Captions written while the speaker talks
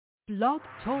Blog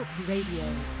Talk Radio.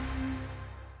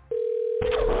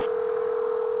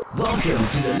 Welcome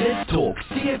to the Let's Talk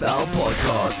CFL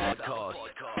podcast.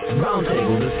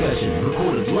 Roundtable discussion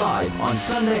recorded live on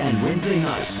Sunday and Wednesday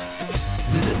nights.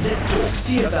 Visit Let's Talk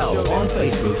CFL on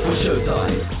Facebook for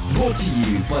showtime. Brought to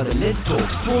you by the Let's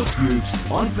Talk Sports Groups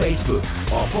on Facebook.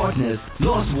 Our partners,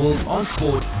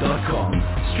 lostworldonsport.com.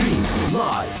 Stream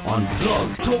live on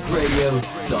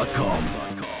blogtalkradio.com.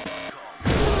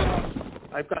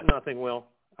 I've got nothing, Will.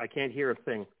 I can't hear a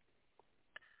thing.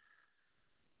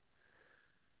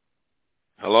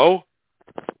 Hello?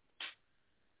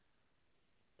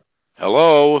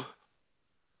 Hello?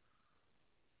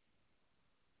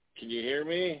 Can you hear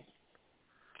me?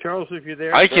 Charles, if you're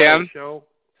there, I can. Show.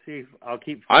 See if I'll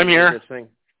keep. I'm here. This thing.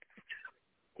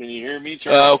 Can you hear me,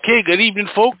 Charles? Okay, good evening,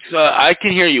 folks. I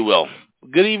can hear you, Will.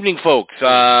 Good evening, folks.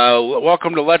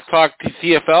 Welcome to Let's Talk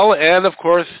CFL, and of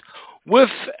course,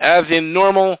 as in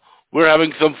normal, we're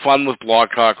having some fun with Blog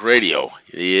Talk Radio.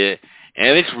 Yeah,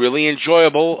 and it's really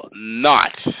enjoyable,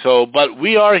 but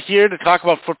we are here to talk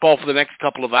about football for the next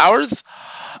couple of hours.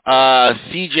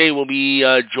 CJ will be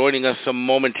joining us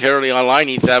momentarily online.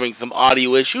 He's having some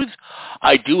audio issues.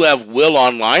 I do have Will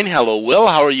online. Hello, Will.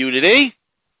 How are you today?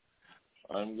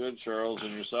 I'm good, Charles.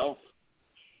 And yourself?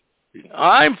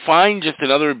 I'm fine. Just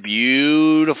another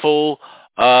beautiful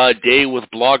day with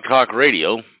Blog Talk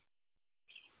Radio.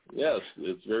 Yes,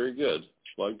 it's very good.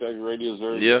 Blog Talk Radio is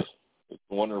very good. It's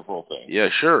a wonderful thing. Yeah,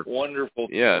 sure. Wonderful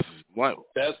thing. Yes. Why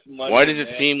does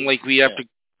it seem like we have to...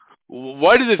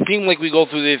 Why does it seem like we go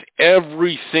through this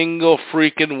every single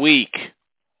freaking week?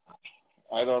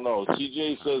 I don't know.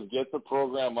 CJ says get the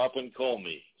program up and call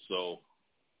me. So.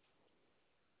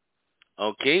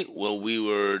 Okay. Well, we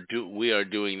are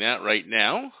doing that right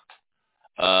now.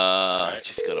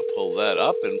 Just gotta pull that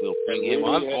up and we'll bring him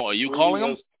on. Oh, are you calling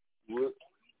him?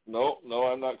 No,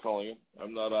 I'm not calling him.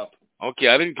 I'm not up. Okay,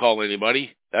 I didn't call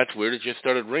anybody. That's weird. It just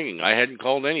started ringing. I hadn't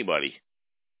called anybody.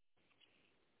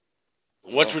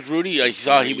 What's with Rudy? I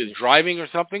saw he was driving or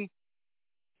something.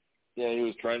 Yeah, he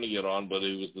was trying to get on, but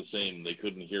it was the same. They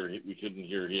couldn't hear. We couldn't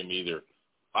hear him either.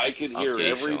 I could hear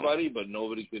everybody, but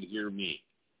nobody could hear me.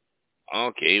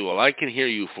 Okay, well, I can hear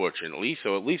you, fortunately,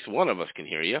 so at least one of us can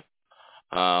hear you.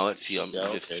 Let's see. I'm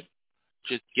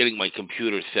just getting my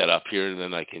computer set up here, and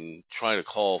then I can try to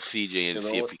call CJ and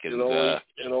see if he can...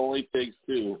 It only takes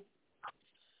two.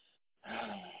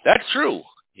 That's true.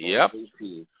 Yep.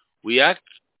 We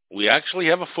actually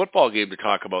have a football game to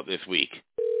talk about this week.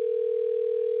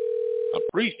 A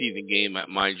preseason game,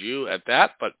 mind you, at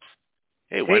that, but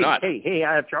hey, why not? Hey,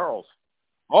 I have Charles.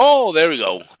 Oh, there we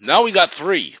go. Now we got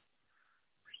three.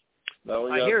 Now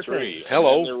we got three. Things.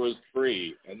 Hello.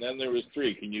 And then there was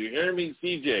three. Can you hear me,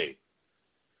 CJ?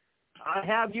 I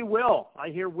have you, Will. I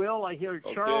hear Will. I hear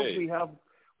Charles.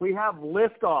 We have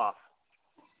liftoff.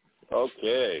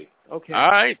 Okay. All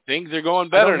right. Things are going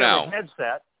better now. I don't have a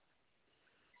headset.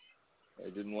 I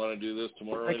didn't want to do this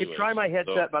tomorrow. I could try my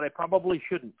headset, but I probably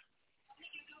shouldn't.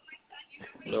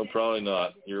 No, probably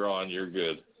not. You're on. You're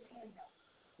good.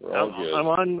 We're all good. I'm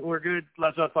on. We're good.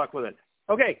 Let's not fuck with it.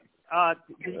 Okay.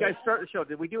 Did you guys start the show?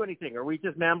 Did we do anything? Or are we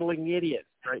just mumbling idiots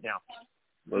right now?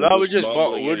 No, we're just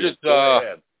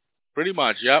pretty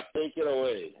much, yep. Take it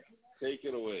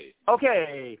away.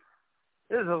 Okay.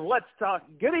 This is Let's Talk.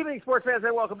 Good evening, sports fans,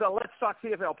 and welcome to Let's Talk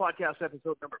CFL podcast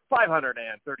episode number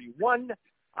 531.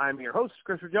 I'm your host,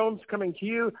 Christopher Jones, coming to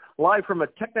you live from a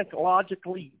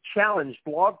technologically challenged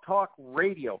Blog Talk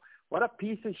Radio. What a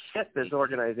piece of shit this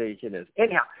organization is.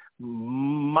 Anyhow,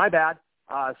 my bad.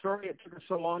 Sorry it took us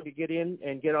so long to get in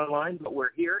and get online, but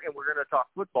we're here, and we're going to talk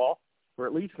football for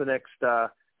at least the next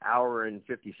hour and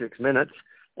 56 minutes,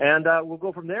 and we'll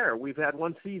go from there. We've had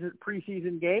one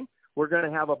preseason game. We're going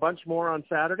to have a bunch more on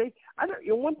Saturday.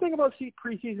 One thing about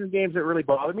preseason games that really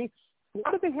bothered me,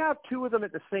 why do they have two of them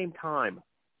at the same time?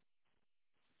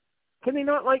 Can they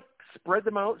not, spread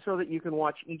them out so that you can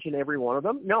watch each and every one of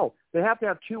them? No, they have to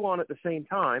have two on at the same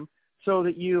time so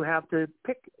that you have to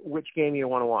pick which game you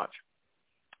want to watch.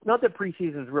 Not that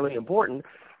preseason is really important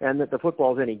and that the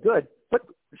football is any good, but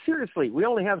seriously, we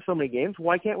only have so many games.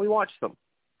 Why can't we watch them?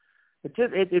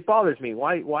 It bothers me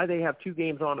why they have two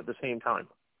games on at the same time,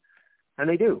 and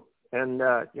they do. And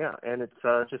and it's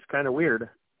just kind of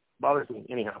weird. Bothers me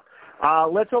anyhow.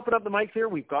 Let's open up the mics here.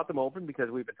 We've got them open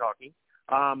because we've been talking.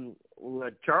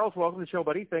 Charles, welcome to the show,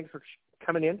 buddy. Thanks for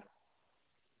coming in.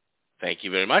 Thank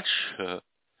you very much.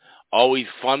 Always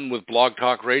fun with Blog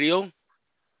Talk Radio.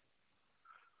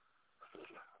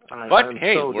 But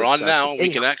hey, we're on now.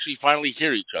 We can actually finally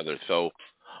hear each other. So,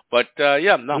 we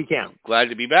can. Glad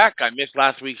to be back. I missed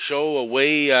last week's show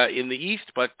away in the East,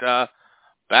 but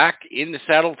back in the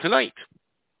saddle tonight.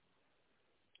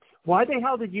 Why the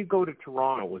hell did you go to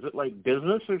Toronto? Was it like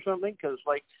business or something? Because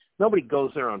like nobody goes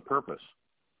there on purpose.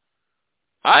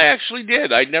 I actually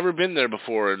did. I'd never been there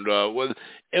before, and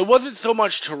it wasn't so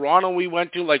much Toronto we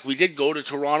went to. Like, we did go to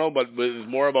Toronto, but it was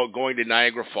more about going to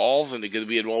Niagara Falls, and because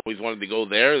we had always wanted to go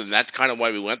there, and that's kind of why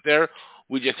we went there.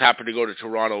 We just happened to go to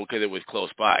Toronto because it was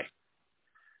close by.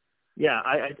 Yeah,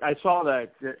 I saw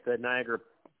the Niagara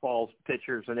Falls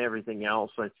pictures and everything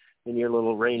else, like in your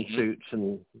little rain suits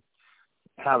and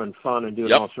having fun and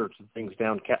doing all sorts of things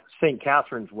down St.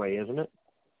 Catherine's Way, isn't it?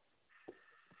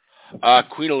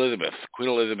 Queen Elizabeth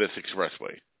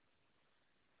Expressway.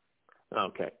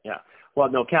 Okay, yeah. Well,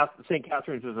 no, St.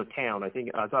 Catherine's is a town. I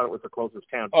thought it was the closest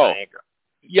town to Niagara.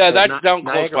 Yeah, So that's down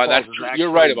close Niagara by. Falls That's true.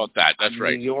 You're right about that. That's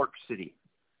right. New York City.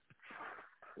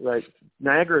 Right.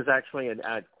 Niagara is actually an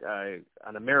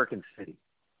American city.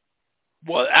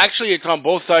 Well, actually, it's on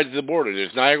both sides of the border.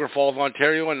 There's Niagara Falls,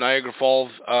 Ontario, and Niagara Falls,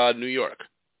 New York.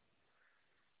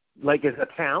 Like it's a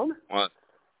town?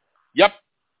 Yep.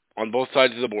 On both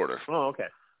sides of the border. Oh, okay.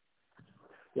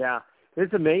 Yeah.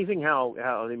 It's amazing how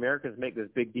the Americans make this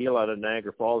big deal out of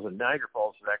Niagara Falls, and Niagara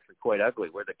Falls is actually quite ugly,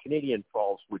 where the Canadian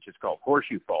Falls, which is called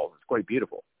Horseshoe Falls, is quite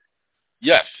beautiful.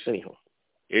 Yes. Anyhow.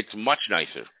 It's much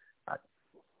nicer.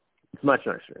 It's much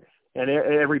nicer. And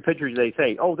every picture they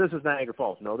say, oh, this is Niagara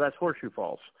Falls. No, that's Horseshoe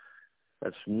Falls.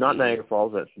 That's not Niagara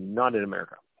Falls. That's not in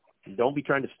America. Don't be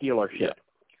trying to steal our shit. Yeah.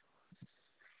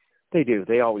 They do.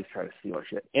 They always try to steal our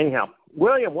shit. Anyhow,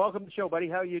 William, welcome to the show, buddy.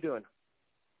 How are you doing?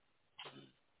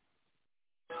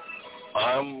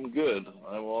 I'm good.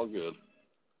 I'm all good.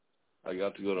 I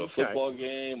got to go to a football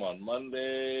game on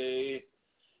Monday,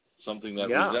 something that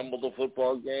resembled a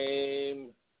football game.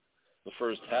 The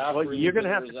first half. Well, you're going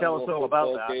to have to tell us all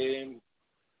about that. Game.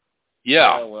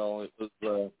 Yeah. Well, it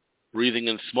was breathing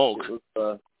in smoke.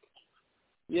 Actually,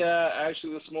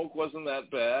 the smoke wasn't that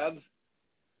bad.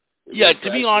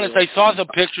 To be honest, I saw the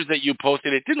pictures that you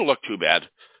posted. It didn't look too bad.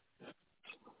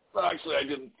 Actually, I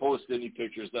didn't post any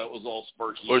pictures. That was all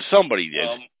Sparky. Or somebody did.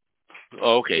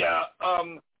 Okay. Yeah.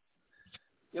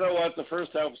 You know what? The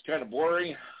first half was kind of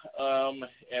boring.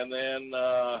 And then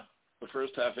the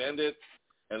first half ended,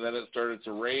 and then it started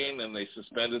to rain, and they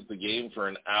suspended the game for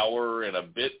an hour and a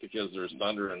bit because there's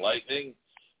thunder and lightning.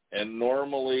 And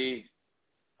normally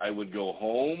I would go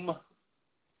home,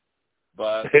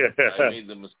 but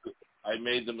I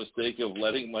made the mistake of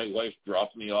letting my wife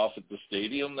drop me off at the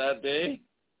stadium that day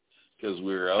because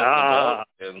we were out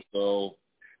and about,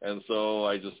 and so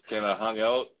I just kind of hung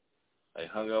out. I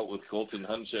hung out with Colton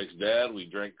Hunchek's dad. We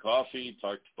drank coffee,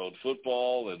 talked about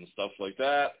football and stuff like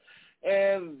that,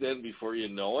 and then before you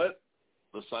know it,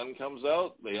 the sun comes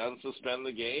out. They unsuspend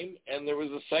the game, and there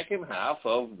was a second half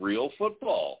of real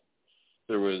football.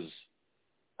 There was,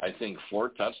 I think, 4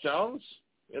 touchdowns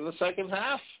in the second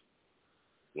half.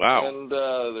 Wow. And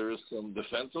there was some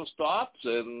defensive stops,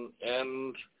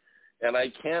 and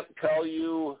I can't tell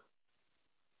you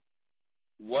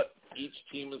what each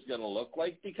team is going to look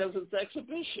like because it's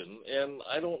exhibition, and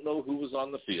I don't know who was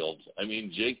on the field. I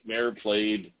mean, Jake Mayer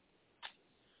played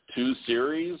 2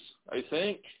 series, I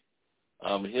think.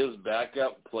 His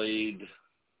backup played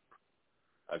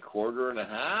a quarter and a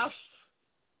half.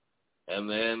 And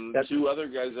then 2 other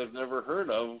guys I've never heard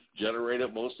of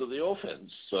generated most of the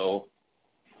offense. So,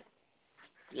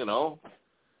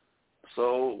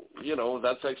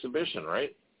 that's exhibition,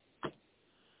 right?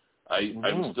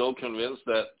 I'm still convinced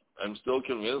that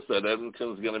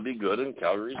Edmonton's going to be good and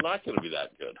Calgary's not going to be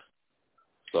that good.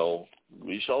 So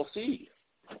we shall see.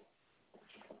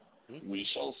 We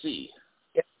shall see.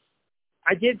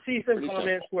 I did see some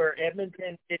comments where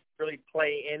Edmonton didn't really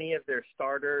play any of their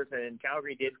starters, and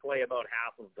Calgary did play about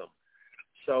half of them.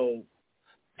 So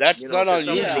that's not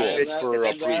unusual for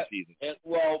a preseason.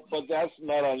 But that's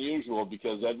not unusual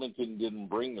because Edmonton didn't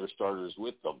bring their starters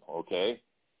with them. Okay.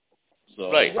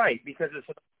 So right, because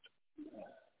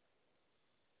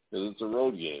it's a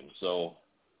road game. So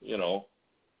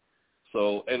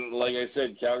and like I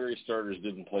said, Calgary starters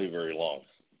didn't play very long.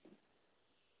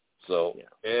 So,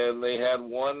 and they had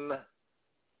one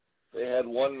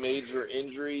major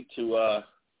injury to a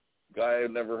guy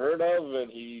I'd never heard of,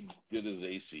 and he did his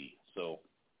AC. So,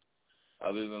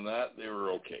 other than that, they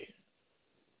were okay.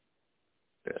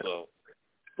 Yeah. So,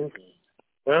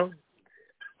 well,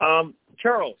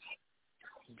 Charles,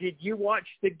 did you watch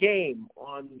the game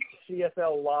on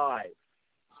CFL Live?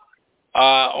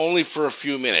 Only for a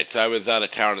few minutes. I was out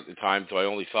of town at the time, so I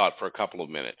only saw it for a couple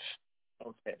of minutes.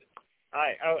 Okay.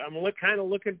 I'm kind of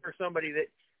looking for somebody that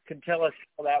can tell us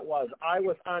how that was. I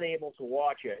was unable to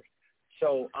watch it,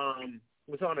 so it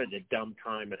was on at a dumb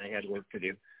time, and I had work to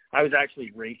do. I was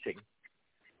actually racing,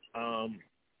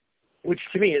 which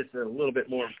to me is a little bit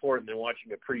more important than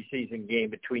watching a preseason game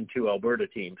between two Alberta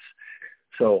teams.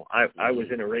 So I was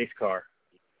in a race car.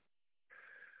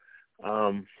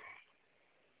 And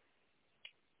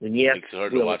yes, it's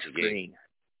hard to watch a game. Green.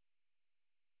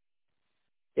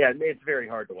 Yeah, it's very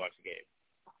hard to watch a game.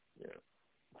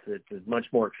 Yeah, it's much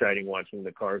more exciting watching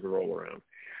the cars roll around.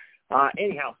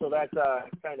 Anyhow, so that's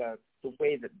kind of the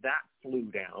way that flew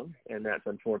down, and that's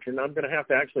unfortunate. I'm going to have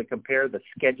to actually compare the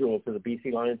schedule to the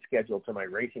BC Lions schedule to my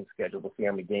racing schedule to see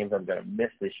how many games I'm going to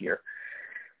miss this year.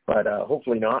 But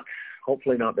hopefully not.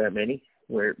 Hopefully not that many.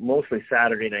 We're mostly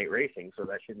Saturday night racing, so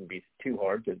that shouldn't be too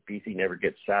hard because BC never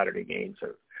gets Saturday games,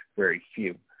 or very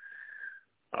few.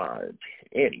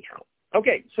 Anyhow.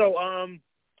 Okay, so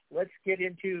let's get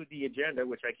into the agenda,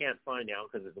 which I can't find now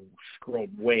because it's scrolled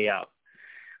way up.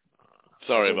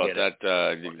 Sorry about that.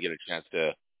 I didn't get a chance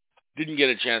to.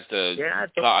 Yeah,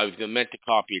 I was meant to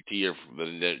copy it to you, but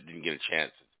didn't get a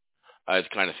chance. I was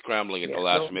kind of scrambling at the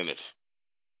last minute.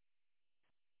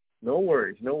 No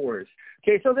worries.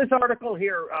 Okay, so this article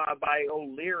here by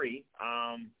O'Leary,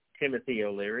 Timothy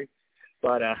O'Leary,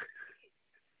 but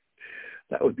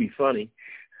that would be funny.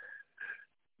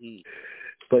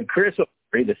 But Chris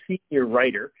O'Leary, the senior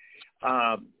writer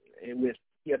with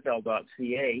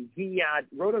CFL.ca, he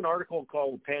wrote an article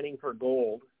called Panning for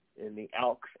Gold in the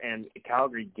Elks and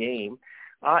Calgary game.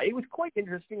 It was quite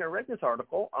interesting. I read this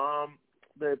article.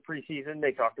 The preseason,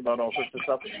 they talked about all sorts of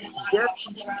stuff.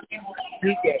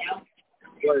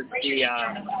 Was the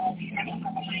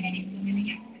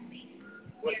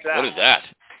what's that? What is that?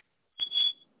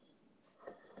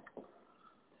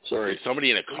 Sorry. Is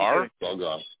somebody in a car? It's all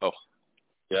gone. Oh.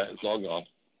 Yeah, it's all gone.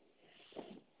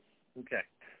 Okay.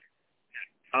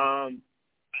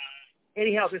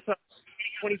 Anyhow, this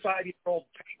 25-year-old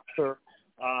passer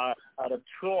out of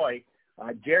Troy,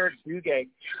 Jared Duguay,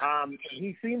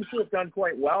 he seems to have done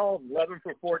quite well. 11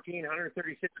 for 14,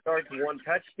 136 yards, 1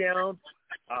 touchdown.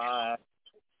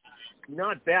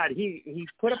 Not bad. He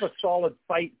put up a solid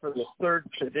fight for the third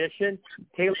position.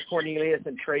 Taylor Cornelius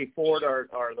and Trey Ford are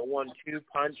the 1-2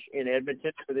 punch in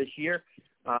Edmonton for this year.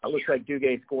 It looks like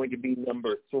Duguay is going to be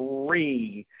number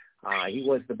 3. He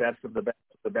was the best of the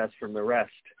best from the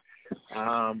rest.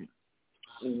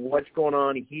 What's going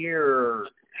on here?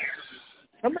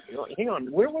 Hang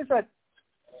on. Where was that?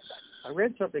 I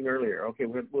read something earlier. Okay,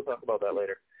 we'll talk about that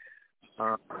later.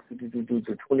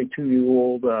 The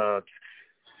 22-year-old.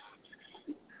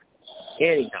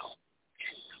 Anyhow,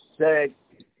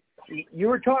 you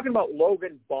were talking about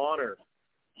Logan Bonner,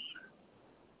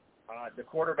 the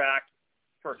quarterback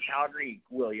for Calgary,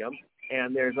 William,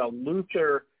 and there's a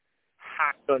Luther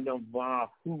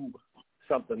Hakanavahu,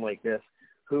 something like this,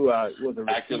 who was a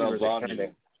receiver.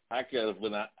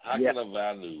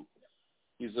 Hakanavanu.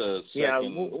 He's a second. Yeah,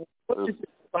 what is it,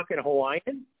 fucking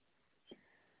Hawaiian?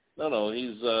 No,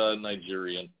 he's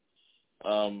Nigerian.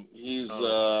 He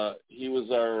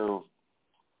was our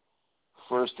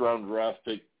first-round draft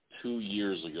pick 2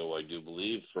 years ago, I do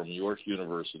believe, from York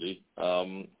University.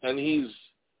 And he's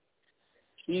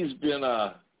been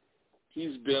a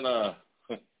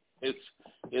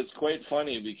it's quite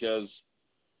funny because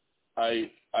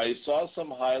I saw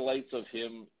some highlights of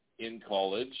him in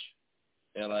college,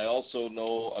 and I also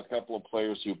know a couple of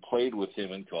players who played with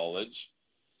him in college,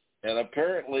 and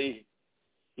apparently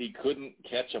he couldn't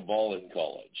catch a ball in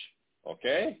college.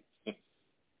 Okay?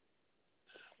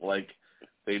 Like,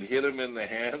 they'd hit him in the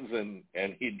hands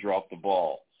and he'd drop the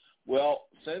ball. Well,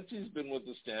 since he's been with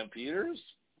the Stampeders,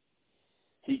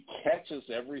 he catches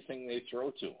everything they throw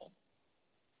to him.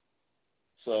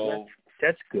 So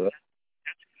that's good.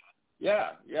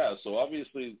 Yeah. So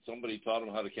obviously somebody taught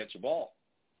him how to catch a ball.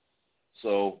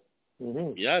 So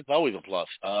yeah, it's always a plus.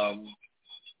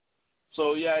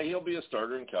 So yeah, he'll be a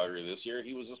starter in Calgary this year.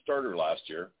 He was a starter last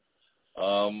year.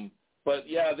 But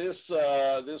yeah,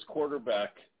 this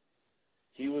quarterback,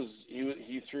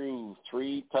 he threw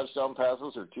 3 touchdown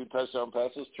passes or 2 touchdown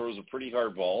passes, throws a pretty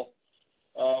hard ball.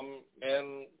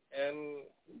 And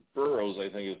Burrows, I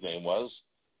think his name was,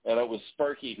 and it was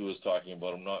Sparky who was talking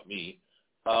about him, not me.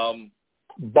 So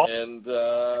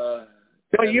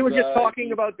you were just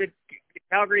talking about the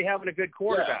Calgary having a good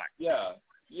quarterback. Yeah.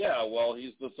 Well,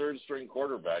 he's the third-string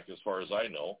quarterback as far as I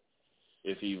know,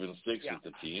 if he even sticks with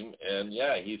the team. And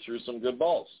yeah, he threw some good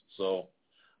balls. So,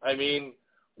 I mean,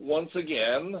 once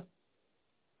again,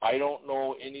 I don't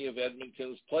know any of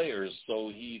Edmonton's players. So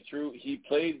he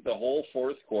played the whole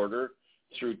fourth quarter,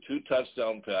 threw 2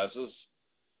 touchdown passes.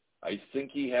 I think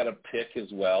he had a pick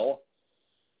as well.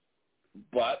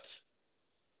 But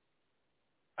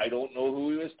I don't know who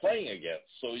he was playing against.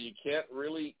 So you can't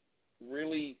really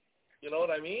You know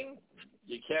what I mean?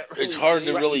 You can't really. It's hard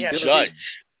to really judge.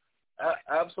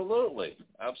 Absolutely.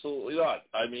 Absolutely not.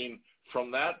 I mean, from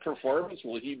that performance,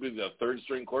 will he be the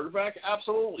third-string quarterback?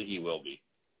 Absolutely he will be.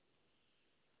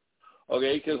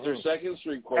 Okay, because their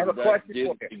second-string quarterback did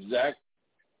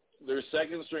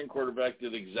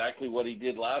exactly what he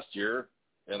did last year,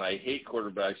 and I hate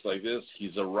quarterbacks like this.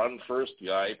 He's a run-first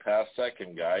guy,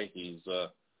 pass-second guy. He's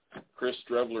a Chris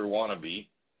Streveler wannabe.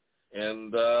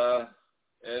 And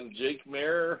Jake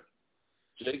Mayer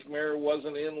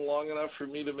wasn't in long enough for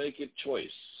me to make a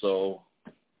choice, so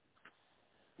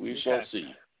we shall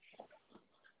see.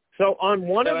 So on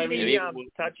one of the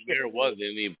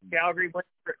touchdowns, Calgary went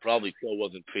for, probably still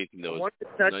wasn't facing those. One of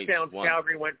the touchdowns,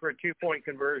 Calgary went for a 2-point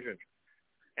conversion,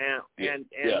 and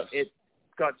it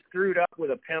got screwed up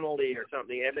with a penalty or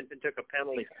something. Edmonton took a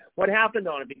penalty. What happened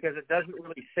on it? Because it doesn't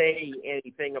really say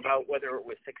anything about whether it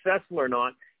was successful or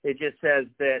not. It just says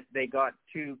that they got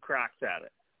 2 cracks at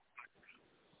it.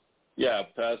 Yeah,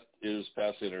 pass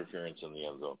interference in the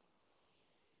end zone.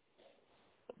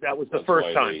 That was the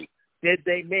first time. Did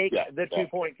they make the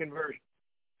 2-point conversion?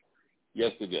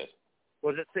 Yes, they did.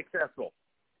 Was it successful?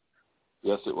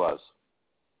 Yes, it was.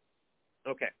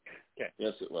 Okay.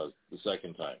 Yes, it was the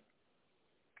second time.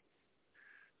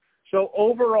 So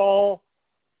overall,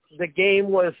 the game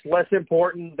was less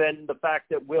important than the fact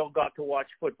that Will got to watch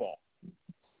football.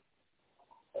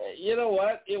 You know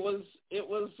what? It was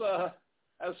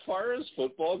as far as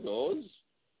football goes,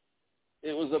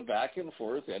 it was a back and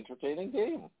forth, entertaining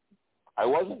game. I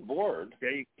wasn't bored.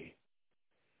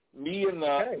 Me and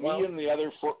the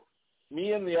other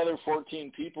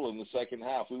 14 people in the second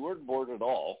half, we weren't bored at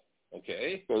all.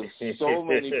 Okay, because so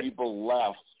many people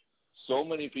left. So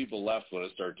many people left when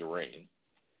it started to rain.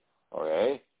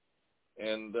 Okay,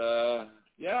 and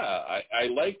I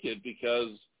liked it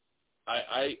because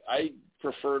I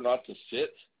prefer not to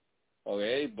sit.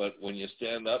 Okay, but when you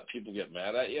stand up, people get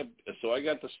mad at you. So I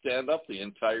got to stand up the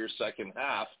entire second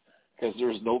half because there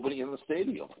was nobody in the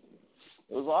stadium.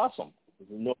 It was awesome.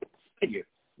 Okay.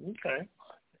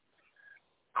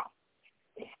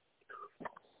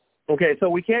 Okay, so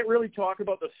we can't really talk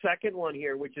about the second one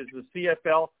here, which is the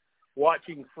CFL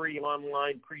watching free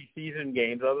online preseason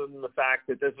games, other than the fact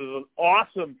that this is an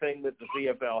awesome thing that the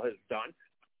CFL has done.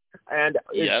 And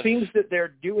it seems that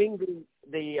they're doing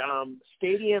the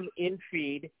stadium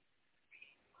in-feed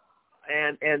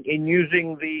and in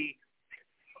using the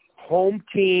home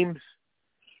team's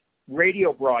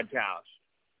radio broadcast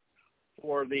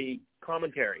for the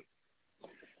commentary.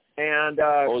 And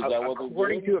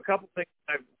according to a couple things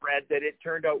I've read, that it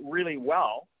turned out really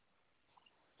well.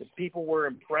 The people were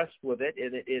impressed with it,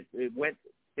 and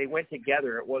they went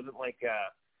together. It wasn't like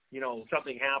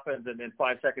something happens and then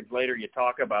 5 seconds later you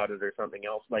talk about it or something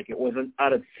else. Like, it wasn't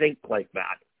out of sync like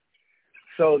that.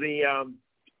 So the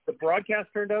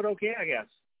broadcast turned out okay, I guess.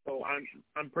 So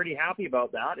I'm pretty happy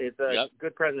about that. It's a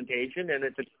good presentation, and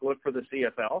it's a look for the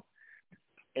CFL.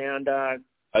 And I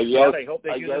hope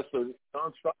they use it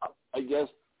nonstop. I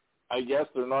guess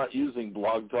they're not using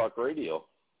Blog Talk Radio.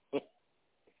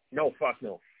 No, fuck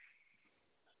no.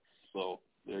 So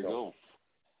there you go.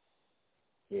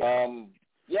 Yeah.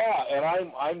 And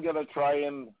I'm gonna try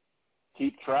and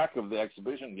keep track of the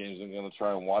exhibition games. I'm gonna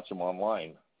try and watch them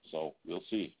online. So we'll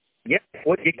see. Yeah,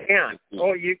 well, you can.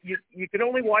 Oh, you can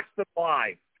only watch them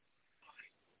live.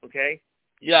 Okay.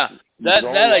 Yeah, that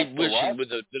I wish it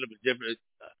was a bit of a different.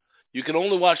 You can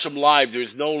only watch them live.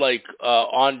 There's no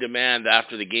on demand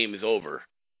after the game is over.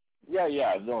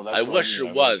 Yeah. No, that's I wish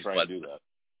there was, but do that.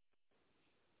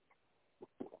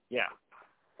 Yeah.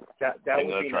 That I'm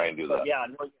would going be to try nice. and do But that. yeah,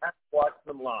 no, you have to watch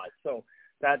them live. So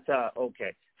that's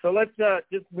okay. So let's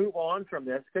just move on from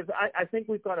this, because I think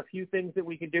we've got a few things that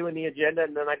we can do in the agenda,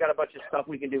 and then I got a bunch of stuff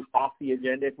we can do off the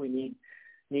agenda if we need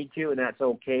to, and that's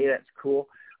okay. That's cool.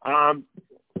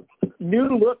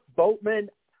 New look boatmen.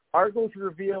 Argos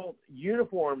reveal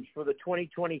uniforms for the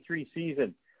 2023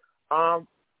 season. I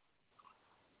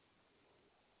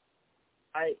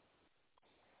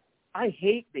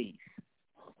hate these.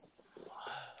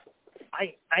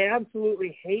 I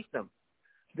absolutely hate them.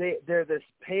 They're this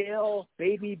pale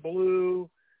baby blue,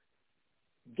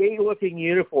 gay-looking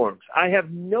uniforms. I have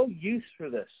no use for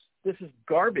this. This is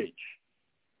garbage.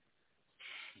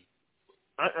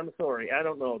 I'm sorry. I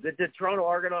don't know. Did Toronto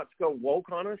Argonauts go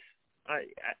woke on us? I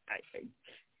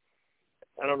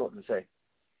don't know what to say.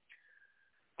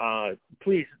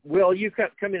 Please, Will, you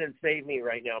come in and save me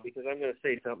right now, because I'm going to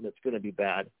say something that's going to be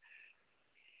bad.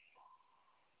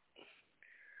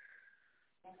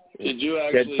 Did you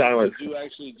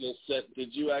actually just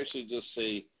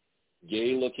say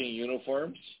gay-looking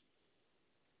uniforms?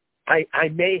 I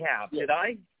may have. Did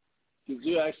I? Did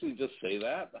you actually just say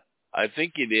that? I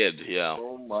think you did, yeah.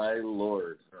 Oh, my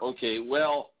Lord. Okay,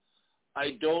 well,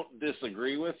 I don't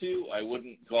disagree with you. I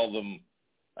wouldn't call them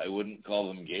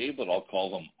gay, but I'll call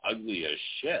them ugly as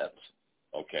shit.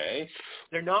 Okay?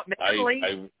 They're not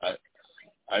manly.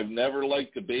 I've never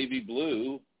liked the baby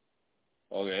blue.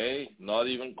 Okay? Not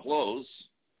even close.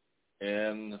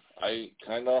 And I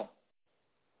kind of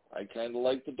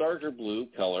like the darker blue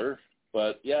color.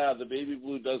 But yeah, the baby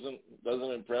blue doesn't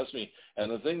impress me.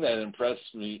 And the thing that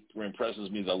impresses me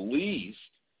the least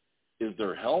is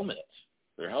their helmet.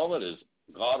 Their helmet is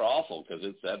god awful because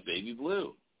it's that baby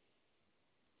blue.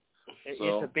 It's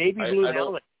a baby blue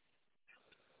helmet.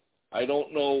 I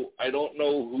don't know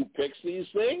who picks these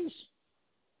things,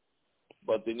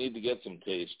 but they need to get some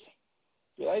taste.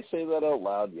 Did I say that out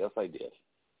loud? Yes, I did.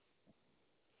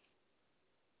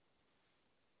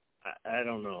 I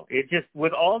don't know. It just,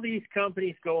 with all these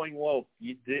companies going woke,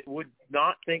 you would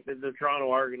not think that the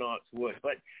Toronto Argonauts would.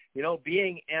 But,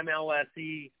 being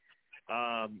MLSE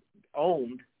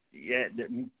owned,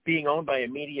 being owned by a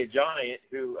media giant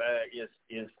who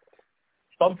is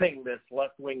thumping this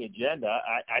left-wing agenda,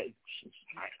 I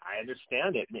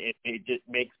understand it. It just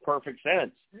makes perfect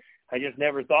sense. I just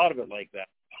never thought of it like that.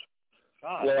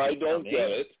 God, well, I don't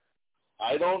get it.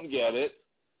 I don't get it.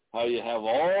 How you have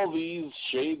all these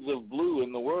shades of blue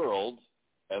in the world,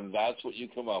 and that's what you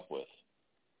come up with.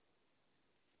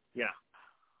 Yeah.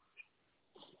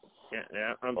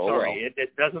 Yeah, I'm sorry. Well.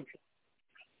 It doesn't.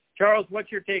 Charles, what's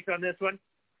your take on this one?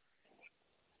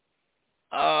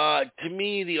 To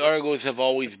me, the Argos have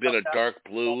always been a dark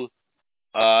blue.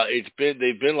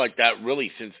 They've been like that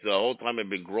really since the whole time I've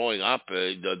been growing up.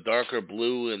 The darker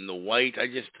blue and the white.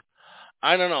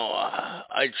 I don't know.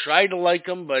 I try to like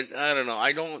them, but I don't know.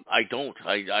 I don't.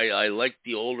 I like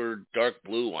the older dark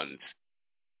blue ones.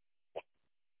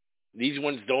 These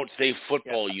ones don't say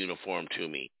football uniform to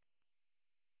me.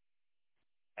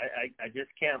 I just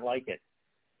can't like it.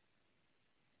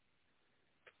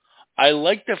 I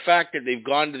like the fact that they've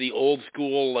gone to the old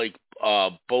school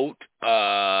boat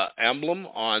emblem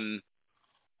on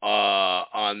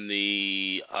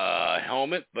the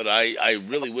helmet, but I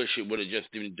really wish it would have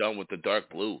just been done with the dark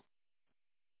blue.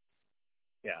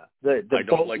 Yeah, the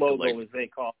boat like logo, as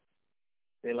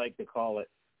they like to call it.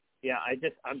 Yeah,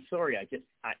 I'm sorry.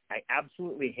 I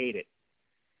absolutely hate it.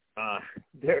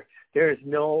 There is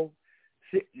no.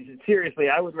 Seriously,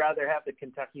 I would rather have the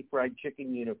Kentucky Fried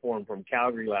Chicken uniform from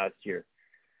Calgary last year.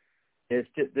 This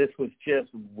was just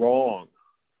wrong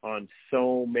on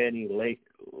so many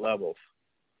levels.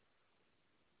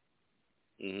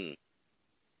 Mm-hmm.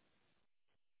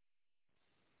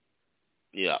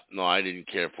 Yeah, no, I didn't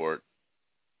care for it.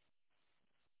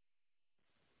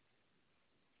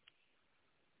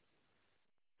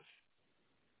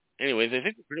 Anyways, I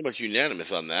think we're pretty much unanimous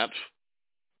on that.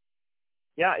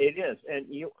 Yeah, it is. And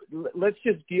let's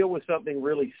just deal with something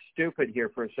really stupid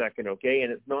here for a second, okay?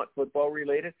 And it's not football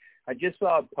related. I just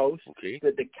saw a post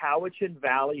that the Cowichan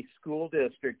Valley School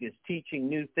District is teaching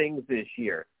new things this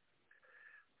year.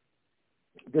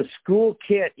 The school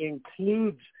kit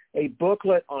includes a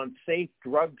booklet on safe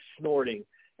drug snorting,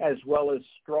 as well as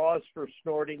straws for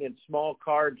snorting and small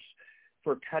cards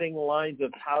for cutting lines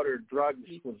of powdered drugs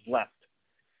was left.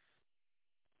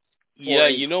 Yeah,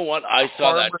 you know what? I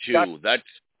saw that too. That's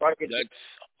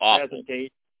awful.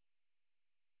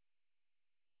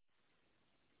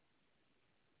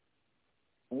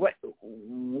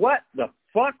 What the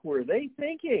fuck were they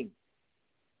thinking?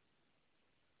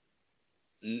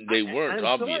 They weren't,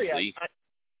 obviously.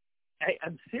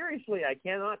 I'm seriously, I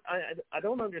cannot. I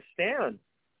don't understand.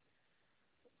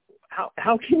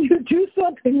 How can you do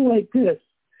something like this?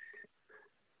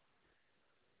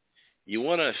 You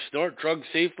want to snort drugs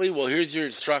safely? Well, here's your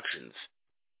instructions.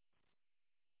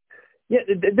 Yeah,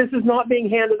 this is not being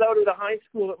handed out at a high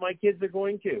school that my kids are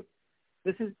going to.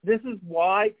 This is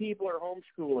why people are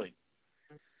homeschooling.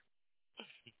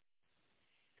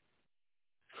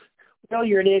 Well,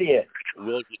 you're an idiot.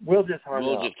 Will just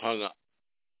hung up.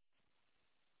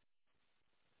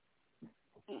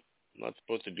 I'm not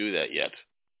supposed to do that yet.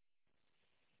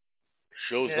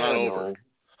 Show's not over.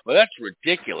 Well, that's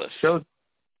ridiculous.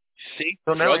 Safe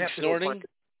drug snorting?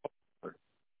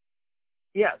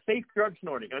 Yeah, safe drug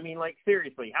snorting. I mean, like,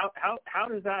 seriously, how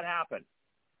does that happen?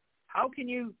 How can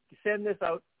you send this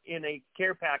out in a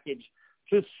care package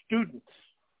to students?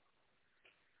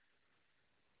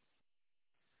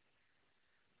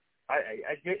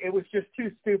 It was just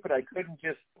too stupid. I couldn't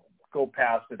just go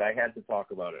past it. I had to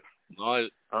talk about it. No,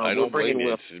 I don't blame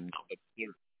you.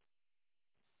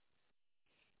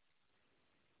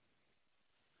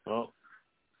 Well,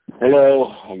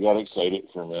 hello. I got excited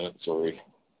for a minute. Sorry.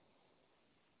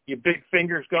 Your big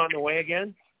finger's gone in the way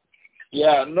again?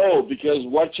 Yeah, no, because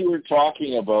what you were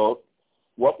talking about,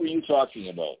 what were you talking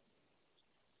about?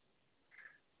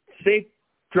 Safe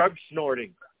drug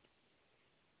snorting.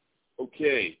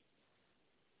 Okay.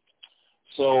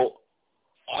 So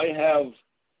I have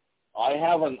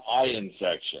an eye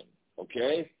infection,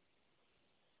 okay?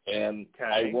 And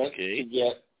I went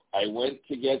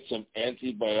to get some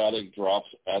antibiotic drops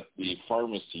at the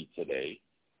pharmacy today.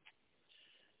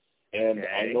 And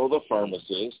I know the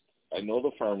pharmacist,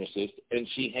 and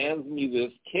she hands me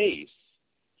this case.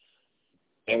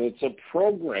 And it's a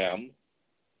program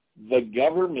the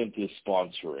government is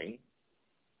sponsoring,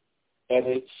 and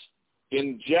it's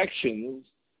injections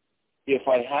if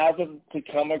I happen to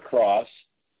come across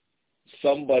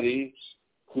somebody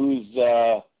who's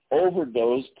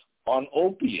overdosed on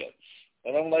opiates.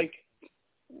 And I'm like,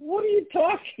 what are you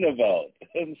talking about?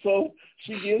 And so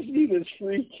she gives me this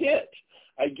free kit.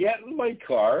 I get in my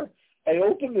car. I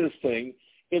open this thing.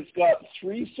 It's got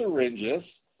 3 syringes.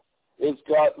 It's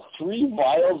got 3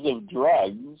 vials of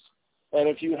drugs. And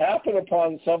if you happen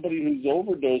upon somebody who's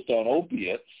overdosed on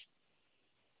opiates,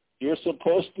 you're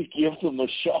supposed to give them a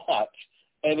shot.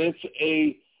 And it's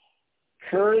a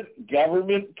current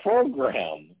government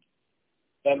program.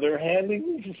 And they're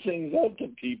handing these things out to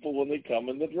people when they come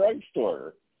in the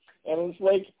drugstore. And it's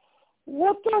like,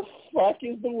 what the fuck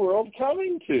is the world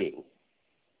coming to?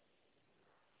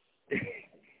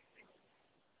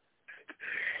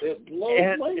 It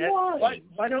blows my mind.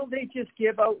 Why don't they just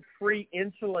give out free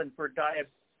insulin for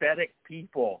diabetic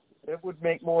people? It would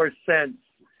make more sense.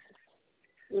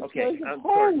 It's okay, like, I'm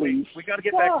sorry. We got to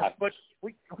get back to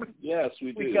football. Yes,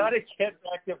 we do. We got to get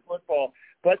back to football.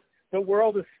 But the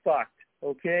world is fucked,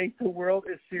 okay? The world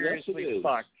is seriously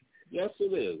fucked. Yes,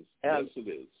 it is. Yes, it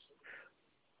is.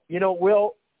 You know,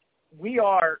 Will, we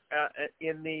are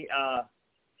in the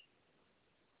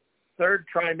third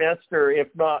trimester, if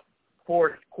not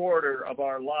fourth quarter of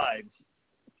our lives.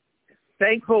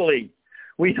 Thankfully,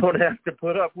 we don't have to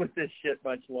put up with this shit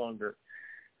much longer.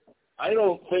 I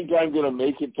don't think I'm going to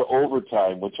make it to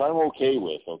overtime, which I'm okay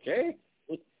with, okay?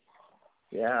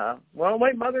 Yeah. Well,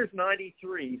 my mother's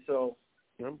 93, so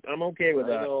I'm okay with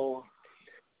that.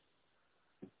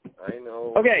 I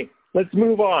know. Okay, let's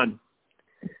move on.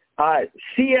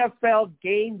 CFL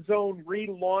Game Zone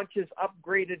relaunches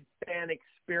upgraded fan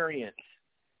experience.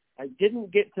 I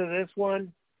didn't get to this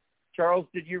one. Charles,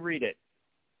 did you read it?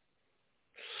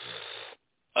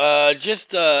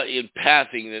 Just in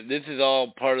passing, this is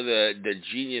all part of the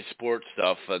Genius Sports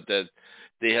stuff, that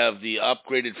they have the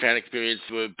upgraded fan experience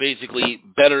with basically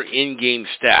better in-game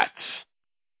stats.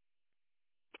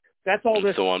 That's all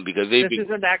this. So on, because this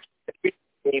isn't actually a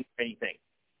game or anything.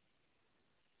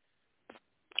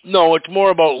 No, it's more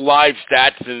about live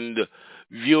stats and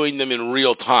viewing them in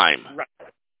real time. Right.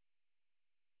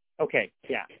 Okay,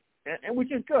 yeah, and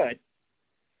which is good,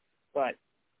 but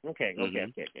okay.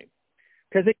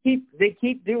 Because they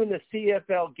keep doing the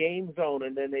CFL Game Zone,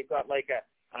 and then they've got like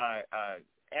a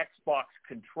Xbox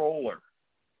controller,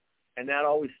 and that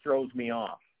always throws me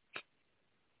off.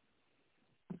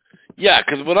 Yeah,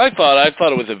 because what I thought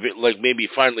it was like maybe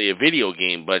finally a video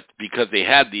game, but because they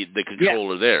had the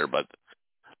controller there, but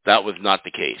that was not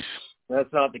the case.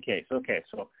 That's not the case. Okay,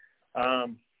 so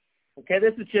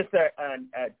this is just a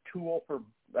tool for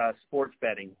sports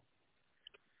betting.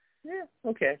 Yeah,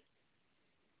 okay.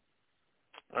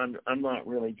 I'm not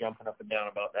really jumping up and down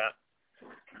about that.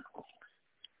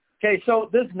 Okay, so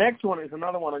this next one is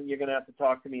another one you're going to have to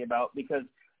talk to me about, because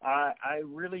I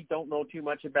really don't know too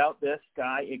much about this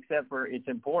guy, except for it's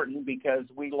important because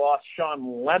we lost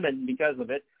Sean Lemon because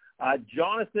of it.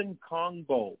 Jonathan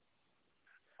Kongbo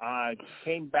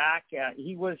came back.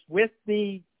 He was with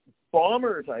the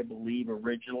Bombers, I believe,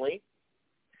 originally.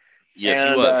 Yes,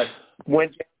 and, he was.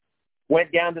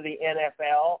 Went down to the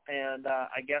NFL and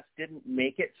I guess didn't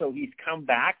make it, so he's come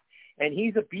back. And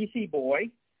he's a BC boy,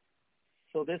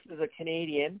 so this is a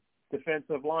Canadian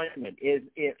defensive lineman.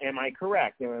 Am I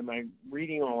correct? Am I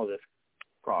reading all of this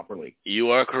properly?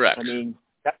 You are correct. I mean,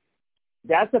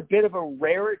 that's a bit of a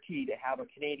rarity to have a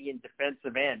Canadian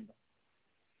defensive end.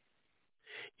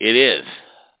 It is.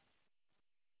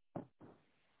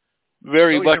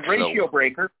 Very so much he's a ratio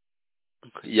breaker.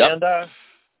 Yep. And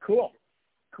Cool.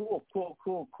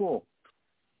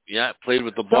 Yeah, played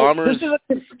with the Bombers.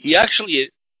 He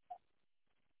actually,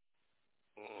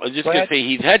 I was just going to say,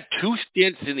 he's had 2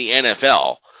 stints in the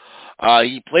NFL.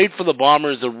 He played for the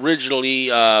Bombers originally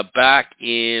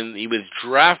he was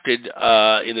drafted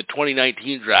in the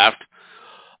 2019 draft,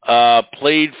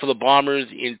 played for the Bombers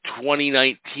in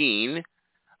 2019,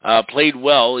 played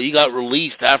well. He got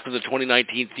released after the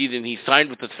 2019 season. He signed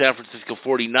with the San Francisco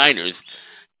 49ers.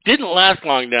 Didn't last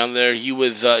long down there.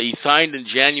 He signed in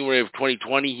January of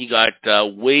 2020. He got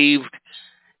waived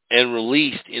and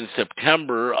released in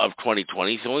September of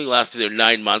 2020. So only lasted there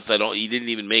 9 months. He didn't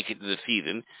even make it to the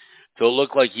season. So it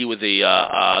looked like he was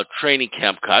a training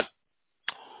camp cut.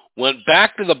 Went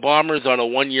back to the Bombers on a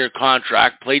 1-year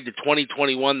contract. Played the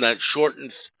 2021 that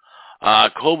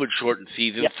COVID-shortened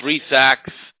season. Yep. 3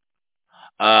 sacks.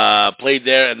 Played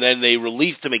there, and then they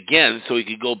released him again so he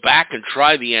could go back and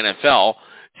try the NFL.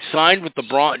 Signed with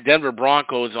the Denver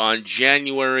Broncos on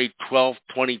January 12th,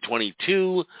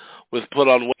 2022. Was put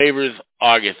on waivers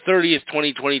August 30th,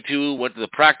 2022. Went to the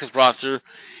practice roster.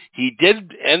 He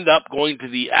did end up going to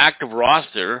the active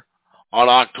roster on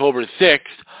October 6th.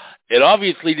 It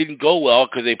obviously didn't go well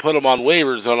because they put him on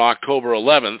waivers on October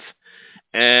 11th,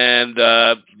 and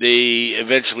they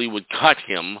eventually would cut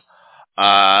him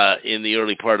in the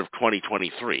early part of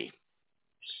 2023.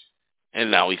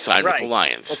 And now he signed with the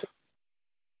Lions. Okay.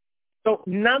 So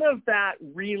none of that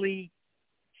really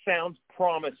sounds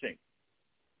promising.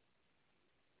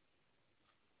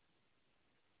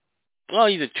 Well,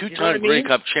 he's a 2-time Grey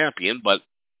Cup champion, but,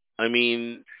 I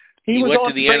mean, he went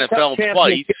to the NFL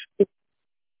twice.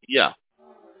 Yeah.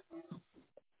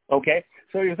 Okay.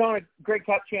 So he was on a Grey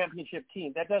Cup championship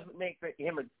team. That doesn't make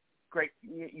him a great,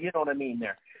 you know what I mean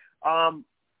there.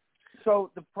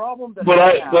 So the problem that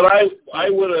I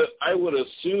would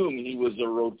assume he was a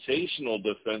rotational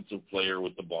defensive player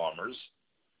with the Bombers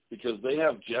because they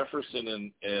have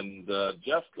Jefferson and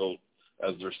Jeffcoat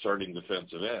as their starting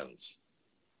defensive ends.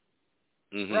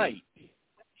 Mm-hmm.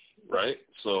 Right.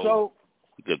 So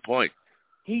good point.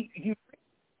 He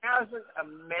hasn't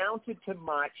amounted to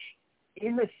much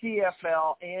in the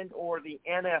CFL and or the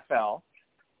NFL.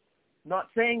 Not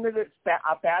saying that it's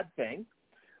a bad thing,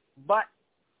 but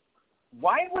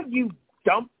why would you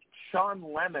dump Sean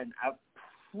Lemon, a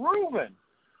proven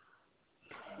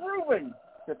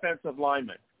defensive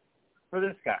lineman, for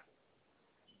this guy?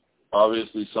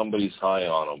 Obviously, somebody's high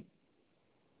on him.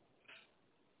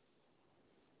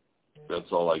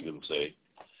 That's all I can say.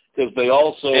 Because they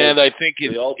also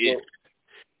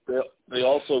they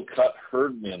also cut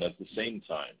Herdman at the same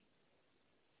time.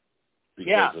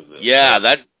 Because of this. Yeah,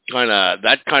 that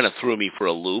kind of threw me for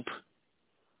a loop.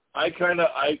 I kind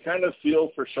of feel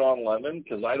for Sean Lemon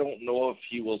because I don't know if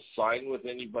he will sign with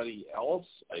anybody else.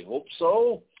 I hope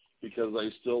so because I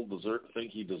still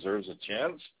think he deserves a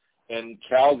chance. And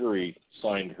Calgary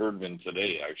signed Herdman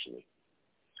today, actually.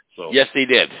 So yes, they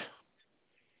did.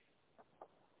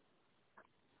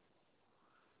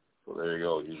 So there you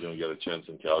go. He's going to get a chance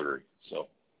in Calgary. So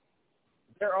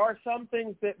there are some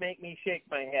things that make me shake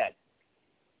my head.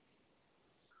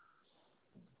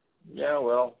 Yeah,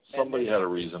 well, somebody had a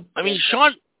reason. I mean,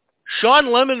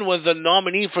 Sean Lemon was a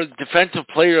nominee for Defensive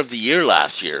Player of the Year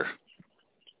last year.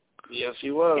 Yes,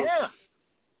 he was. Yeah.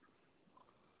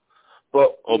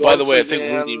 But by the way, I think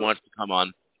Rudy wants to come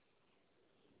on.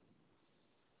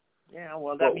 Yeah,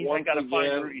 well, that means I got to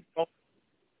find Rudy.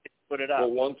 Put it up.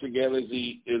 But once again, is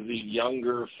he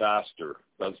younger, faster?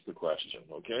 That's the question.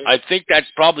 Okay. I think that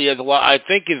probably has a lot. I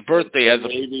think his birthday has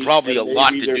probably a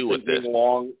lot to do with this.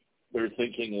 They're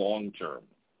thinking long term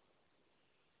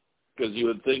because you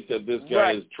would think that this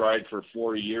guy has tried for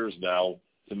 4 years now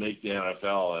to make the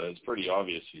NFL, and it's pretty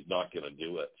obvious he's not going to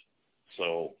do it.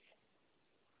 So,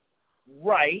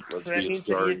 so that means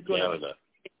that he's going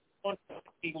to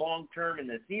be long term in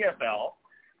the CFL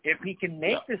if he can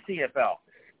make the CFL.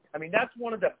 I mean, that's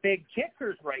one of the big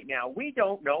kickers right now. We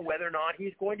don't know whether or not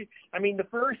he's going to. I mean, the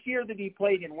first year that he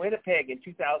played in Winnipeg in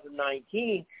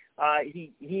 2019,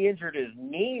 he injured his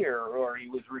knee or he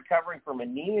was recovering from a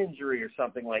knee injury or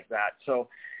something like that. So,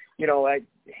 you know,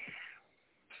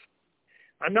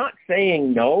 I'm not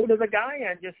saying no to the guy.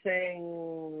 I'm just saying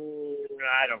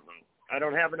I don't know. I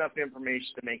don't have enough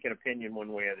information to make an opinion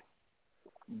one way or the other.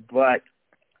 But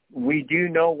we do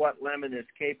know what Lemon is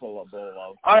capable of.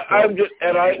 I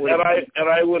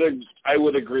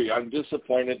would agree. I'm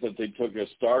disappointed that they took a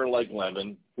star like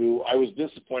Lemon, who I was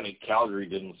disappointed Calgary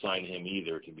didn't sign him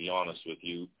either, to be honest with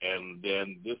you. And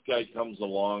then this guy comes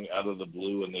along out of the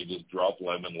blue, and they just drop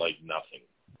Lemon like nothing.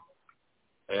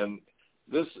 And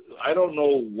this, I don't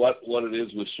know what it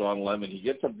is with Sean Lemon. He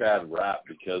gets a bad rap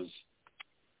because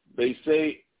they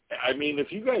say, I mean, if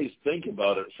you guys think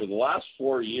about it, for the last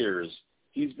 4 years,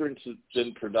 he's been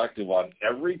productive on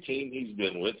every team he's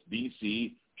been with,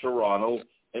 BC, Toronto,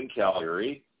 and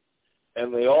Calgary.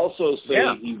 And they also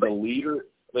say he's a leader.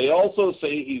 They also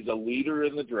say he's a leader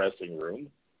in the dressing room.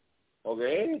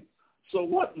 Okay? So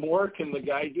what more can the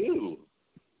guy do?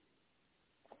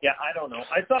 Yeah, I don't know.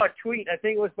 I saw a tweet. I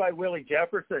think it was by Willie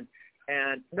Jefferson.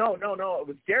 And no, it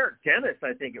was Derek Dennis,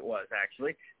 I think it was,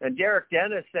 actually. And Derek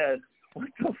Dennis says, what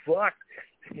the fuck?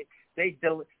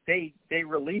 They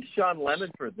released Sean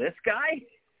Lemon for this guy?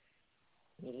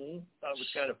 Mm-hmm. That was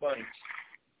kind of funny.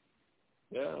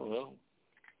 Yeah, well.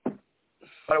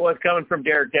 But it was coming from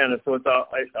Derek Dennis, so it's a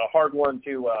hard one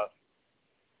to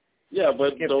yeah,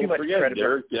 but don't forget,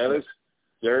 Derek Dennis. For.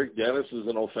 Derek Dennis is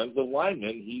an offensive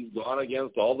lineman. He's gone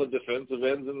against all the defensive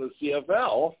ends in the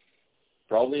CFL,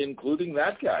 probably including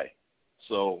that guy.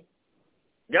 So.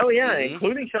 Oh, yeah,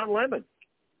 including Sean Lemon.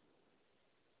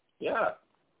 Yeah.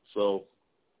 So.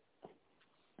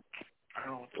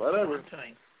 Whatever.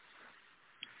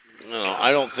 No,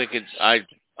 I don't think it's. I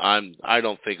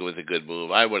don't think it was a good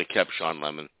move. I would have kept Sean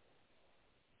Lemon.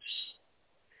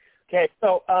 Okay,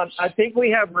 so I think we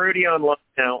have Rudy online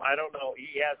now. I don't know.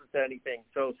 He hasn't said anything.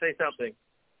 So say something.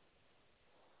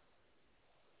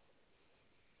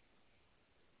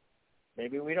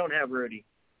 Maybe we don't have Rudy.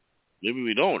 Maybe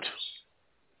we don't.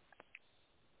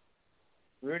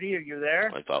 Rudy, are you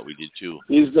there? I thought we did too.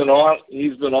 He's been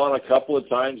on a couple of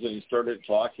times, and he started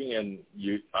talking, and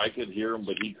I could hear him,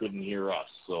 but he couldn't hear us.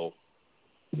 So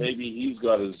maybe he's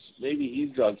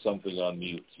got something on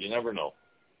mute. You never know.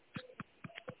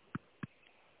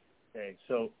 Okay,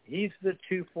 so he's the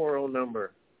 240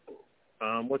 number.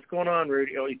 What's going on,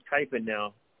 Rudy? Oh, he's typing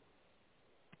now.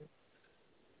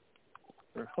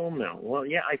 We're home now. Well,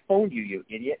 yeah, I phoned you, you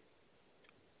idiot.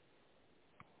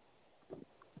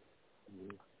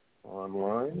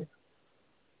 Online?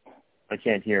 I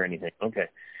can't hear anything. Okay.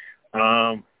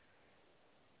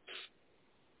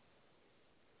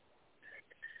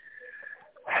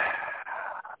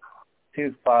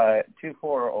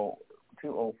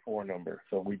 204 number.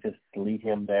 So we just delete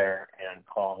him there and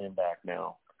call him back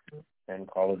now and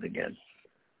call it again.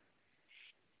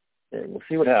 Okay, we'll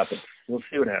see what happens.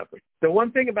 The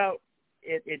one thing about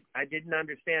it I didn't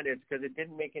understand is because it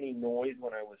didn't make any noise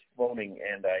when I was phoning,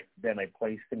 and I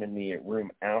placed him in the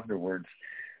room afterwards.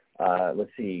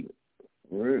 Let's see.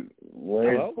 What's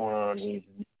going on? He's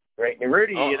right.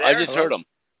 Rudy, you there? I just heard him.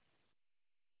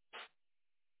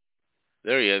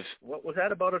 There he is. What was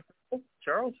that about,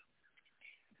 Charles?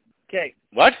 Okay.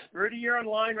 What? Rudy, you're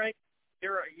online, right?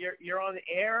 You're on the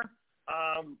air.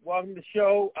 Welcome to the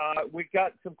show. We've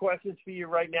got some questions for you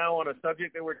right now on a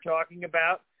subject that we're talking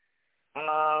about.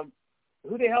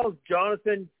 Who the hell is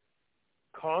Jonathan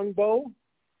Kongbo?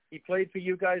 He played for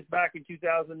you guys back in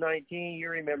 2019. You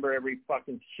remember every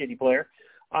fucking shitty player.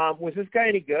 Was this guy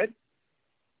any good?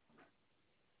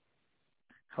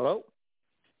 Hello?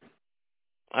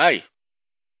 Hi.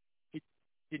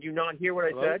 Did you not hear what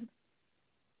I said?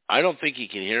 I don't think he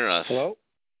can hear us. Hello?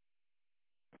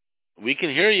 We can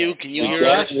hear you. Can you hear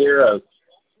us? He can't hear us.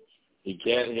 He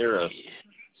can't hear us.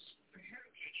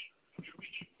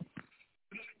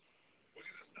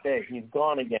 Okay, he's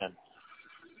gone again.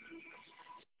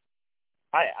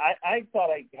 I thought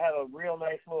I had a real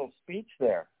nice little speech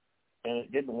there, and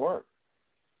it didn't work.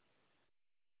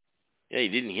 Yeah, you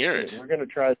didn't hear it. We're going to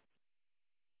try.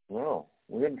 No,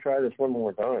 we're going to try this one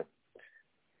more time.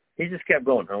 He just kept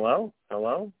going. Hello,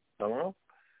 hello, hello.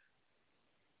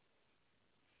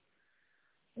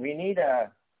 We need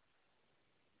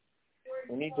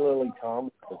Lily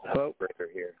Thomas as the operator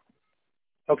here.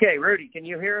 Okay, Rudy, can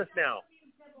you hear us now?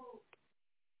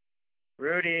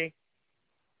 Rudy.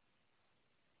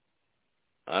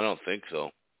 I don't think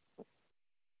so.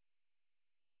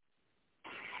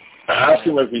 Ask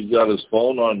him if he's got his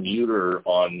phone on mute or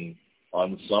on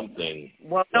something.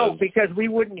 Well, no, because we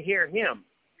wouldn't hear him.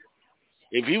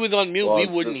 If he was on mute, we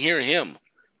wouldn't hear him.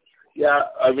 Yeah,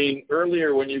 I mean,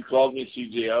 earlier when you called me,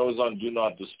 CJ, I was on Do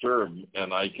Not Disturb,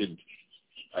 and I could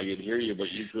hear you,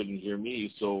 but you couldn't hear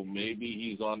me, so maybe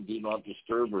he's on Do Not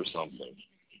Disturb or something.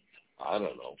 I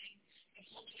don't know.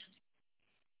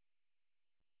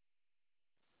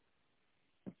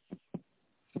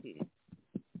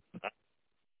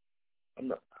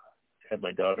 I had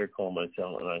my daughter call my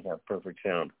cell, and I have perfect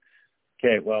sound.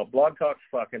 Okay, well, Blog Talk's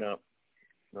fucking up.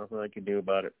 Nothing I can do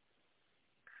about it.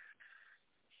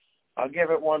 I'll give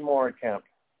it one more attempt.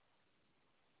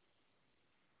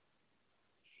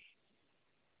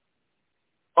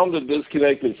 Tell him to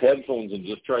disconnect his headphones and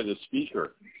just try the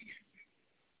speaker.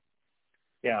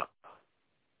 Yeah.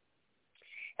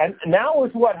 And that was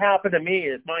what happened to me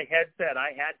is my headset.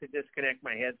 I had to disconnect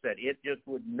my headset. It just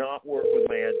would not work with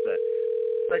my headset.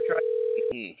 I tried.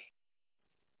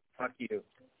 Fuck you.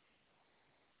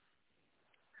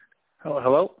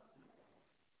 Hello?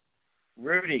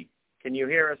 Rudy, can you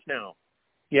hear us now?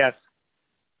 Yes.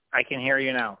 I can hear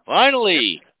you now.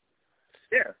 Finally.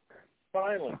 There.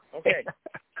 Finally. Okay.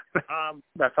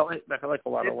 That felt like a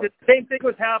lot of work. The same thing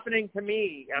was happening to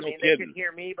me. I mean, they kidding. could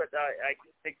hear me, but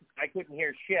I couldn't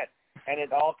hear shit. And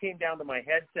it all came down to my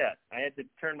headset. I had to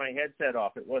turn my headset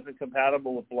off. It wasn't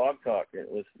compatible with Blog Talk. It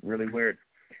was really weird.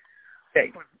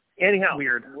 Okay. Anyhow,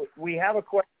 Weird. We have a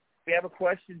question. We have a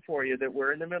question for you that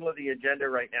we're in the middle of the agenda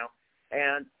right now.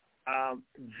 And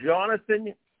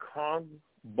Jonathan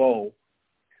Kongbo,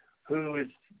 who is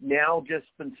now just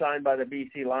been signed by the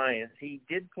BC Lions, he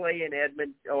did play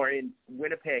in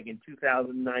Winnipeg in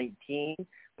 2019. I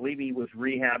believe he was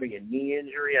rehabbing a knee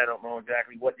injury. I don't know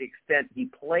exactly what the extent he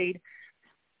played.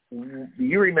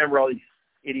 You remember all these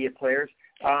idiot players.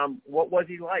 What was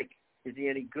he like? Is he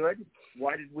any good?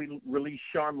 Why did we release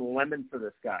Sean Lemon for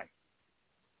this guy?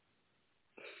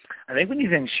 I think when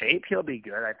he's in shape, he'll be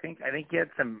good. I think he had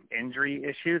some injury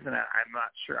issues, and I'm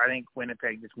not sure. I think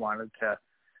Winnipeg just wanted to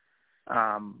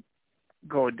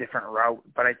go a different route.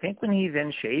 But I think when he's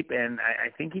in shape, and I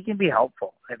think he can be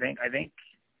helpful. I think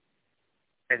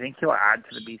he'll add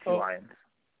to the BC Lions.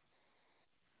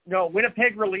 No,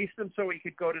 Winnipeg released him so he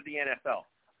could go to the NFL.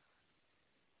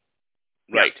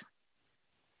 Right.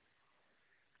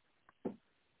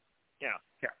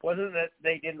 Yeah. Wasn't that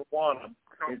they didn't want him?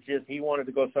 It's just he wanted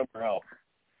to go somewhere else.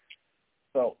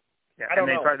 So yeah, I don't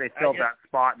know. They filled that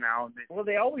spot now. Well,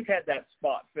 they always had that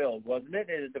spot filled, wasn't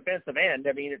it? In a defensive end.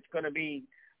 I mean, it's going to be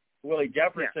Willie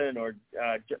Jefferson or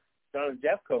John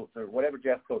Jeffcoat or whatever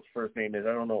Jeffcoat's first name is.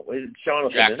 I don't know. It's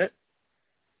Jonathan, isn't it?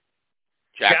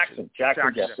 Jackson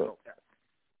Jeffcoat.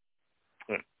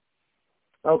 Yeah.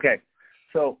 Okay.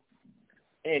 So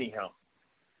anyhow,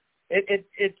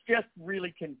 it's just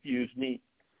really confused me,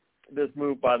 this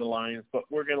move by the Lions, but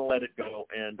we're going to let it go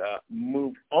and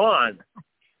move on.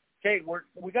 Okay,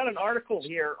 we got an article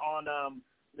here on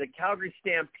the Calgary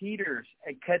Stampeders.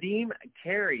 Kadeem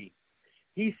Carey,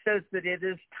 he says that it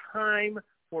is time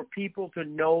for people to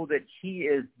know that he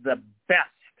is the best.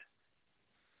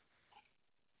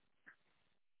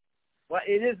 Well,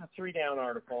 it is a 3-down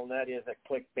article, and that is a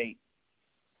clickbait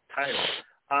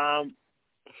title.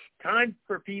 Time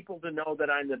for people to know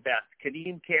that I'm the best.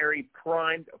 Kadeem Carey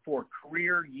primed for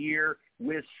career year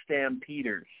with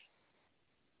Stampeders.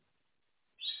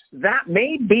 That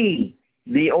may be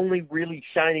the only really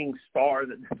shining star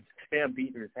that the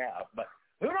Stampeders have, but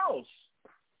who knows?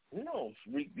 Who knows?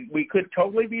 We could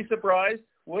totally be surprised.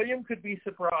 William could be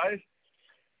surprised.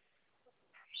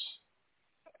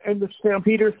 And the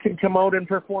Stampeders can come out and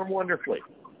perform wonderfully.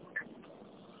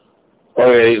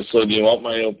 Okay, so do you want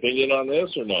my opinion on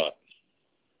this or not?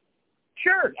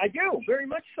 Sure, I do, very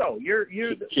much so. You're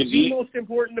the most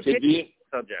important opinion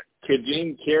subject.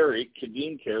 Kadeem Carey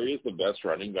is the best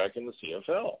running back in the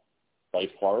CFL by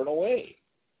far and away.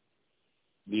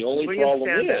 The only problem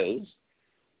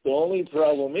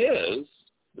is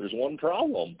there's one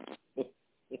problem.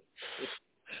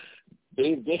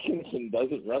 Dave Dickinson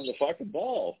doesn't run the fucking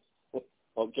ball.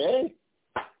 Okay?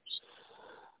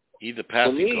 He's a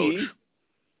passing coach.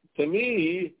 To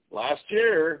me, last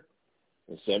year,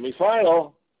 the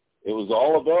semifinal, it was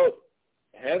all about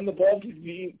hand the ball to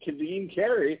Kadeem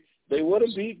Carey. They would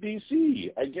have beat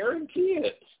BC. I guarantee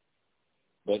it.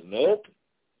 But nope.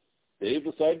 They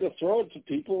decided to throw it to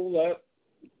people that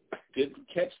didn't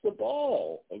catch the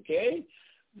ball. Okay?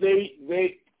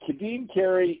 Kadeem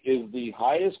Carey is the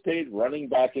highest paid running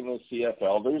back in the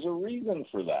CFL. There's a reason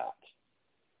for that.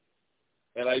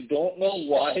 And I don't know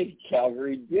why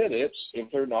Calgary did it if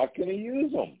they're not going to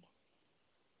use them.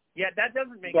 Yeah, that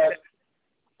doesn't make sense.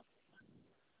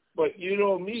 But you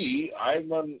know me,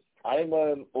 I'm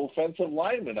an offensive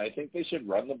lineman. I think they should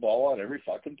run the ball on every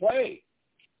fucking play.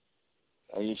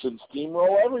 And you should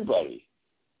steamroll everybody,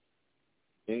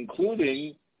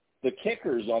 including the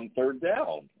kickers on third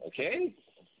down, okay?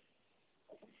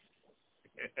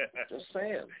 Just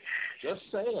saying.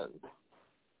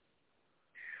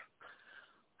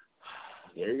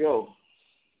 There you go.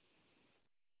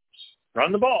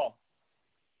 Run the ball.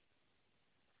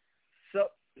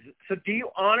 So do you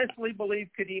honestly believe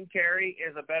Kadeem Carey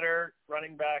is a better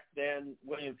running back than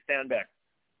William Stanback?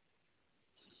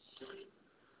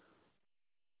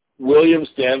 William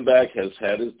Stanback has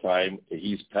had his time.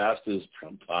 He's past his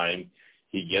time.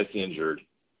 He gets injured.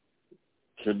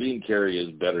 Kadeem Carey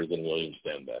is better than William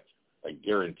Stanback. I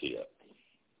guarantee it.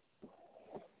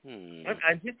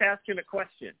 I'm just asking a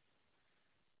question.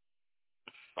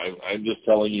 I'm just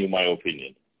telling you my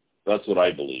opinion. That's what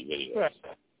I believe, anyway. Right.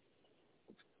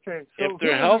 Okay, so if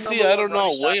they're healthy, I don't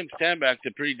know. William Stanback's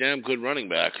a pretty damn good running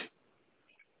back.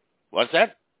 What's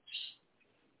that?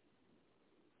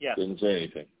 Yeah. Didn't say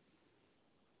anything.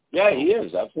 Yeah, he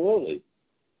is, absolutely.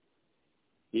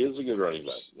 He is a good running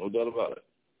back, no doubt about it.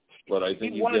 but I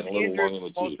think he he's was getting a little injured long in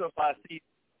the most tooth. of last season,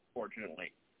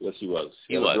 fortunately. Yes, he was.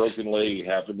 He had was. a broken leg. It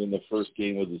happened in the first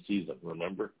game of the season,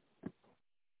 remember?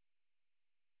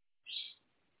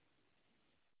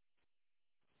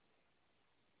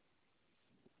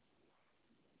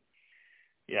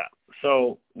 Yeah.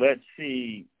 So let's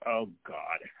see. Oh,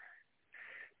 God.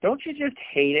 Don't you just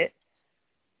hate it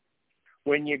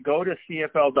when you go to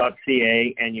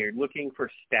CFL.ca and you're looking for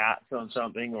stats on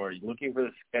something, or you're looking for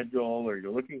the schedule, or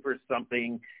you're looking for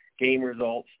something, game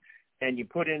results, and you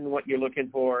put in what you're looking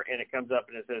for, and it comes up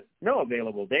and it says, no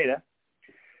available data.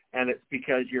 And it's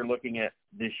because you're looking at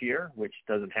this year, which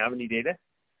doesn't have any data.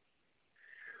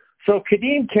 So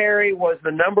Kadeem Carey was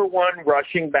the number one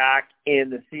rushing back in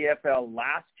the CFL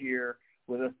last year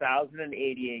with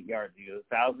 1,088 yards. He was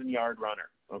a 1,000-yard runner.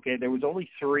 Okay, there was only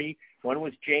three. One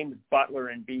was James Butler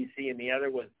in BC, and the other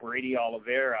was Brady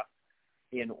Oliveira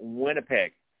in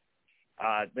Winnipeg.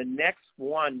 The next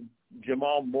one,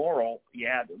 Jamal Morrill,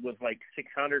 was like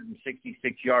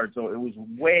 666 yards, so it was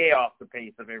way off the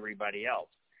pace of everybody else.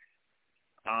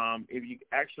 If you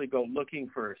actually go looking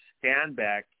for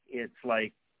Stanback, it's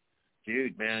like,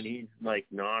 dude, man, he's like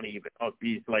not even. Oh,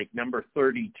 he's like number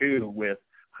 32 with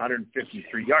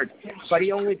 153 yards, but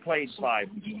he only played 5.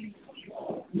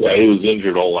 Yeah, he was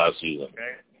injured all last season.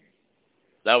 Okay.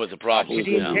 That was a problem.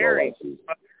 Kadeem Carey,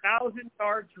 1,000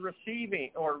 yards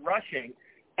receiving or rushing,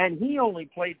 and he only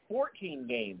played 14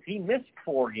 games. He missed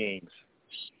 4 games.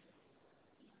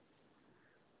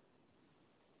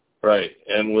 Right,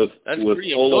 and with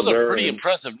those are pretty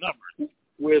impressive numbers.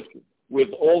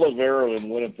 With Oliveira in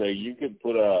Winnipeg, you could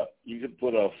put a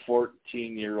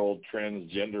 14-year-old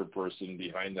transgender person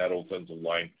behind that offensive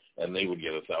line, and they would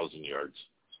get 1,000 yards.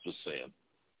 Just saying.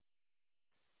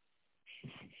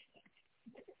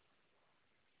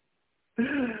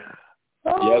 Yes,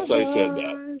 I said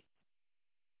that.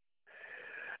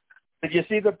 Did you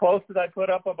see the post that I put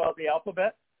up about the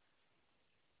alphabet?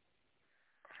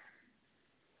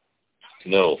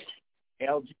 No.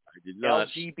 I did not.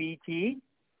 LGBT.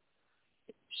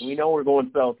 We know we're going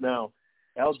south now.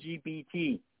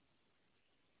 LGBT.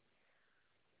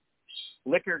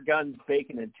 Liquor, guns,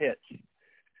 bacon, and tits.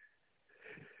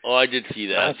 Oh, I did see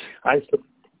that.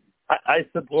 I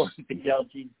support the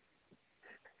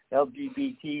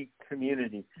LGBT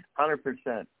community,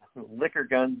 100%. Liquor,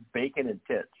 guns, bacon, and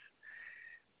tits.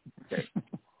 Okay,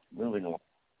 moving on.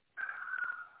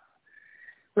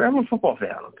 I'm a football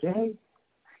fan, okay?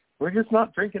 We're just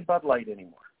not drinking Bud Light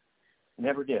anymore.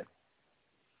 Never did.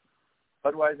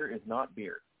 Budweiser is not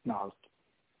beer. No.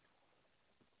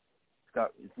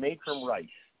 It's made from rice.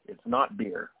 It's not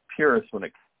beer. Purist when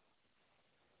it.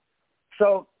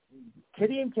 So,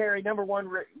 Kadeem Carey, number one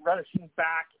rushing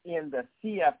back in the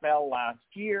CFL last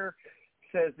year,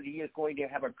 says that he is going to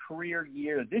have a career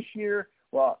year this year.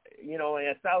 Well,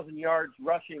 1,000 yards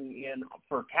rushing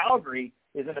for Calgary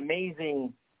is an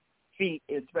amazing feat,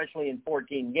 especially in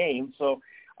 14 games. So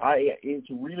it's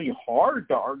really hard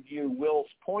to argue Will's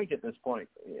point at this point.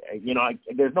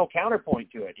 There's no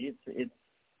counterpoint to it.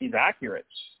 He's accurate.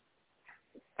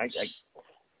 I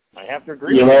have to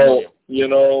agree. And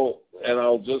I'll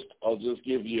just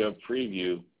give you a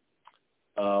preview.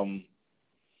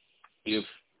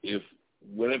 If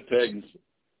Winnipeg's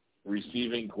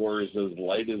receiving core is as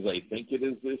light as I think it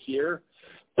is this year,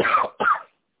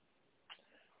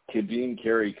 Kadeem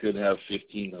Carey could have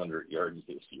 1,500 yards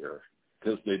this year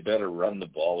because they better run the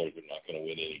ball or they're not going to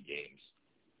win any games.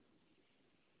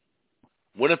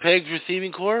 Winnipeg's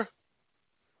receiving core?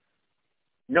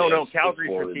 No,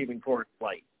 Calgary's receiving core is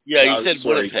light. Yeah, you said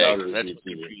Winnipeg.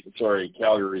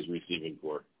 Calgary's receiving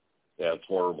core. Yeah, it's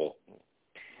horrible.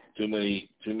 Too many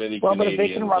Canadians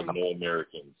and no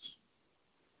Americans.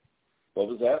 What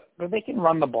was that? But they can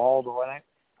run the ball, though, right?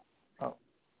 Oh.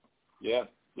 Yeah,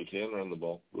 they can run the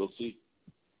ball. We'll see.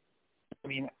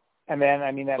 That's But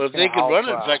if they can run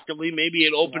it effectively, maybe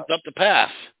it opens up the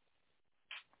pass.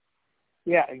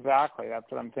 Yeah, exactly. That's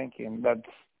what I'm thinking.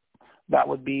 That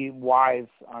would be wise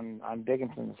on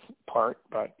Dickinson's part,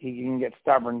 but he can get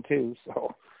stubborn too.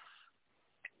 So.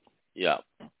 Yeah.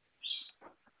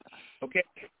 Okay,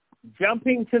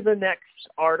 jumping to the next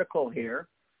article here.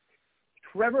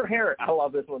 Trevor Harris. I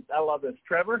love this one. I love this.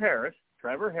 Trevor Harris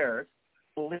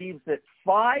believes that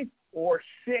 5 or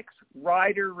 6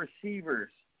 rider receivers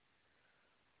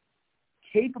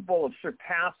capable of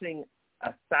surpassing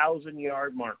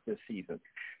 1,000-yard mark this season.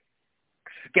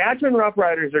 Saskatchewan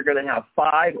Roughriders are going to have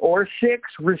 5 or 6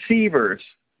 receivers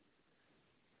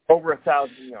over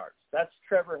 1,000 yards. That's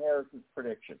Trevor Harris's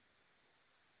prediction.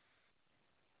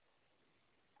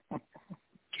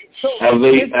 So have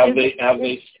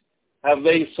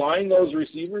they signed those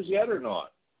receivers yet or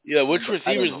not? Yeah, which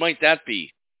receivers might that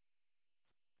be?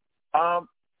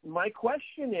 My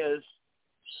question is,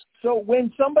 so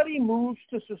when somebody moves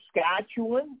to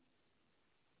Saskatchewan,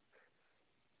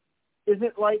 is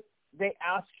it like they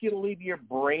ask you to leave your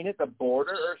brain at the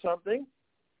border or something?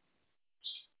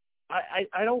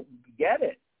 I don't get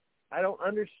it. I don't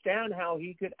understand how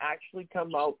he could actually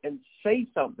come out and say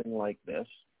something like this.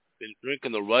 Been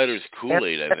drinking the writer's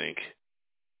Kool-Aid, I think.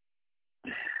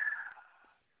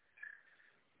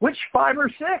 Which 5 or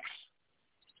 6?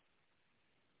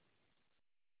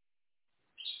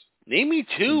 Name me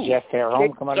 2. Jeff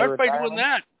Fairholm come out of Start by retirement? doing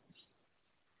that.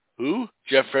 Who?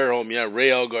 Jeff Fairholm, yeah. Ray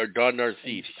Elgard, Don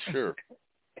Narcisse, sure.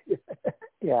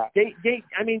 Yeah. They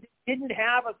didn't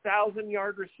have a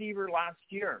 1,000-yard receiver last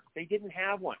year. They didn't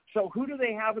have one. So who do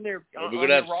they have in their We're on going to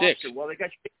their have roster? 6. Well, they got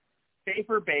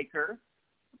Schaefer Baker.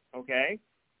 Okay.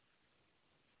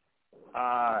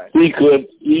 He could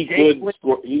go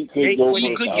for 1,000 He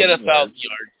could get 1,000 yards.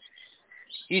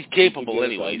 He's capable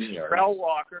anyways. Darrell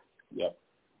Walker. Yep.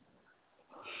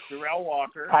 Darrell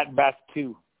Walker. At best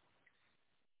 2.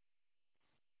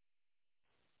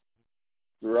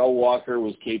 Darrell Walker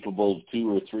was capable of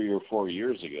 2 or 3 or 4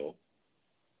 years ago.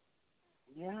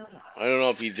 Yeah. I don't know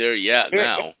if he's there yet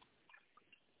now.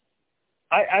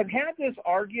 I've had this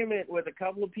argument with a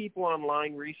couple of people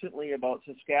online recently about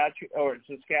Saskatchewan,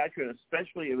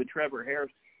 especially with Trevor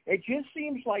Harris. It just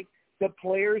seems like the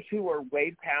players who are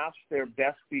way past their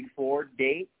best before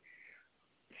date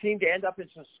seem to end up in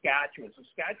Saskatchewan.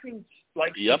 Saskatchewan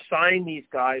likes to sign these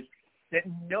guys that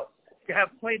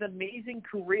have played amazing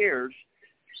careers,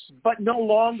 but no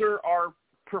longer are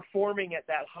performing at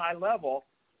that high level.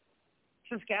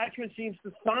 Saskatchewan seems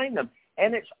to sign them.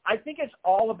 And I think it's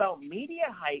all about media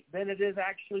hype than it is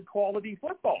actually quality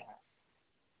football.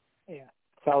 Yeah.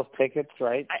 Sells tickets,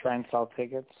 right? Try and sell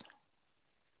tickets.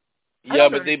 Yeah,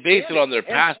 but they base it on their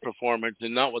past performance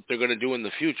and not what they're going to do in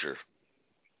the future.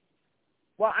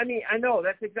 Well, I mean, I know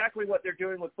that's exactly what they're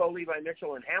doing with Bo Levi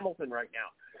Mitchell and Hamilton right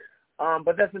now.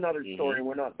 But that's another story. Mm-hmm.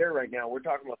 We're not there right now. We're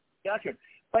talking about Saskatchewan.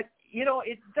 But,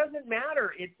 it doesn't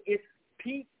matter. It's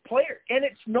player, and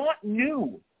it's not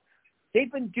new. They've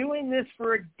been doing this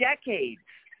for a decade.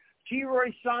 G.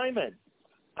 Roy Simon.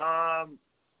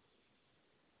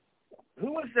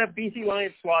 Who was that BC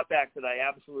Lions slot back that I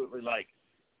absolutely like?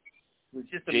 It was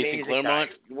just amazing. Jason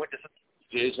Claremont?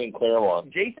 Jason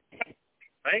Claremont. Jason,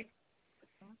 right?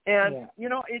 And,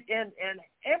 and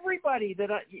everybody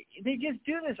they just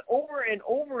do this over and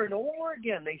over and over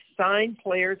again. They sign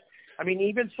players. I mean,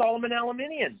 even Solomon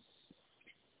Alaminian.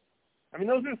 I mean,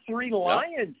 those are 3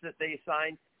 Lions that they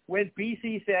signed when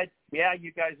BC said, yeah,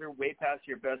 you guys are way past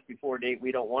your best before date.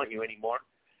 We don't want you anymore.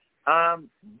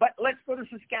 But let's go to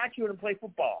Saskatchewan and play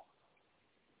football.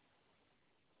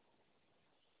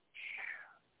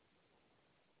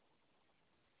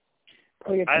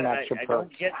 Probably get some extra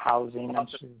perks, housing.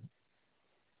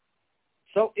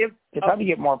 So if they probably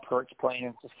get more perks playing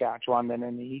in Saskatchewan than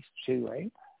in the East too,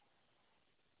 right?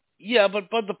 Yeah, but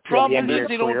the problem is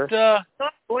they don't.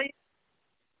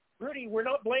 Rudy, we're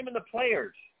not blaming the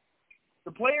players.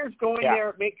 The players going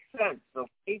there makes sense.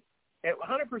 Okay?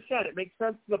 100%, it makes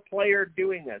sense to the player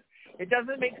doing this. It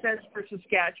doesn't make sense for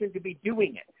Saskatchewan to be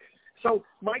doing it. So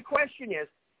my question is,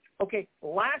 okay,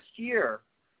 last year,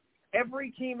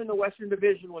 every team in the Western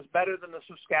Division was better than the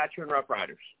Saskatchewan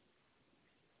Roughriders,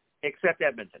 except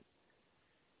Edmonton.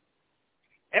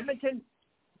 Edmonton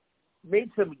made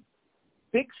some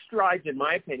big strides, in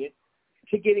my opinion,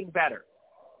 to getting better.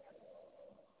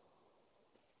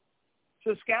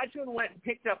 Saskatchewan went and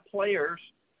picked up players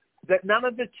that none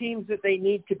of the teams that they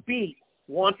need to beat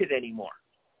wanted anymore.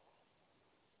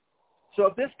 So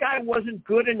if this guy wasn't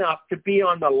good enough to be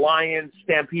on the Lions,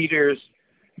 Stampeders,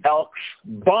 Elks,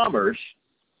 Bombers,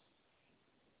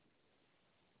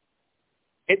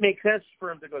 it makes sense for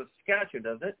him to go to Saskatchewan,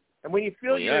 doesn't it? And when you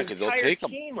fill your entire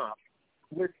team up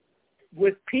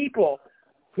with people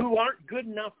who aren't good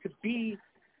enough to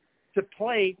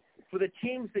play for the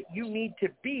teams that you need to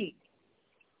beat,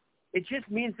 it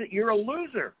just means that you're a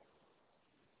loser.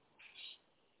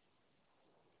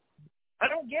 I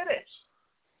don't get it.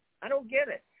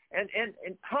 And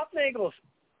Hufnagel's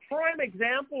prime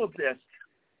example of this.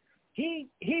 He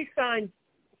signed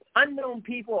unknown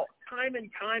people time and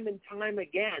time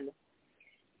again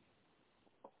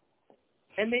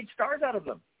and made stars out of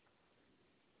them.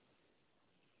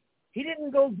 He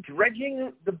didn't go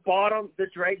dredging the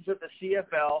dregs of the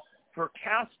CFL for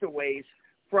castaways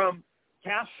from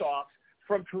cast-offs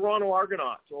from Toronto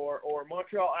Argonauts or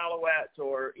Montreal Alouettes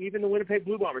or even the Winnipeg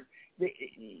Blue Bombers.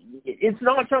 It's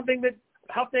not something that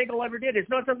Hufnagel ever did. It's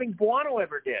not something Buono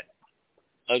ever did.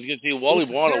 I was going to say, Wally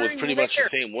Wano was pretty much the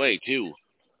same way, too.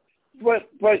 But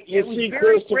you see,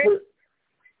 Christopher,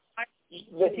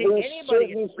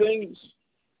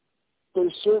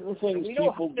 there's certain things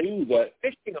people do that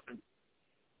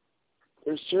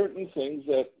there's certain things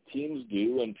that teams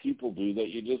do and people do that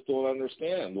you just don't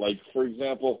understand. Like, for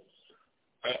example,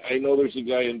 I know there's a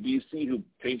guy in BC who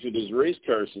painted his race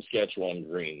car Saskatchewan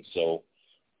green. So,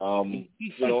 and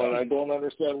I don't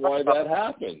understand why that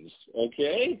happens.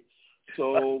 Okay,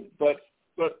 so but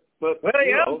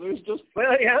there's just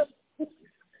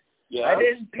yeah. I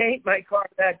didn't paint my car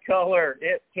that color.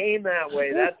 It came that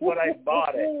way. That's what I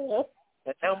bought it.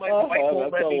 And now my wife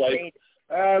won't let me paint.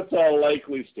 That's a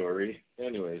likely story.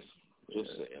 Anyways, just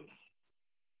saying.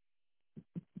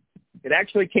 It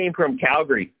actually came from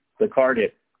Calgary. The car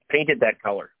did. Painted that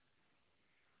color.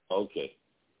 Okay.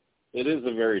 It is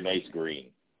a very nice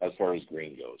green, as far as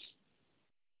green goes.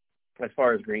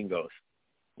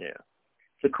 Yeah.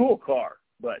 It's a cool car,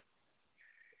 but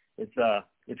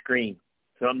it's green,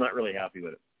 so I'm not really happy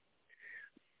with it.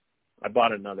 I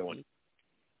bought another one.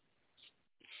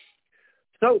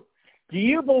 So, do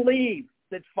you believe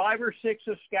that 5 or 6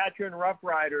 Saskatchewan Rough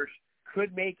Riders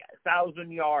could make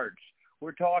 1,000 yards?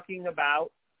 We're talking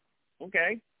about,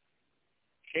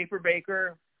 Schaefer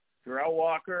Baker, Darrell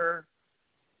Walker,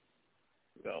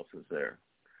 who else is there?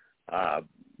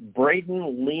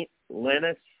 Braden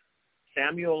Lennis,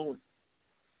 Samuel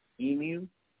Emu.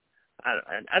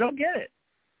 I don't get it.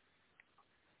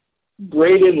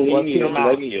 Braden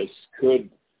Lennius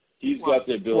he's got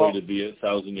the ability to be at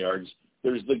 1,000 yards.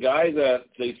 There's the guy that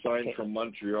they signed from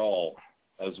Montreal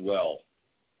as well.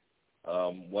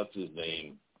 What's his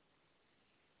name?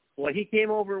 Well, he came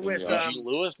over with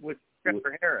Lewis with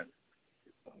Trevor Harris.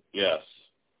 Yes,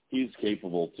 he's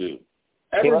capable too.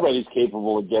 Everybody's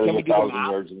capable of getting 1,000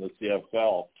 yards in the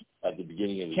CFL at the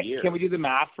beginning of the year. Can we do the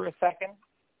math for a second?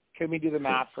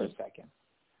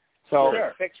 So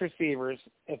 6 receivers.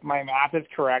 If my math is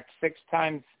correct, 6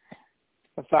 times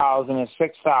 1,000 is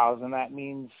 6,000. That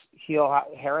means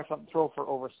Harris will throw for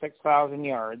over 6,000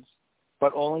 yards,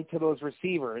 but only to those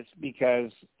receivers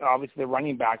because obviously the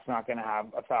running back's not going to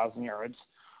have 1,000 yards.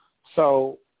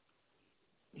 So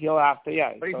he'll have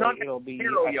to, But he's not it'll be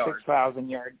a 6,000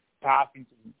 yard passing.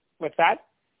 What's that?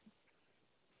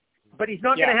 But he's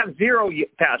not going to have 0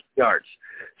 passing yards.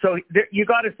 So you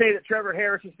got to say that Trevor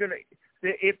Harris is going to.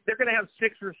 If they're going to have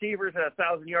 6 receivers at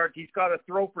 1,000 yards, he's got to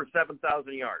throw for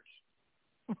 7,000 yards.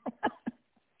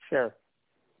 Sure.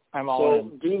 I'm all in.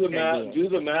 So do the math. Do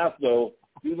the math, though.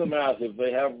 Do the math. If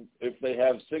they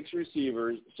have 6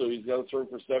 receivers, so he's got to throw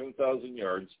for 7,000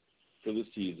 yards for the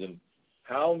season.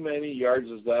 How many yards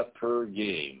is that per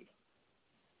game?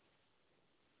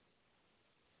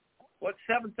 What's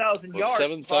 7,000 yards?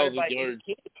 7,000 yards.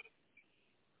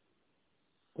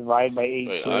 Divided by 18.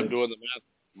 Wait, I'm doing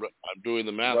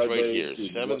the math right here.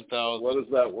 7,000. What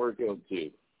does that work out to?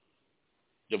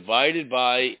 Divided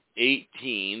by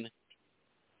 18.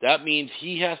 That means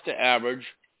he has to average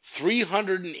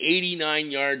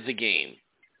 389 yards a game.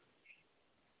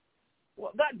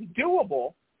 Well, that's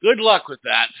doable. Good luck with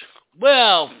that.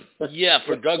 Well, yeah,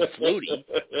 for Doug Flutie.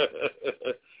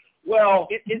 Well,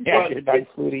 Doug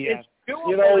Flutie, yeah.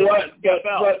 You know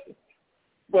what?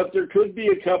 But there could be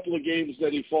a couple of games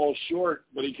that he falls short,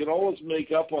 but he can always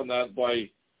make up on that by,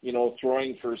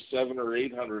 throwing for 700 or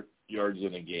 800 yards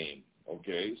in a game.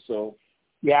 Okay, so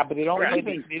yeah, but they don't play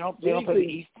the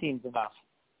East teams enough.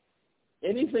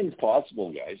 Anything's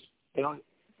possible, guys. They don't.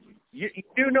 You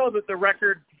do know that the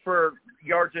record for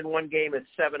yards in one game is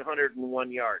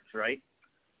 701 yards, right?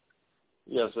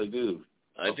 Yes, I do.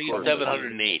 I think it's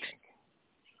 708.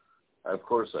 Of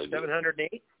course I do.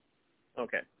 708?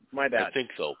 Okay, my bad. I think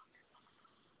so.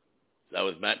 That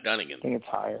was Matt Dunnigan. I think it's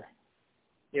higher.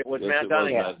 It was Matt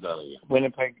Dunnigan.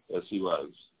 Winnipeg. Yes, he was.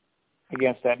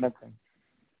 Against Edmonton.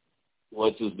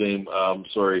 What's his name?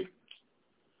 Sorry.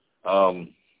 Oh,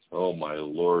 my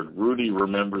Lord. Rudy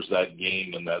remembers that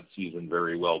game and that season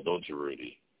very well, don't you,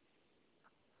 Rudy?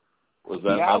 Was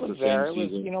that not the same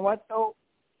season? You know what, though?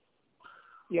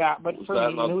 Yeah, but for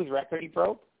me, you know whose record he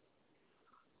broke?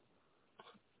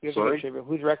 Sorry?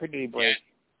 Whose record did he break?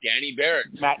 Danny Barrett.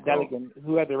 Matt Dunnigan.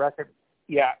 Who had the record?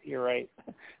 Yeah, you're right.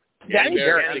 Danny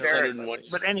Barrett.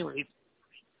 But anyways.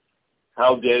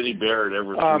 How Danny Barrett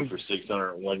ever threw for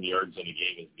 601 yards in a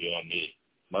game is beyond me.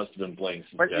 Must have been playing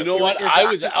some. You know what?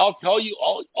 I'll tell you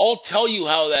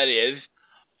how that is,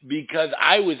 because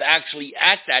I was actually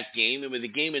at that game. It was a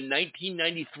game in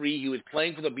 1993. He was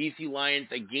playing for the BC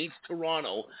Lions against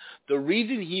Toronto. The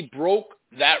reason he broke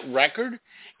that record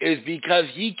is because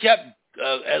he kept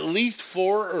at least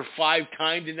 4 or 5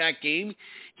 times in that game,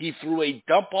 he threw a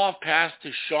dump-off pass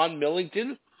to Sean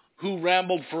Millington, who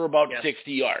rambled for about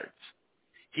 60 yards.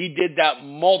 He did that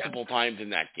multiple times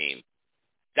in that game.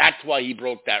 That's why he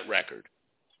broke that record.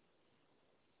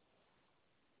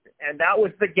 And that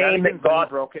was the game that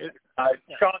got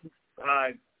Sean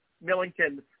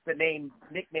Millington the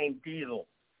nickname Diesel.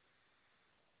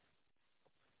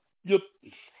 Yep.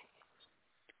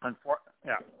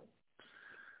 Yeah.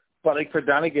 But like for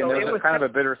Dunnigan, So it was kind of a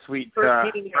bittersweet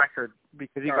record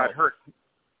because he got hurt.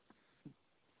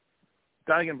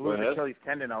 Dunnigan blew his Achilles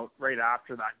tendon out right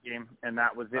after that game, and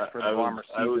that was it for the Bomber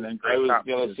season. I was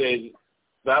going to say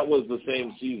that was the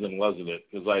same season, wasn't it?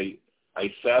 Because I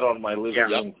sat on my living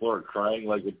room floor crying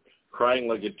like a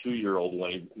 2-year-old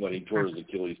when he tore his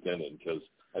Achilles tendon because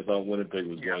I thought Winnipeg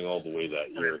was going all the way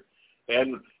that year.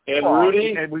 And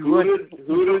Rudy,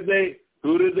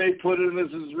 who did they put in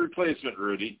as his replacement,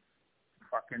 Rudy?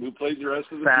 Who played the rest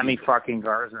of the Sammy season? fucking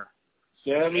Garza.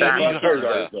 Sammy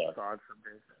Garza. God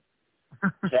forbid.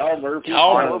 Cal Murphy's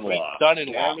son-in-law.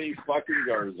 Sammy fucking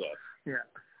Garza. Yeah.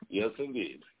 Yes,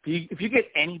 indeed. If you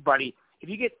get anybody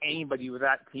with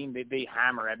that team, they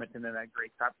hammer Edmonton in that Grey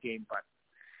Cup game, but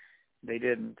they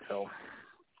didn't, so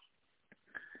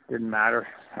didn't matter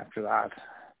after that.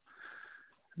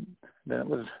 Then it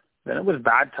was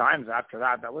bad times after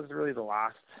that. That was really the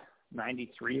last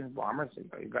 93 Bombers.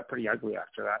 It got pretty ugly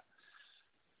after that.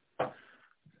 I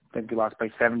think we lost by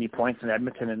 70 points in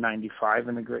Edmonton in '95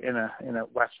 in a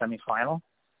West semifinal,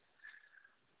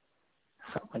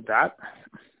 something like that.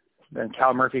 Then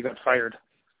Cal Murphy got fired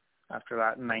after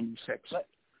that in '96.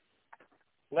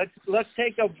 Let's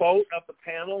take a vote of the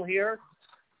panel here.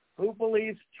 Who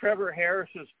believes Trevor Harris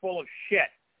is full of shit?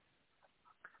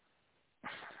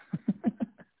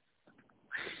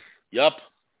 Yup.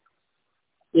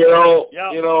 I'm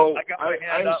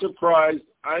surprised.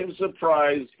 I'm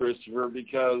surprised, Christopher,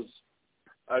 because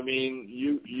I mean,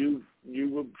 you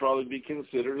would probably be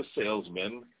considered a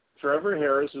salesman. Trevor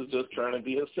Harris is just trying to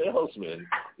be a salesman.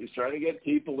 He's trying to get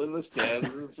people in the stands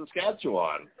in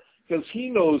Saskatchewan because he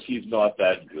knows he's not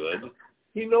that good.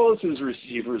 He knows his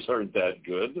receivers aren't that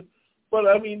good. But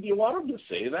I mean, do you want him to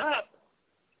say that?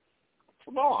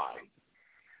 Come on.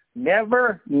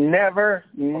 Never.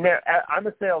 I'm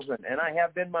a salesman, and I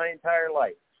have been my entire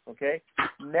life, okay?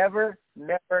 Never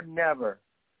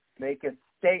make a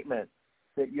statement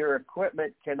that your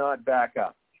equipment cannot back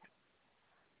up.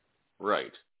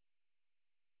 Right.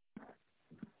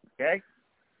 Okay?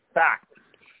 Fact.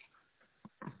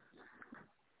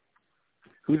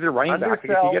 Who's the running back? If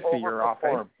you get to your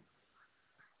offense.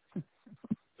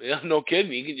 Yeah, no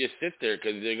kidding. You can just sit there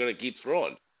because they're going to keep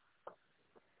throwing.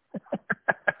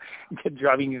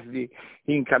 He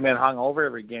can come in hungover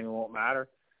every game. It won't matter.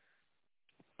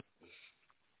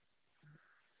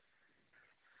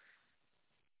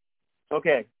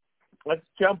 Okay, let's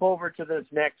jump over to this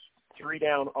next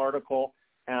 3-down article.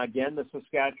 And again, the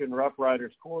Saskatchewan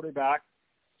Roughriders quarterback.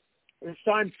 This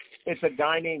time, it's a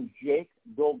guy named Jake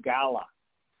Dolgala.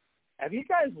 Have you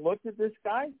guys looked at this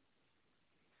guy?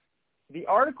 The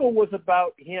article was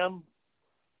about him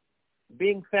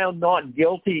being found not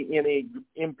guilty in a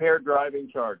impaired driving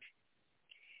charge.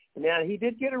 Now, he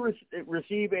did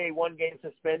receive a 1-game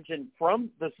suspension from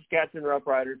the Saskatchewan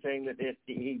Roughriders saying that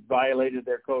he violated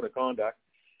their code of conduct.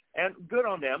 And good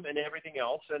on them and everything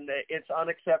else. And it's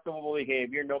unacceptable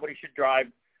behavior. Nobody should drive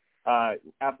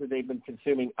after they've been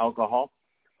consuming alcohol.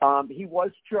 He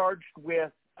was charged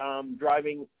with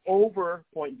driving over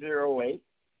 .08.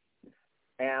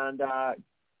 And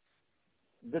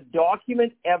the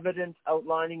document evidence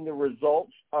outlining the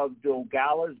results of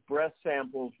Dolgala's breath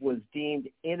samples was deemed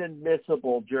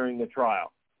inadmissible during the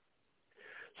trial.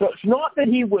 So it's not that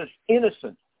he was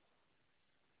innocent.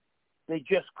 They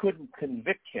just couldn't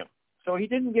convict him. So he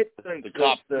didn't get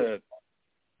the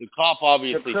cop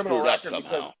obviously screwed up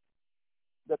somehow.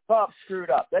 The cop screwed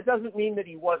up. That doesn't mean that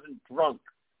he wasn't drunk.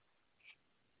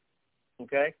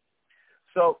 Okay?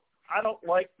 So I don't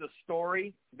like the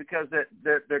story because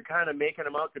they're kind of making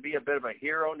him out to be a bit of a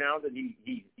hero now that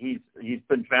he's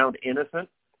been found innocent.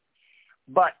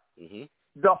 But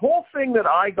the whole thing that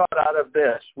I got out of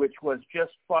this, which was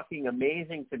just fucking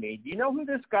amazing to me, do you know who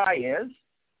this guy is?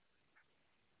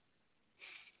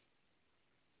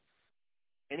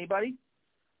 Anybody?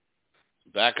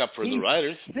 Back up for the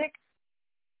Riders.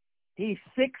 He's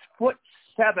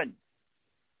 6'7",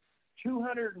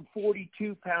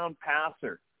 242-pound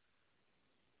passer.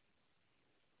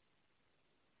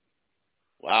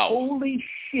 Wow. Holy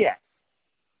shit.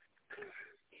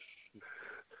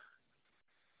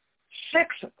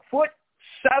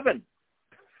 6'7".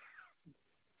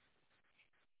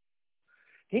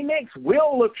 He makes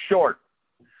Will look short.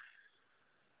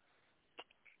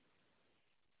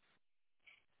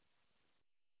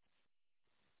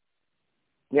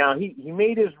 Now, he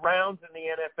made his rounds in the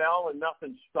NFL and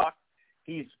nothing stuck.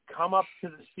 He's come up to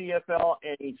the CFL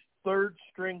and he's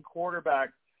third-string quarterback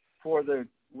for the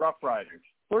Rough Riders.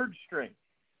 Third string.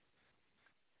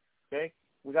 Okay?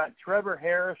 We got Trevor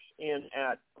Harris in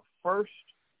at first,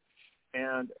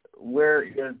 and where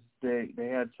is they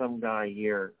had some guy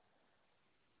here.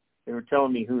 They were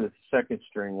telling me who the second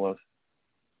string was.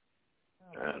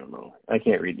 I don't know. I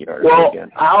can't read the article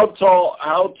again. How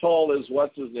tall is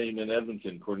what's his name in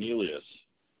Edmonton? Cornelius.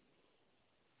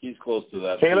 He's close to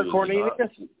that. Taylor Cornelius?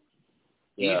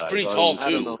 He's pretty tall too. I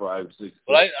don't know, 5, 6.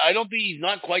 But I don't think he's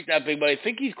not quite that big, but I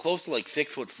think he's close to like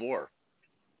 6'4".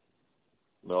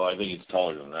 No, I think he's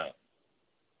taller than that.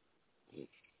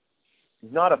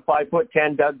 He's not a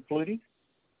 5'10" Doug Flutie?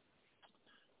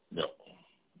 No.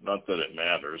 Not that it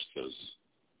matters, because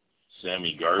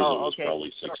Sammy Garza was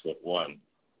probably 6'1".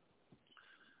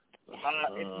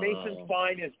 Mason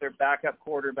Fine is their backup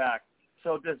quarterback.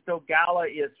 So Dogala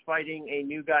is fighting a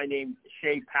new guy named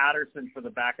Shea Patterson for the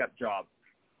backup job,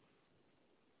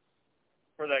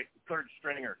 for the third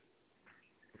stringer,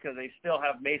 because they still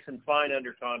have Mason Fine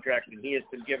under contract, and he has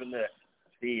been given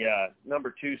the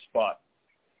number 2 spot.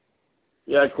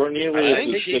 Yeah,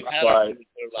 Cornelius is 6'5".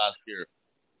 Last year.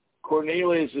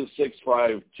 Cornelius is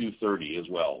 6'5", 230 as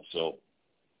well, so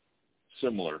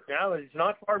similar. Yeah, he's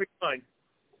not far behind.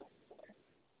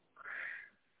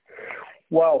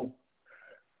 Well,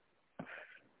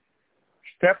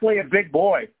 definitely a big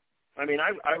boy. I mean,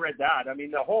 I read that. I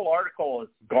mean, the whole article is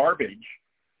garbage,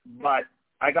 but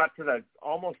I got to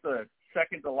almost the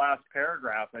second to last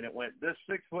paragraph, and it went, this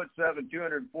 6'7",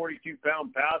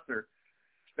 242-pound passer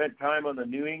spent time on the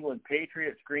New England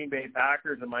Patriots, Green Bay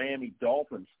Packers, and Miami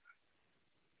Dolphins.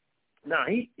 Now,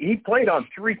 he played on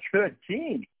 3 good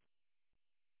teams.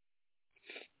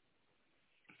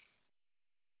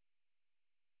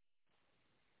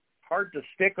 Hard to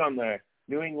stick on the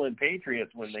New England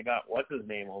Patriots when they got what's his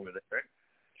name over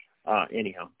there.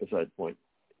 Anyhow, besides the point.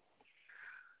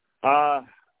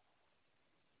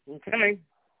 Okay.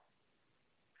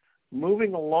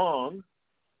 Moving along.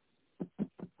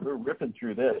 We're ripping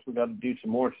through this. We've got to do some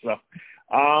more stuff.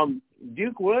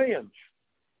 Duke Williams.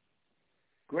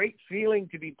 Great feeling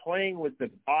to be playing with the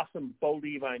awesome Bo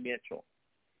Levi Mitchell.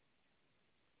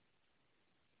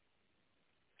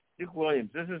 Duke Williams,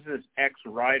 this is this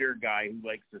ex-Rider guy who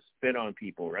likes to spit on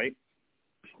people, right?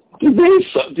 Did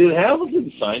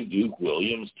Hamilton sign Duke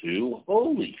Williams too?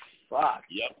 Holy fuck!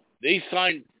 Yep, they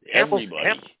signed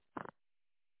everybody.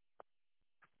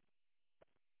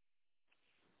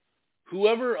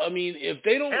 Whoever, I mean, if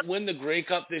they don't win the Grey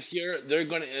Cup this year, they're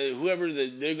gonna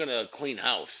they're gonna clean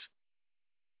house.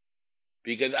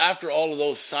 Because after all of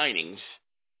those signings,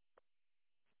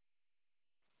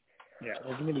 yeah,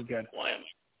 they're gonna be good.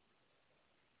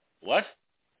 What?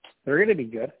 They're gonna be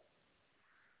good.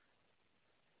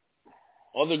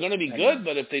 Well, they're going to be good,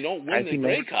 but if they don't win the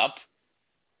Grey Cup,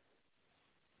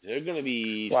 they're going to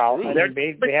be screwed.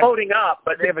 They're voting up,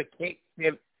 but they have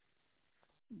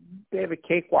a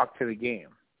cakewalk to the game.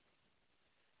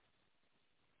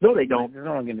 No, they don't. They're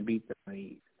not going to beat them in the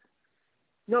East.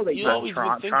 No, they don't.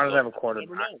 Toronto have a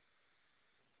quarterback.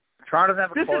 Toronto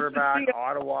have a quarterback.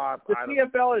 Ottawa. The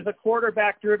CFL is a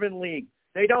quarterback-driven league.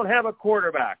 They don't have a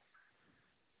quarterback.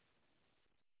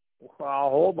 Well,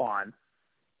 hold on.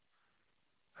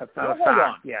 That's not a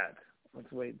fact yet.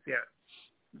 Let's wait. Yeah.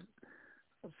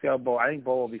 Let's see how Bo. I think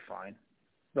Bo will be fine.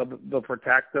 They'll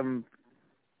protect them.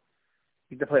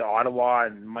 You have to play Ottawa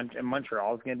and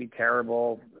Montreal is going to be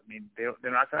terrible. I mean, they're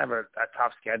not going to have a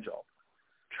tough schedule.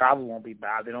 Travel won't be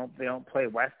bad. They don't play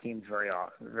West teams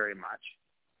very much.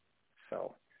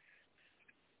 So.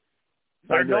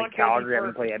 They're not Calgary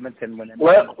having to play Edmonton when.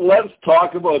 Let's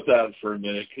talk about that for a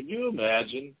minute. Can you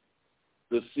imagine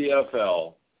the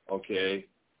CFL? Okay.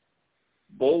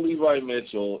 Bo Levi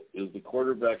Mitchell is the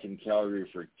quarterback in Calgary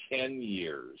for 10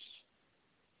 years.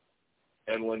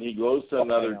 And when he goes to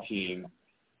another team,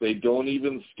 they don't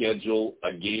even schedule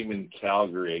a game in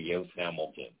Calgary against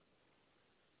Hamilton.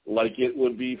 Like it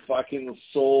would be fucking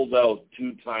sold out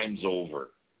 2 times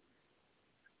over.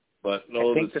 But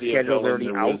no, the CFL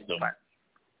in their wisdom.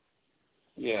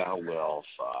 Yeah, well,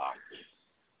 fuck.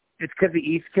 It's because the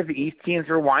East teams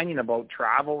are whining about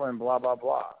travel and blah, blah,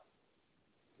 blah.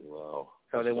 Wow.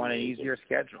 So they want an easier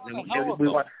schedule.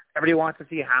 Everybody wants to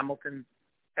see Hamilton.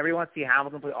 Everyone wants to see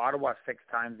Hamilton play Ottawa 6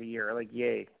 times a year. Like,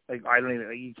 yay! Like, I don't even.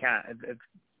 Like, you can't. It's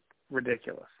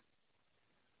ridiculous.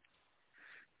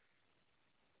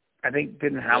 I think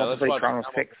didn't Hamilton play Toronto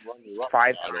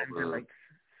 5 times in like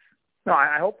No,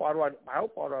 I hope Ottawa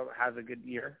has a good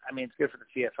year. I mean, it's good for the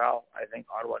CFL. I think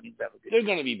Ottawa needs to have a good They're year.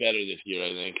 going to be better this year,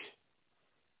 I think.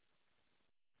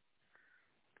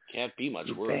 Can't be much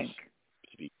worse,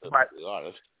 to be perfectly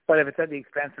honest. But if it's at the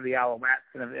expense of the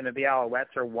Alouettes, and if the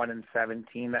Alouettes are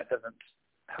 1-17, that doesn't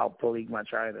help the league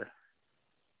much either.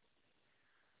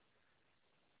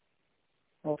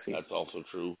 We'll see. That's also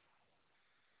true.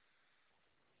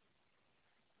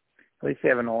 At least they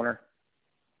have an owner.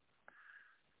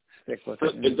 Stick with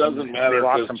it. It doesn't matter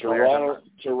because Toronto's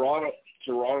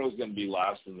going to be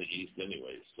last in the East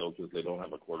anyway, so because they don't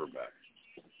have a quarterback.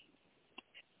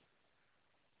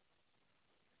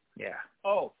 Yeah.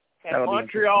 Oh, and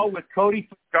Montreal with Cody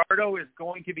Fajardo is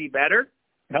going to be better?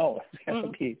 No, it's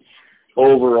going to be.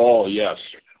 Overall, yes.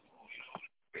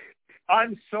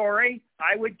 I'm sorry.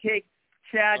 I would take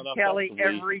Chad Kelly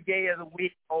every day of the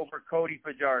week over Cody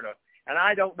Fajardo. And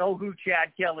I don't know who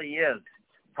Chad Kelly is.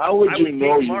 How would you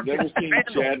know? You've never seen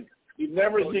Chad. You've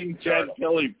never seen Chad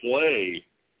Kelly play.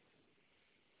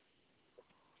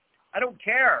 I don't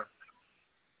care.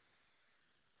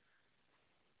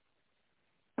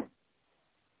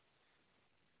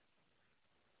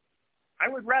 I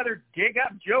would rather dig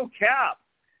up Joe Cap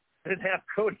than have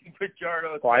Cody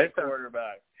Fajardo as my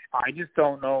quarterback. I just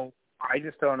don't know.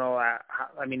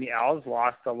 I mean, the Owls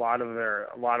lost a lot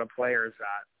of players.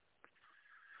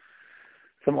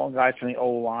 Some old guys from the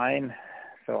O-line,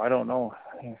 so I don't know.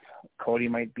 Cody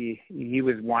might be. He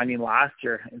was whining last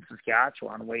year in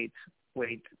Saskatchewan. Wait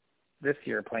this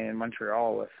year playing in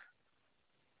Montreal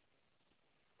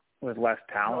with less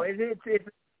talent. No,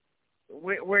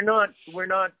 we're not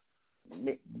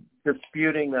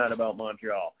disputing that about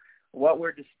Montreal. What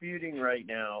we're disputing right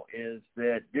now is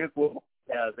that Duke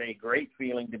has a great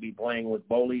feeling to be playing with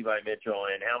Bo Levi Mitchell,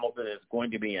 and Hamilton is going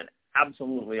to be an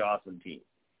absolutely awesome team.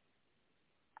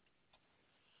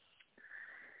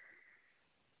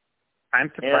 I'm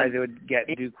surprised they would get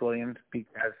Duke Williams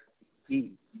because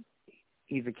he's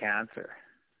a cancer.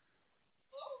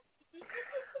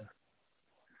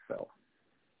 So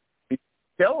he's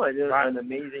still an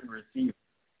amazing receiver.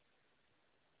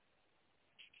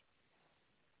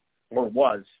 Or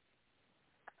was.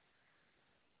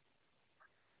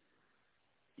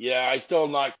 Yeah, I'm still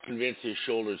not convinced his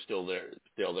shoulder's still there.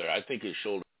 I think his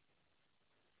shoulder.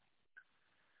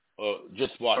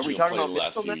 Just watching him play the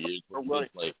last few years.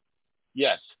 Play.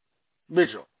 Yes,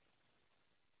 Mitchell,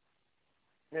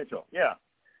 yeah.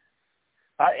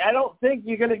 I don't think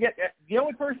you're going to get – the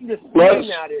only person disputing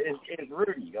that is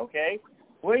Rudy, okay?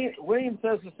 William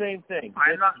says the same thing.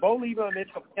 Bo Levi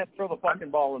Mitchell can't throw the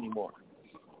fucking ball anymore.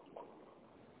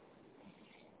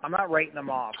 I'm not writing them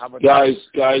off. How about guys,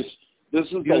 this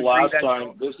is the last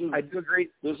time. I do agree.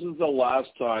 This is the last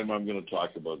time I'm going to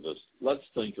talk about this. Let's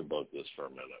think about this for a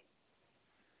minute.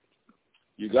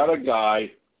 You got a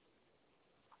guy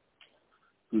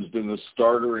who's been the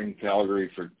starter in Calgary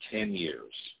for 10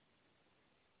 years.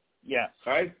 Yes.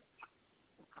 Okay?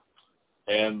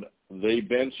 And they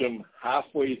bench him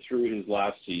halfway through his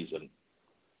last season.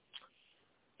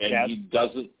 And he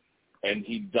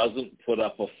doesn't put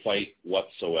up a fight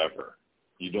whatsoever.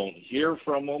 You don't hear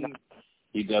from him.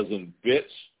 He doesn't bitch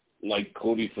like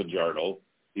Cody Fajardo.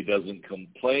 He doesn't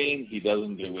complain. He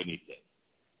doesn't do anything.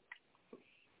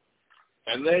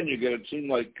 And then you get a team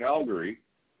like Calgary,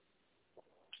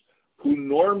 who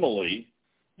normally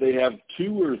they have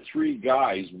 2 or 3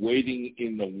 guys waiting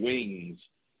in the wings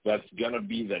that's going to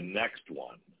be the next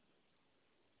one.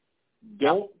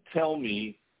 Don't tell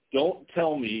me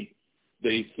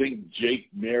they think Jake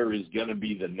Mayer is going to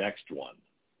be the next one.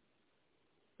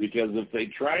 Because if they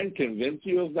try and convince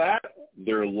you of that,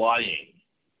 they're lying.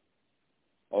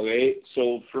 Okay?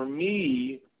 So for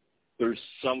me, there's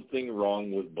something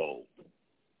wrong with Bo.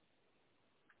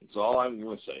 That's all I'm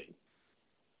going to say.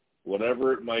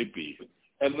 Whatever it might be.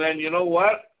 And then, you know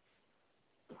what?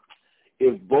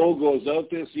 If Bo goes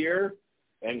out this year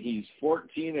and he's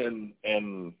 14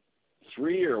 and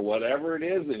 3 or whatever it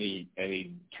is, and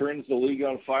he turns the league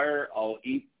on fire, I'll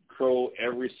eat crow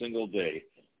every single day.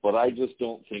 But I just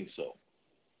don't think so.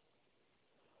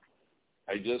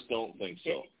 I just don't think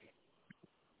so.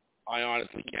 I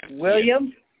honestly can't.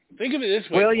 William? Think of it this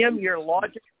way. William, your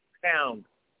logic is sound,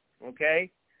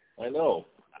 okay? I know.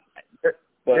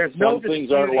 There's some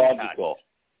things aren't logical.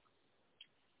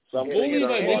 Some things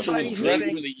aren't logical. Mitchell was dressed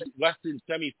for the Western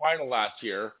semifinal last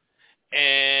year,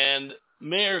 and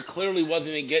Mayer clearly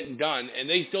wasn't getting done, and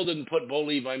they still didn't put Bo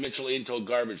Levi Mitchell in until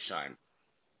garbage time.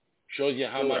 Shows you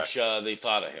how much they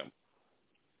thought of him.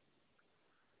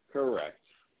 Correct.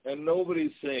 And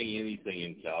nobody's saying anything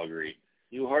in Calgary.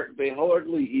 They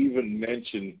hardly even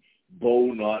mention Bo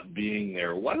not being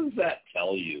there. What does that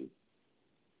tell you?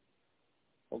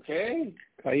 Okay?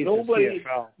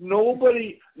 Nobody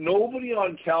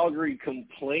on Calgary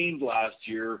complained last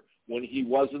year when he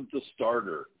wasn't the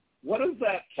starter. What does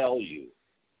that tell you?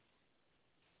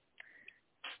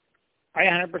 I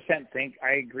 100% think,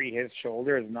 I agree, his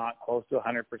shoulder is not close to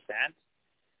 100%.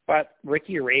 But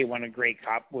Ricky Ray won a Grey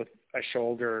Cup with a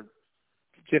shoulder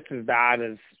just as bad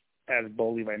as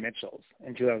Bo Levi Mitchell's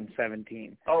in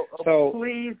 2017. So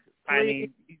please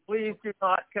do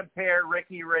not compare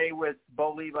Ricky Ray with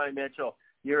Bo Levi Mitchell.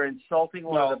 You're insulting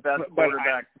one of the best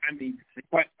quarterbacks.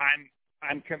 But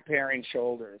I'm comparing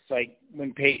shoulders. Like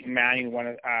when Peyton Manning won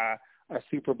a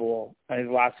Super Bowl, his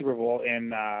last Super Bowl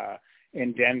in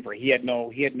Denver, he had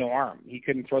no arm. He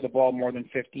couldn't throw the ball more than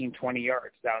 15, 20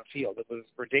 yards downfield. It was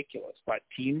ridiculous. But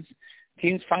teams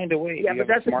find a way. Yeah, but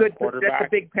that's a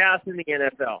big pass in the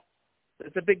NFL.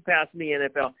 It's a big pass in the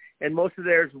NFL, and most of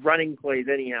theirs running plays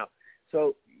anyhow.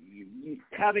 So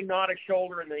having not a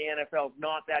shoulder in the NFL is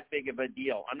not that big of a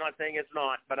deal. I'm not saying it's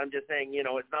not, but I'm just saying,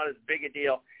 it's not as big a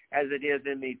deal as it is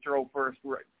in the throw first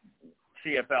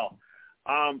CFL.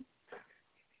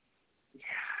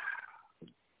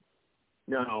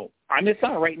 No. I'm just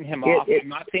not writing him off. I'm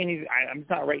not saying I'm just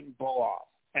not writing Bo off.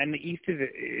 And the East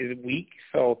is weak,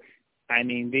 so, I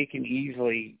mean, they can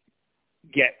easily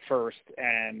get first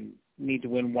and need to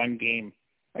win one game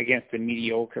against a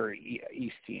mediocre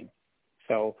East team.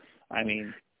 So, I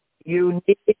mean, you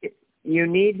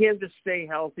need him to stay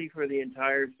healthy for the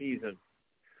entire season.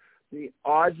 The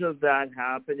odds of that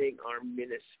happening are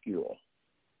minuscule.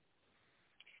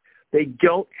 They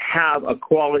don't have a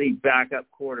quality backup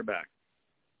quarterback.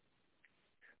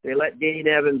 They let Dane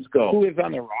Evans go. Who is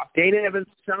on the roster? Dane Evans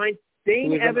signed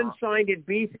in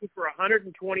BC for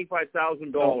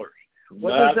 $125,000.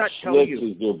 What does that tell you? Matt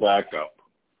Schlitz is their backup.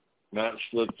 Matt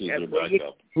Schlitz is their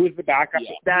backup. Who's the backup?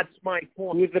 Yeah. That's my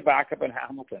point. Who's the backup in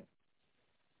Hamilton?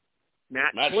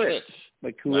 Matt Schlitz.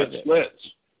 Like who is it?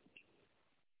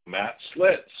 Matt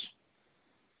Schlitz.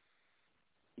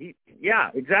 Yeah,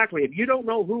 exactly. If you don't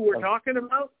know who we're talking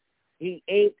about, he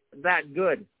ain't that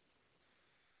good.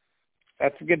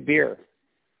 That's a good beer.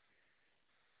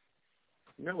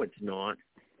 No, it's not.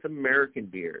 It's American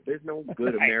beer. There's no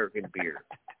good American beer.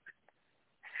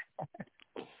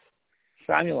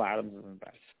 Samuel Adams is the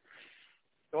best.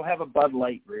 Go have a Bud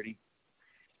Light, Rudy.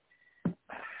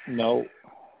 No.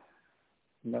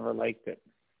 Never liked it.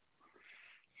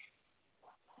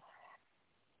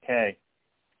 Okay.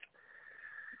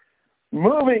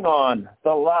 Moving on.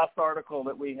 The last article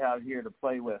that we have here to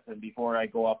play with, and before I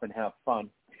go up and have fun.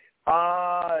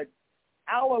 Alouettes.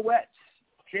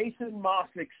 Jason Moss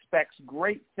expects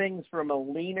great things from a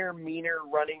leaner, meaner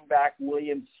running back,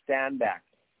 William Stanback.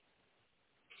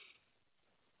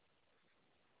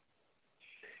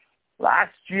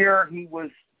 Last year, he was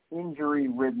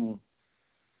injury-ridden.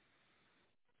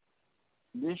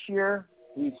 This year,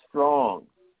 he's strong.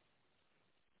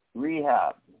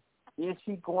 Rehab. Is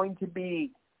he going to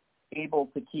be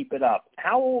able to keep it up?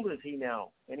 How old is he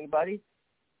now? Anybody?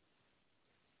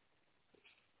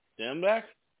 Stanback?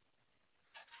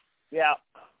 Yeah.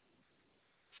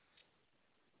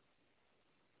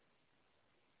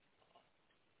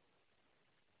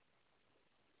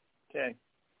 Okay.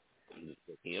 I'm just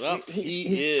looking it up.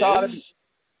 He's is got to be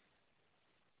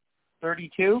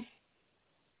 32.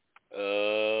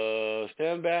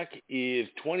 Stanback is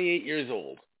 28 years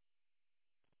old.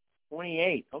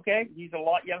 28. Okay, he's a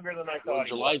lot younger than I thought.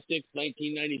 July 6,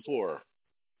 1994.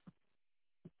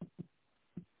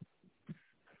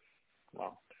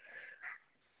 Wow.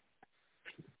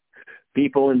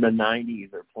 People in the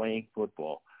 90s are playing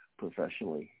football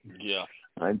professionally. Yeah.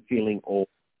 I'm feeling old.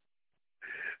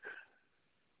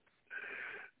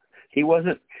 He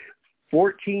wasn't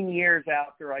 14 years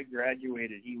after I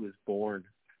graduated, he was born.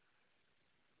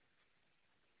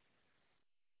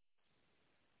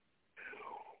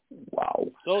 Wow.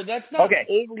 So that's not okay.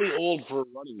 overly old for a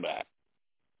running back.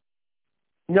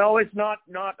 No, it's not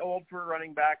old for a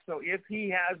running back. So if he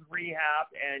has rehab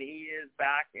and he is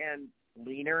back and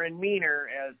leaner and meaner,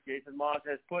 as Jason Moss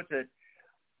has put it,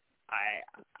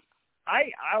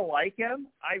 I like him.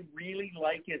 I really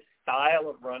like his style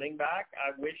of running back.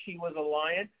 I wish he was a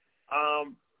Lion.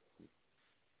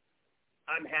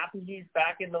 I'm happy he's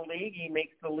back in the league. He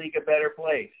makes the league a better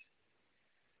place.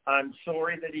 I'm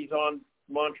sorry that he's on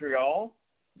Montreal,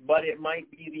 but it might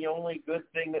be the only good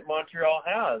thing that Montreal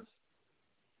has.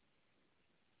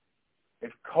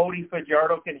 If Cody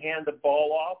Fajardo can hand the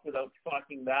ball off without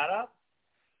fucking that up,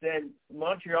 then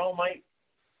Montreal might.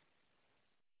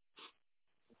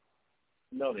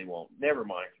 No, they won't. Never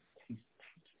mind.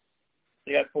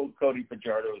 They got Cody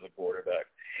Fajardo as a quarterback.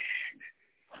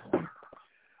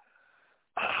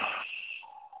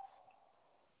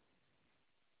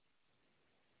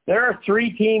 There are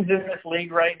 3 teams in this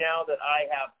league right now that I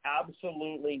have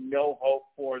absolutely no hope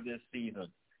for this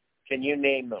season. Can you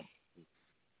name them?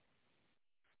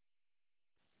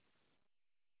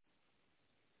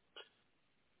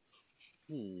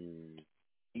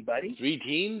 Anybody? 3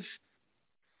 teams?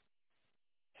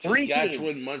 3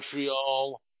 Saskatchewan, teams.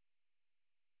 Montreal,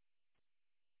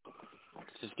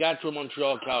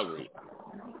 Calgary.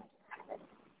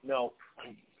 No.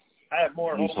 I have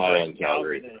more hope high for on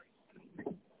Calgary. than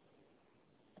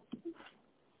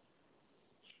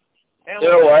You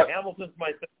know what? Hamilton's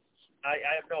my. I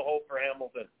have no hope for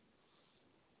Hamilton.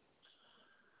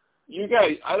 You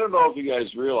guys, I don't know if you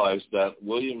guys realize that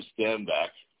William Stanback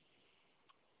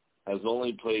has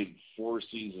only played 4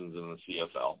 seasons in the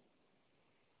CFL.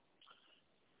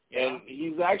 And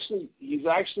he's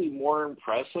actually more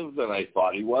impressive than I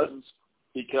thought he was,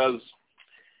 because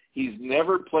he's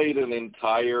never played an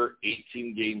entire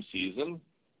 18-game season,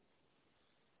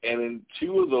 and in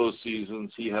 2 of those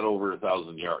seasons he had over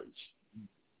 1,000 yards.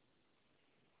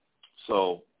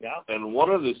 So, and one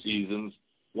of the seasons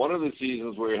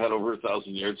where he had over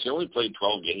 1,000 yards, he only played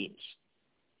 12 games.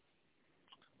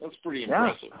 That's pretty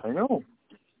impressive. I know.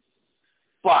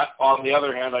 But on the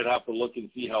other hand, I'd have to look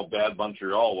and see how bad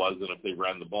Montreal was and if they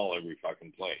ran the ball every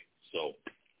fucking play. So,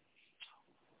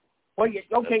 well, just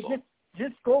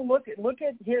go look at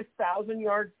his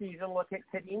 1,000-yard season. Look at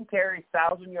Kadeem Carey's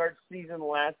 1,000-yard season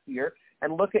last year,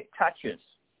 and look at touches.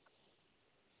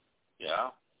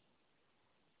 Yeah.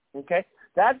 Okay,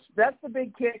 that's the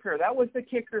big kicker. That was the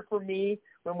kicker for me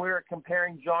when we were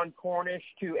comparing John Cornish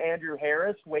to Andrew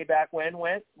Harris way back when.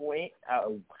 William.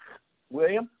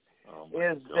 Oh my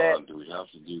God, that do we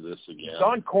have to do this again?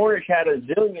 John Cornish had a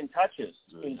zillion touches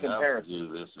in comparison. Do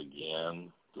we have to do this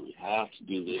again? Do we have to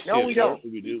do this? No, we don't.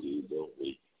 We do, don't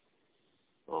we?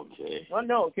 Okay. Well,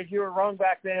 no, because you were wrong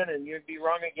back then, and you'd be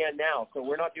wrong again now. So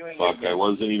we're not doing. Fuck, I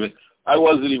wasn't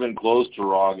even close to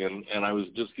wrong, and I was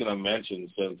just gonna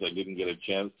mention, since I didn't get a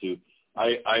chance to,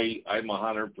 I'm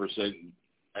 100%.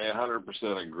 I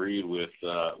 100% agreed with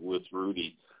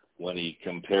Rudy when he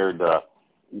compared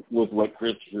with what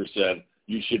Christopher said.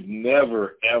 You should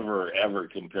never, ever, ever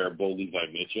compare Bo Levi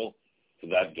Mitchell to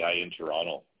that guy in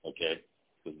Toronto, okay?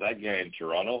 Because that guy in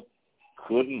Toronto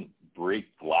couldn't break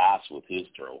glass with his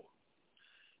throw.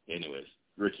 Anyways,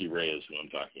 Ricky Ray is who I'm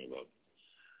talking about.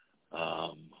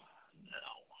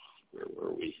 Now, where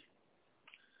were we?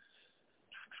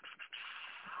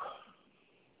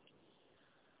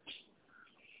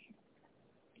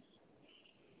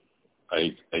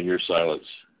 I hear silence.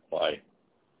 Why?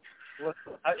 Look,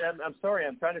 I'm sorry.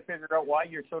 I'm trying to figure out why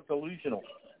you're so delusional.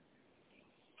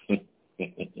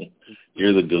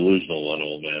 You're the delusional one,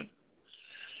 old man.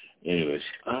 Anyways,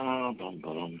 I'm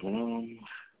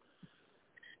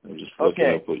just looking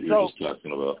up what you're just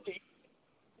talking about.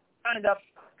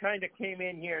 Kind of came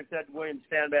in here and said William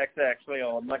Stanback's actually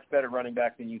a much better running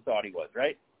back than you thought he was,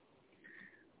 right?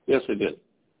 Yes, I did.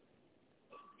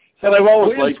 And I've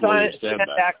always liked William William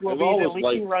Stanback. Will be the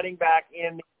leading running back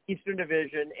in the Eastern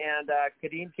Division, and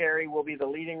Kadeem Carey will be the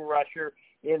leading rusher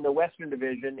in the Western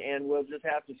Division, and we'll just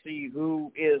have to see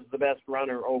who is the best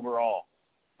runner overall.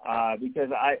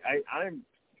 Because I'm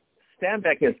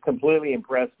Stanback has completely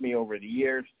impressed me over the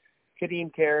years.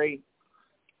 Kadeem Carey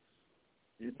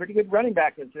is a pretty good running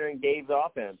back considering Dave's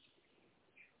offense.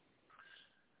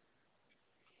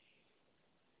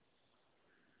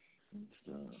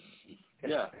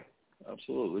 Yeah,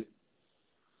 absolutely.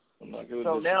 I'm not going to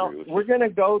So disagree now with we're you. going to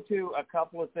go to a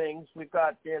couple of things. We've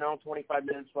got 25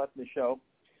 minutes left in the show.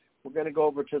 We're going to go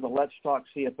over to the Let's Talk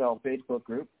CFL Facebook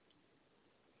group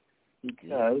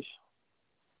because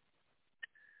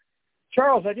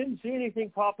Charles, I didn't see anything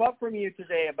pop up from you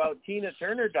today about Tina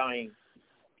Turner dying.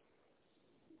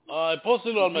 I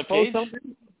posted it on my page.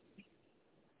 Something?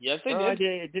 Yes, I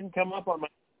did. It didn't come up on my.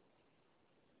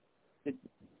 Did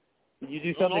you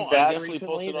do No, something I bad definitely recently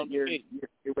posted that on my you're page.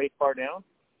 way far down?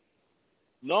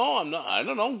 No, I'm not. I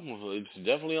don't know. It's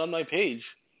definitely on my page.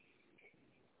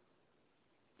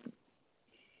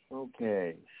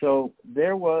 Okay, so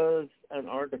there was an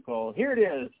article. Here it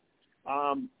is.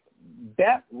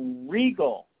 Bet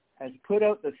Regal has put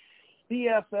out the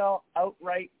CFL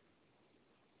outright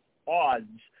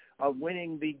odds of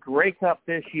winning the Grey Cup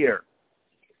this year.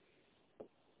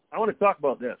 I want to talk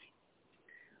about this.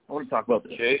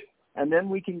 Okay. And then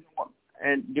we can go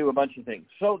and do a bunch of things.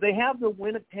 So they have the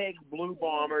Winnipeg Blue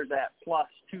Bombers at plus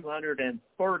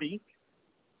 230.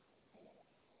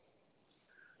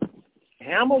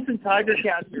 Hamilton Tiger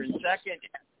Cats are in second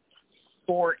at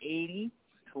 480.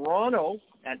 Toronto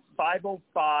at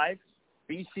 505.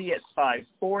 BC at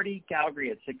 540.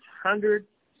 Calgary at 600.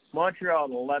 Montreal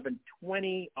at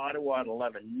 11.20, Ottawa at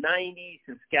 11.90,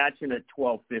 Saskatchewan at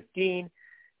 12.15,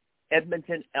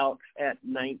 Edmonton Elks at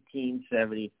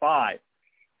 19.75.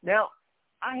 Now,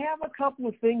 I have a couple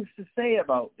of things to say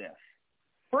about this.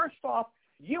 First off,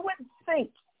 you would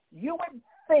think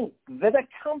that a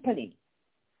company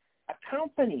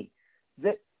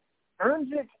that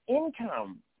earns its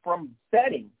income from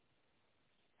betting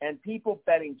and people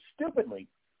betting stupidly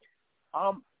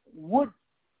would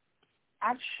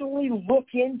actually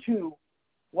look into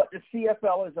what the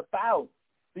CFL is about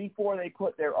before they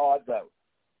put their odds out.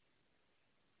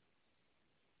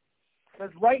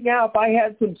 Because right now, if I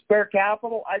had some spare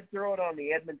capital, I'd throw it on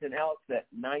the Edmonton Elks at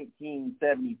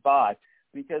 19.75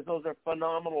 because those are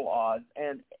phenomenal odds,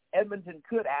 and Edmonton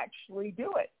could actually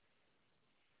do it.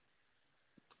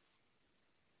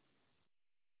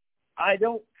 I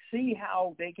don't see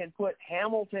how they can put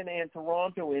Hamilton and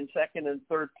Toronto in second and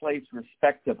third place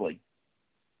respectively.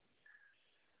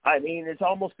 I mean, it's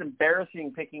almost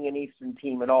embarrassing picking an Eastern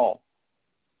team at all.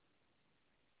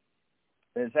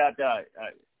 Is that a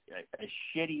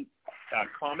shitty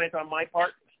comment on my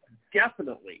part?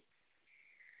 Definitely.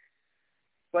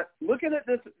 But looking at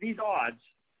these odds,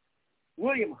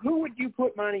 William, who would you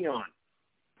put money on?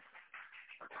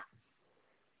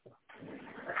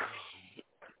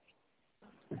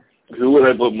 Who would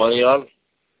I put money on?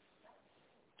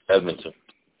 Edmonton.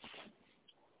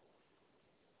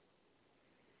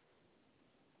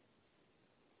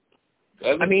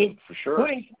 Edmonton, I mean, for sure.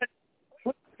 Putting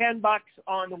 $10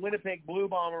 on the Winnipeg Blue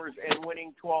Bombers and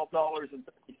winning $12.30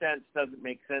 doesn't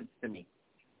make sense to me.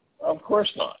 Of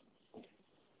course not.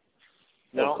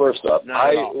 No, of course not.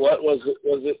 Not at all. What was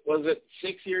it? Was it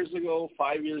 6 years ago?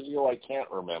 5 years ago? I can't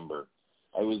remember.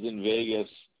 I was in Vegas,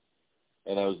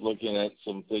 and I was looking at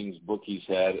some things bookies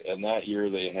had, and that year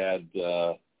they had,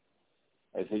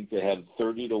 I think they had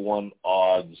 30-1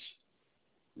 odds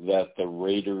that the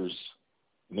Raiders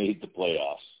made the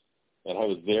playoffs. And I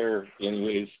was there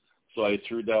anyways, so I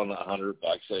threw down $100.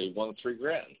 I won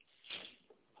 $3,000.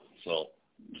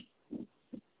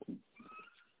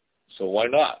 So why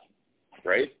not,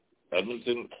 right?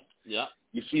 Edmonton. Yeah.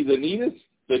 You see, the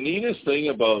neatest thing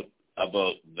about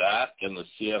that in the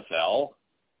CFL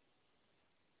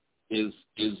is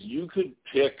you could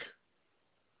pick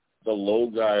the low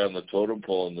guy on the totem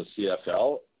pole in the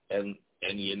CFL, and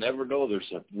you never know.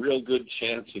 There's a real good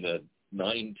chance in a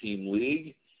 9-team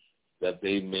league that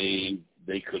they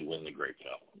could win the Grey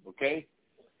Cup. Okay,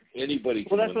 anybody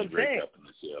can win the Grey Cup in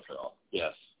the CFL.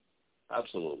 Yes,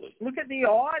 absolutely. Look at the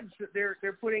odds that they're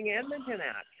putting Edmonton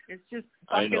at. It's just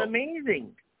fucking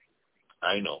amazing.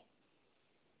 I know.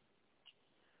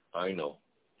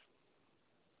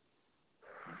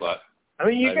 But I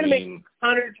mean, you're going to make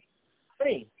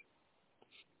 120.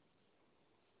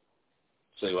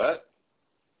 Say what?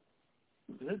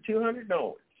 Is it 200?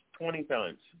 No, it's 20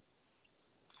 times.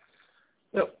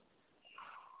 Yep.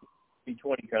 Be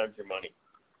 20 times your money.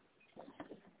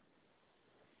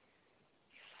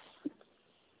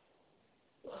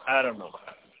 I don't know.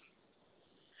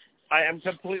 I am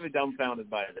completely dumbfounded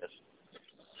by this.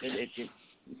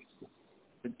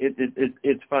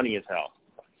 It's funny as hell.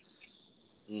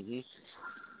 Mhm.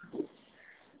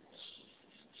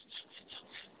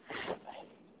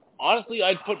 Honestly,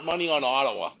 I'd put money on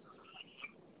Ottawa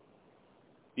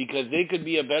because they could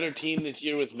be a better team this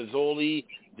year with Mazzoli.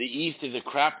 The East is a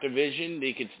crap division.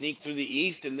 They could sneak through the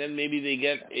East, and then maybe they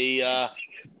get you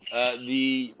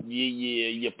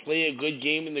play a good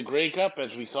game in the Grey Cup,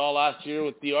 as we saw last year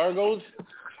with the Argos,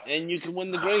 and you can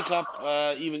win the Grey Cup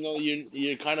even though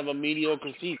you're kind of a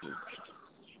mediocre season.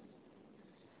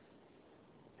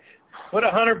 Put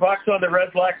 $100 on the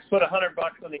Red Blacks, put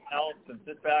 $100 on the Elks, and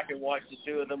sit back and watch the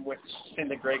two of them win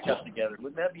the Grey Cup together.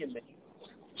 Wouldn't that be amazing?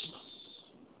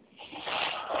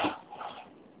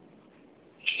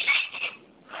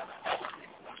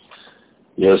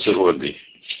 Yes, it would be.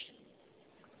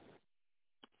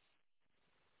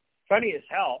 Funny as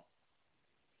hell.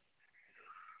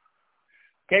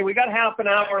 Okay, we got half an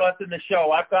hour left in the show.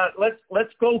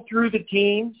 Let's go through the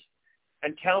teams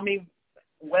and tell me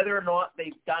whether or not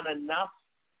they've done enough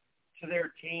to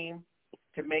their team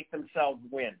to make themselves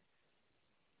win.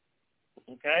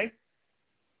 Okay?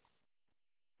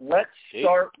 Let's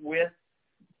start with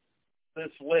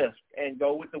this list and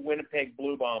go with the Winnipeg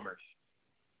Blue Bombers.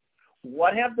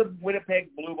 What have the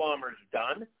Winnipeg Blue Bombers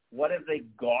done? What have they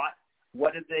got?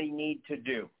 What do they need to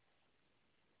do?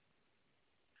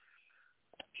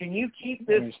 Can you keep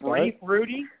this brief,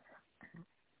 Rudy?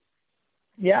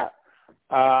 Yeah.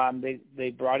 They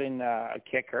brought in a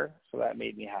kicker, so that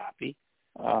made me happy.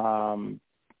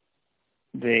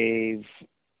 They've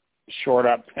shored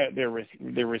up their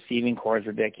receiving core is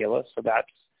ridiculous. So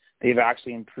they've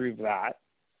actually improved that.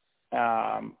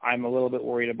 I'm a little bit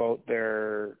worried about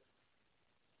they're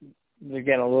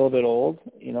getting a little bit old.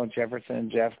 Jefferson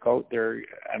and Jeffcoat,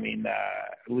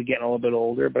 we're getting a little bit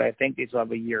older, but I think they still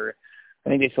have a year. I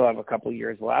think they still have a couple of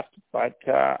years left. But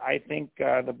I think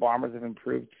the Bombers have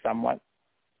improved somewhat.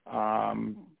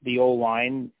 The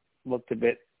O-line looked a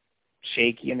bit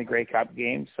shaky in the Grey Cup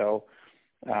game, so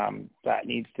that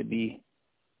needs to be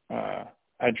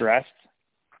addressed.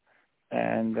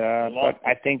 And but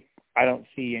I don't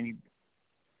see any.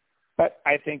 But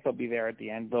I think they'll be there at the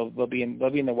end. They'll be in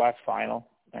the West Final,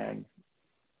 and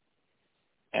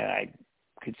I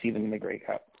could see them in the Grey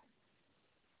Cup.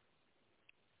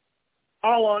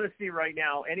 All honesty, right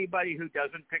now, anybody who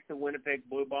doesn't pick the Winnipeg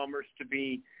Blue Bombers to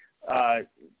be, up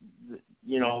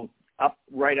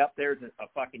there is a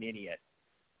fucking idiot.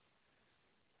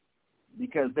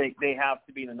 Because they have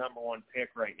to be the number one pick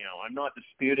right now. I'm not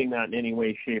disputing that in any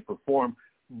way, shape, or form,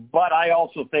 but I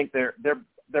also think they're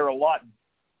a lot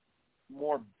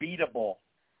more beatable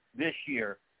this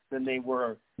year than they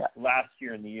were last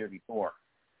year and the year before.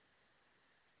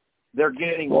 They're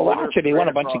getting last year they won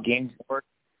a bunch of games.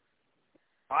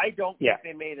 I don't think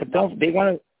they made enough. But they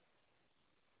want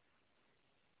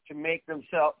to make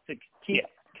themselves to keep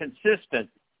consistent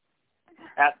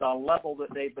at the level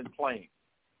that they've been playing.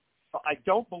 I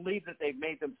don't believe that they've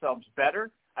made themselves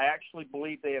better. I actually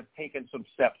believe they have taken some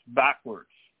steps backwards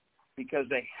because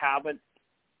they haven't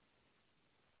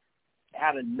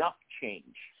had enough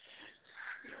change.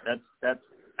 That's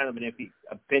kind of an iffy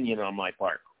opinion on my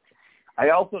part.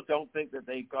 I also don't think that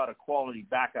they've got a quality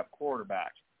backup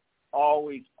quarterback.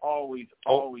 Always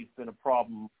been a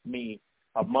problem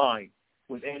of mine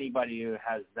with anybody who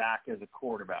has Zach as a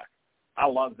quarterback. I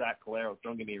love Zach Collaros,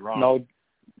 don't get me wrong. No,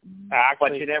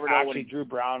 but you never know when Drew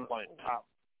Brown.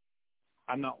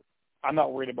 I'm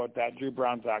not worried about that. Drew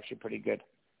Brown's actually pretty good.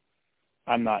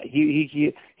 I'm not.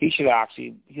 He should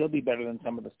actually. He'll be better than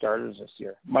some of the starters this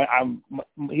year.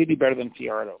 He'd be better than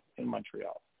Fiardo in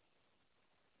Montreal.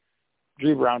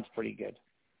 Drew Brown's pretty good.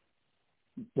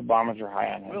 The Bombers are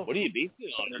high on him. What do you beat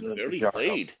it on? Barely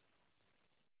played.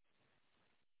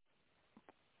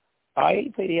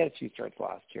 He had a few starts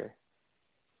last year.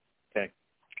 Okay.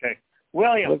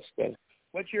 William, looks good.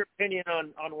 What's your opinion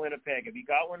on Winnipeg? Have you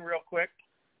got one real quick?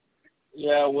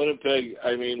 Yeah, Winnipeg,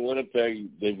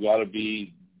 they've got to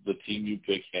be the team you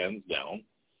pick hands down.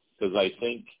 Because I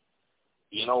think,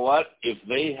 you know what, if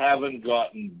they haven't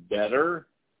gotten better,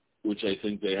 which I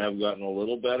think they have gotten a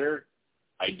little better,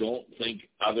 I don't think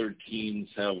other teams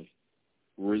have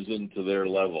risen to their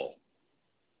level,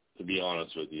 to be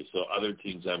honest with you. So other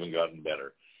teams haven't gotten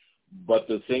better. But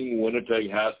the thing Winnipeg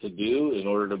has to do in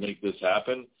order to make this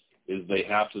happen is they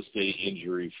have to stay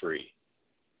injury-free.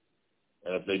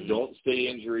 And if they don't stay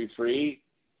injury-free,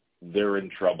 they're in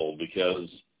trouble because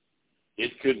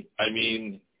these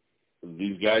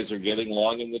guys are getting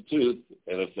long in the tooth,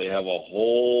 and if they have a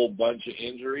whole bunch of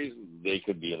injuries, they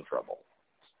could be in trouble.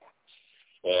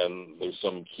 And there's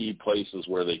some key places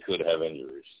where they could have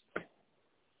injuries.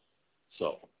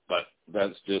 So, but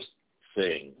that's just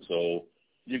saying. So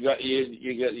you got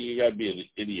to be an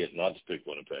idiot not to pick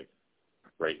Winnipeg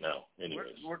right now.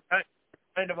 Anyways, we're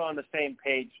kind of on the same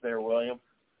page there, William.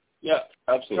 Yeah,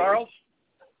 absolutely. Charles?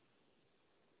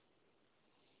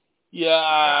 Yeah,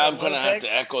 I'm going to have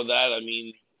to echo that. I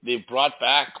mean, they've brought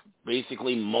back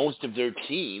basically most of their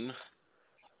team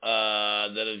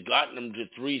that has gotten them to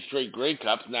 3 straight Grey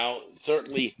Cups. Now,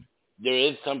 certainly there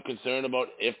is some concern about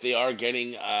if they are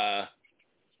getting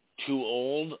too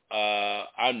old.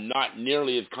 I'm not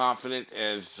nearly as confident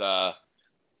as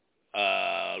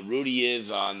Rudy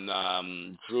is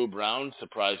on Drew Brown.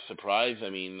 Surprise, surprise. I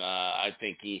mean, I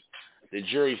think the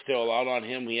jury's still out on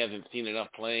him. He hasn't seen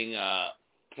enough playing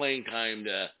time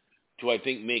to I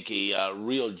think make a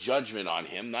real judgment on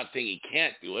him. Not saying he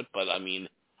can't do it, but I mean,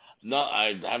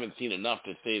 I haven't seen enough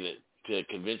to say that to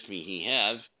convince me he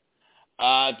has.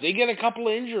 If they get a couple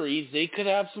of injuries, they could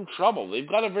have some trouble. They've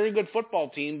got a very good football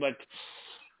team, but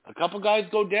a couple guys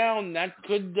go down, that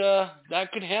could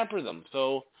hamper them.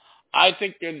 So I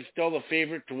think they're still the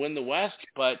favorite to win the West,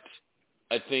 but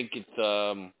I think it's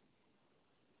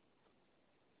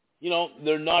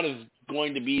they're not as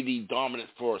going to be the dominant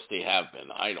force they have been.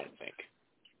 I don't think.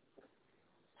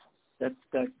 That's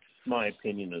my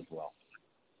opinion as well.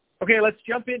 Okay, let's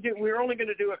jump into it. We're only going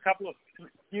to do a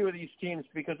few of these teams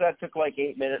because that took like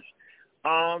 8 minutes.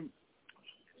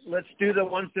 Let's do the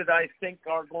ones that I think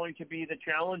are going to be the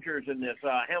challengers in this.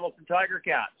 Hamilton Tiger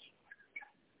Cats.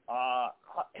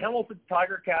 Hamilton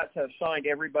Tiger Cats have signed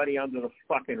everybody under the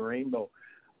fucking rainbow.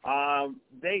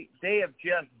 They have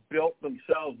just built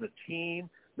themselves a team,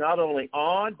 not only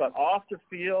on but off the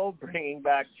field, bringing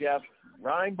back Jeff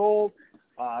Reinbold,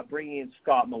 bringing in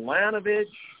Scott Milanovic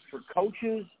for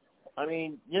coaches. I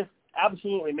mean, just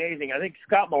absolutely amazing. I think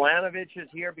Scott Milanovic is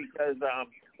here because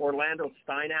Orlando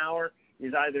Steinauer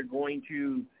is either going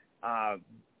to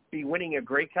be winning a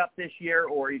Grey Cup this year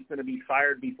or he's going to be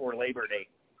fired before Labor Day.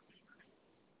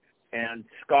 And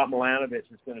Scott Milanovic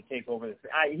is going to take over this.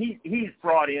 He's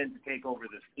brought in to take over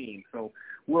this team, so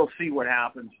we'll see what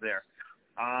happens there.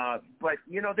 But,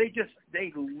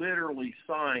 they literally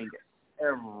signed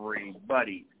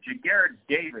everybody. Jagarrett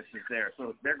Davis is there,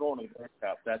 so they're going to the Grey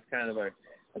Cup. That's kind of a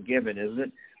given, isn't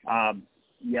it?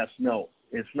 Yes, no,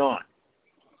 it's not.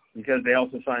 Because they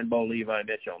also signed Bo Levi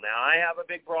Mitchell. Now, I have a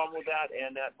big problem with that,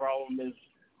 and that problem is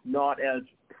not as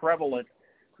prevalent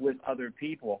with other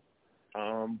people.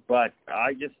 But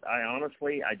I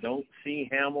honestly don't see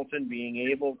Hamilton being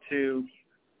able to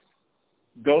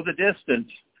go the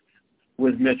distance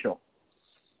with Mitchell.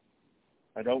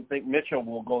 I don't think Mitchell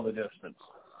will go the distance.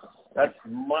 That's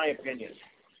my opinion.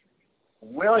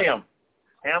 William,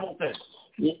 Hamilton.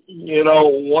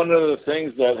 One of the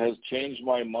things that has changed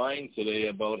my mind today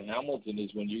about Hamilton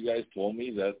is when you guys told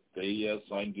me that they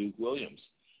signed Duke Williams.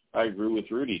 I agree with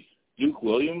Rudy. Duke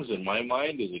Williams, in my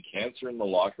mind, is a cancer in the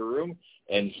locker room,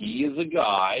 and he is a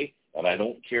guy, and I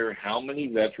don't care how many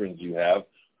veterans you have,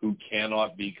 who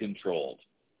cannot be controlled.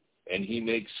 And he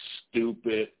makes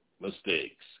stupid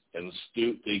mistakes and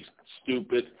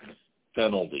stupid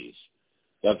penalties.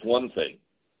 That's one thing.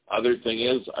 Other thing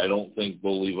is, I don't think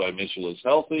Bo Levi Mitchell is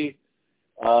healthy,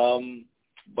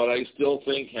 but I still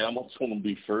think Hamilton will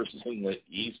be first in the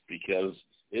East because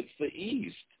it's the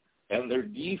East, and their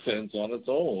defense on its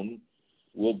own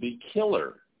will be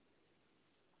killer.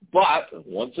 But,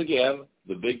 once again,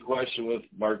 the big question with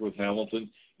Hamilton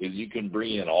is you can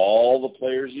bring in all the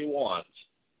players you want,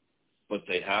 but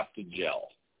they have to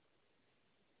gel.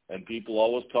 And people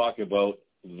always talk about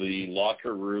the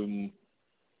locker room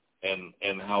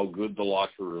and how good the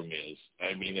locker room is.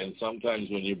 I mean, and sometimes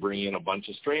when you bring in a bunch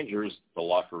of strangers, the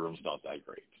locker room's not that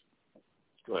great.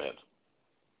 Go ahead.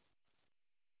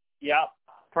 Yeah.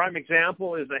 Prime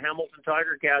example is the Hamilton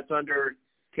Tiger Cats under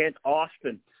Kent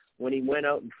Austin when he went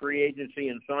out in free agency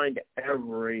and signed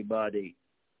everybody.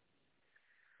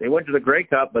 They went to the Grey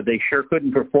Cup, but they sure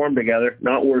couldn't perform together.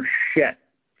 Not worth shit.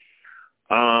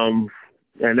 And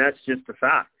that's just a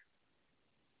fact.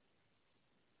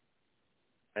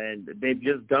 And they've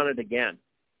just done it again.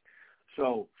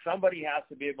 So somebody has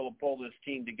to be able to pull this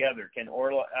team together. Can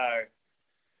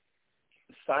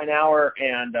Steinauer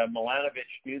and Milanovic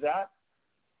do that?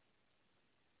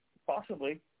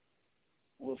 Possibly.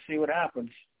 We'll see what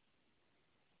happens.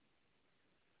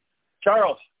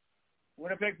 Charles,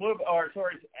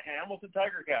 Hamilton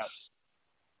Tiger Cats.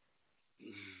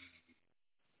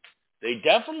 They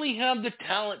definitely have the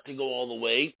talent to go all the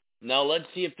way. Now let's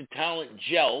see if the talent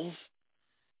gels.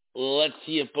 Let's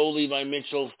see if Bo Levi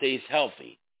Mitchell stays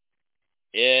healthy.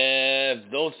 If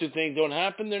those two things don't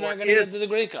happen, they're not going to get to the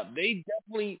Grey Cup. They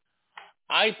definitely,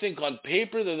 I think on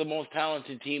paper, they're the most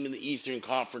talented team in the Eastern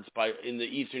Conference in the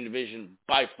Eastern Division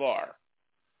by far.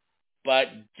 But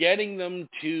getting them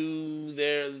to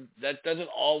there, that doesn't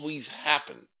always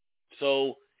happen.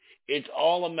 So it's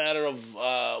all a matter of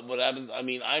what happens. I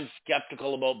mean, I'm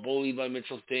skeptical about Bo Levi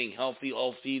Mitchell staying healthy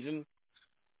all season.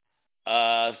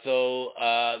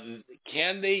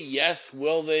 Can they? Yes.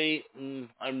 Will they?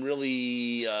 I'm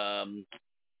really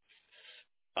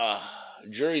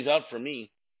jury's out for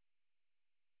me.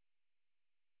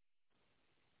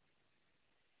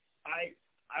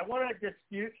 I want to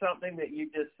dispute something that you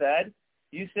just said.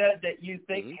 You said that you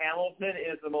think Hamilton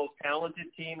is the most talented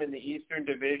team in the Eastern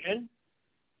Division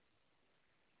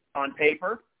on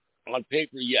paper. On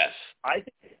paper, yes. I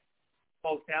think it's the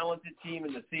most talented team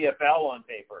in the CFL on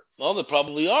paper. Well, they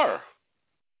probably are.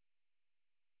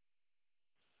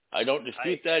 I don't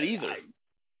dispute that either.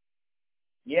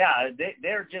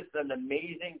 They're just an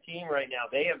amazing team right now.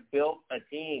 They have built a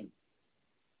team.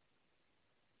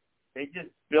 They just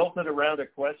built it around a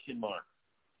question mark.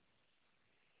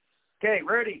 Okay,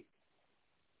 ready.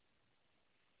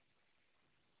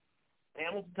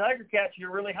 Hamilton Tiger Cats,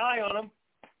 you're really high on them.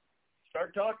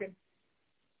 Start talking.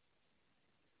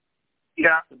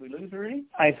 Yeah. Did we lose Rudy?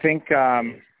 I think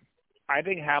Hamilton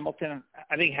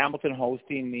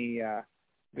hosting the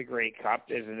Grey Cup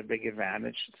isn't a big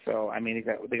advantage. So I mean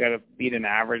they got to beat an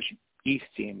average East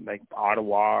team like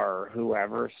Ottawa or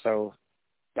whoever. So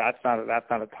that's not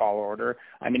a tall order.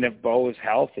 I mean if Bo is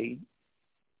healthy,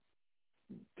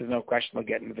 there's no question they'll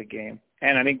get into the game.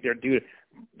 And I think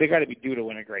they got to be due to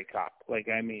win a Grey Cup. Like,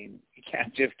 I mean, you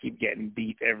can't just keep getting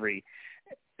beat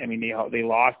they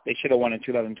lost. They should have won in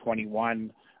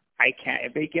 2021.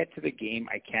 If they get to the game,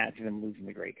 I can't see them losing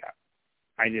the Grey Cup.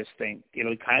 I just think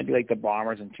it'll kind of be like the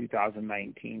Bombers in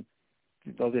 2019.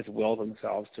 They'll just will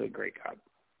themselves to a Grey Cup.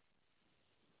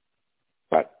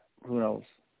 But who knows?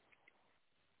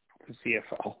 The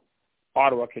CFL.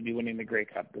 Ottawa could be winning the Grey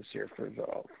Cup this year for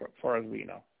far as we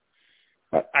know.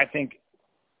 But I think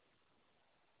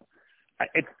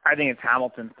it's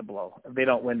Hamilton's to blow. If they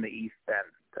don't win the East, then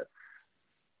that's,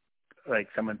 like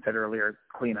someone said earlier,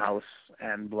 clean house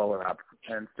and blow it up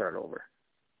and start over.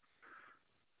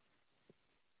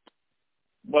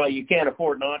 Well, you can't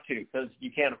afford not to, because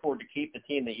you can't afford to keep the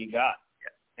team that you got.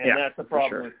 And that's the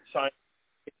problem with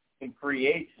signing free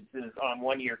agents is on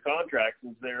one-year contracts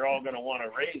is they're all going to want to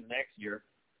raise next year.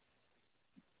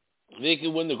 They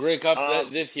could win the Grey Cup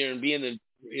this year and be in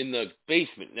the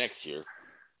basement next year.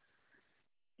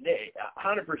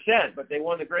 100%, but they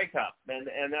won the Grey Cup, and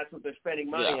that's what they're spending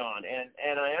money on.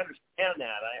 And I understand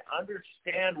that. I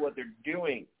understand what they're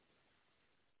doing.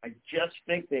 I just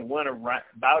think they went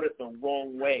about it the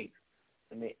wrong way,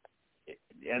 and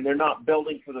they're not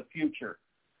building for the future.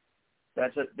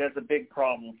 That's a big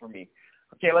problem for me.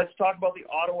 Okay, let's talk about the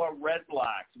Ottawa Red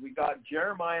Blacks. We got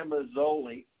Jeremiah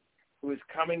Mazzoli, who is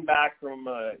coming back from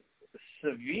a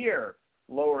severe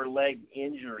lower leg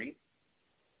injury.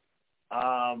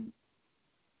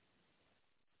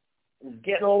 Is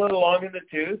getting a little long in the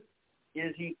tooth.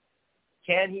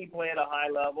 Can he play at a high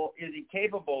level? Is he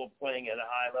capable of playing at a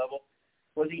high level?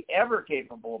 Was he ever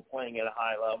capable of playing at a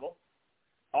high level?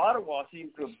 Ottawa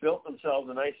seems to have built themselves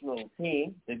a nice little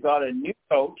team. They've got a new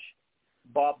coach,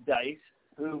 Bob Dice,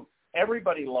 who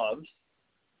everybody loves.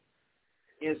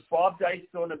 Is Bob Dice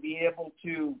going to be able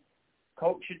to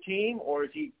coach a team, or is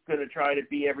he going to try to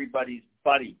be everybody's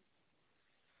buddy?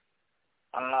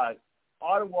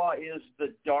 Ottawa is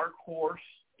the dark horse,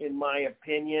 in my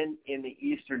opinion, in the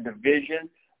Eastern Division.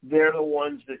 They're the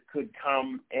ones that could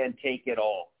come and take it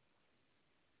all.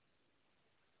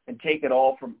 And take it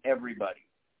all from everybody.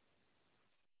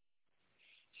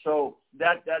 So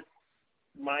that's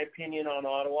my opinion on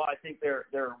Ottawa. I think they're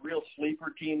a real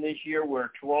sleeper team this year, where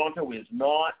Toronto is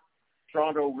not.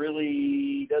 Toronto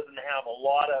really doesn't have a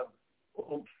lot of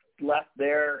oomph left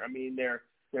there. I mean, they're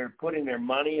putting their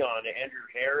money on Andrew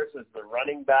Harris as the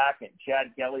running back and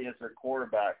Chad Kelly as their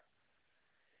quarterback.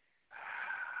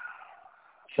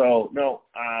 So, no,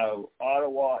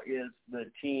 Ottawa is the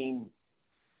team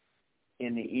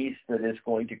in the East that is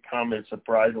going to come and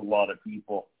surprise a lot of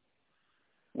people.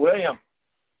 William,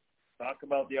 talk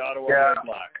about the Ottawa Red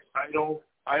Blacks. I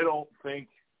don't think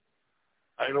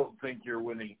you're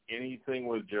winning anything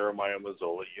with Jeremiah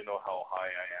Mazzoli. You know how high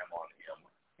I am on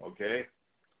him. Okay?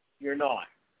 You're not.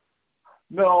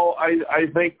 No, I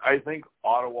think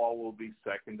Ottawa will be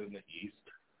second in the East,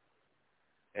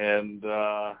 and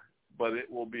but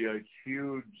it will be a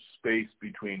huge space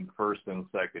between first and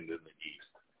second in the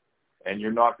East, and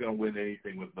you're not going to win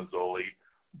anything with Mazzoli,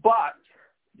 but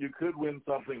you could win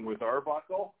something with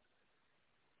Arbuckle,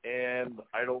 and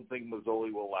I don't think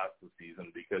Mazzoli will last the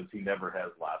season because he never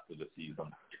has lasted a season.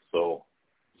 So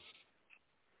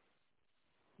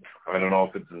I don't know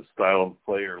if it's his style of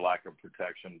play or lack of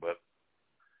protection, but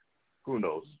who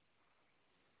knows?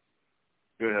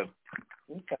 Go ahead.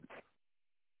 Okay.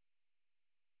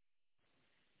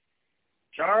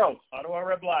 Charles, Ottawa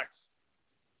Red Blacks.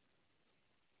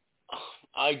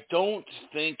 I don't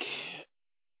think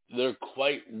they're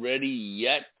quite ready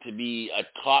yet to be a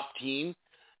top team.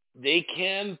 They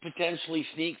can potentially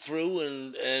sneak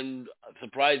through and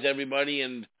surprise everybody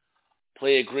and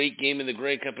play a great game in the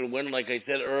Grey Cup and win, like I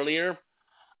said earlier.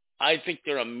 I think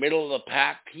they're a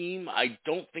middle-of-the-pack team. I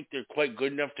don't think they're quite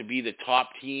good enough to be the top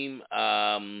team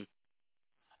in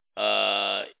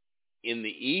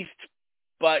the East,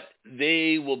 but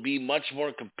they will be much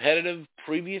more competitive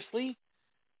previously,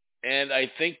 and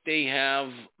I think they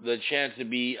have the chance to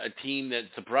be a team that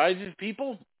surprises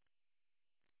people.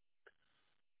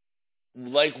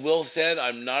 Like Will said,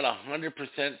 I'm not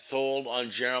 100% sold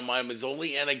on Jeremiah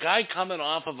Mazzoli, and a guy coming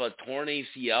off of a torn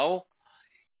ACL,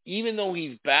 even though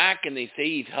he's back and they say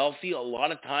he's healthy, a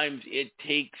lot of times it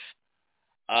takes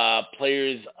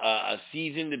players a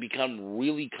season to become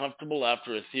really comfortable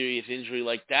after a serious injury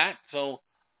like that. So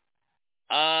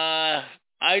I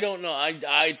don't know.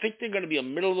 I think they're going to be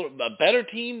a better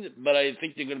team, but I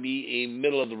think they're going to be a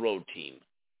middle-of-the-road team.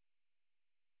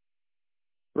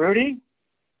 Rudy?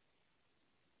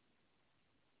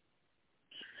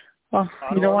 Well,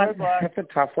 you know what? That's a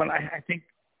tough one. I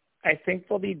think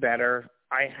they'll be better.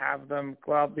 I have them.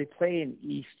 Well, they play an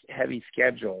East heavy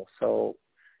schedule, so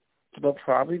they'll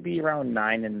probably be around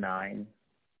 9-9,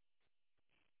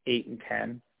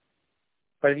 8-10.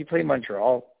 But if you play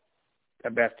Montreal, a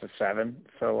best of 7.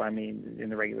 So I mean, in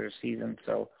the regular season,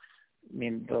 so I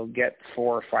mean they'll get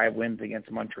 4 or 5 wins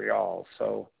against Montreal.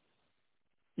 So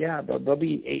yeah, they'll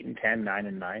be 8-10,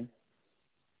 9-9.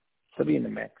 They'll be in the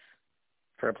mix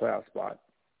for a playoff spot.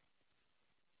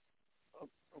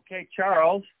 Okay,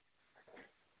 Charles.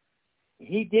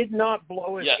 He did not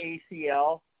blow his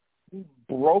ACL. He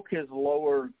broke his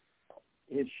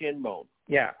shin bone.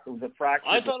 Yeah. It was a fracture.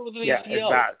 I thought it was an ACL. Yeah, it's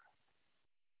that.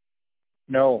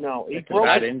 No, he it's broke a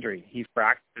bad injury. He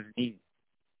fractured his knee.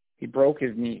 He broke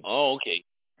his knee. Oh, okay.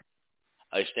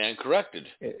 I stand corrected.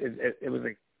 It was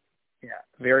a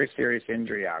very serious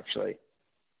injury, actually.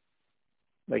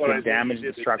 Like it damaged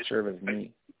the structure of his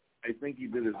knee. I think he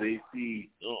did his AC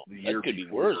the year that could be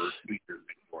before, worse. or 2 years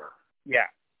before. Yeah.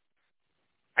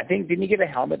 I think, didn't he get a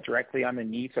helmet directly on the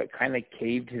knee, so it kind of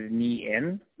caved his knee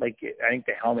in? Like, I think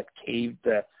the helmet caved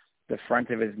the front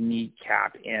of his knee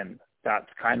cap in. That's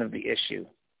kind of the issue.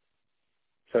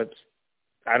 So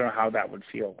I don't know how that would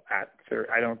feel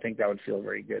I don't think that would feel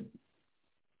very good.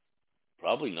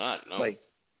 Probably not, no.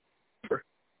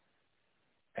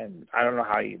 And I don't know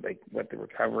how what the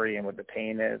recovery and what the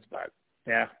pain is, but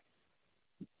yeah,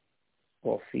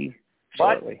 we'll see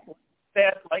shortly.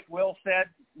 But like Will said,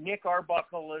 Nick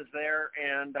Arbuckle is there,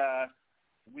 and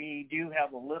we do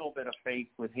have a little bit of faith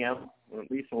with him, or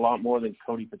at least a lot more than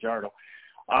Cody Fajardo.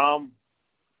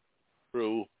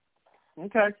 True.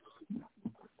 Okay.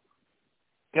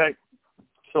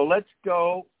 So let's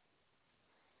go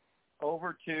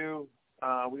over to,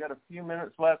 we got a few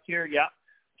minutes left here. Yeah.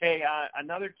 Okay,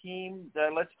 another team,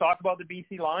 let's talk about the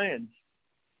BC Lions.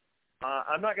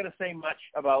 I'm not going to say much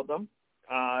about them.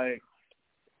 I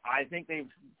think they've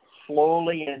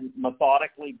slowly and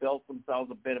methodically built themselves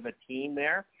a bit of a team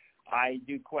there. I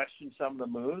do question some of the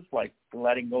moves, like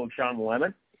letting go Sean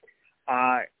Lemon.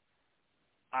 I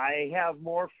have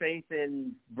more faith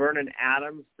in Vernon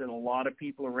Adams than a lot of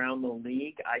people around the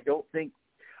league. I don't think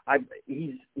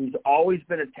he's always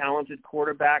been a talented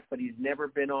quarterback, but he's never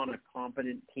been on a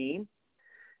competent team.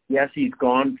 Yes, he's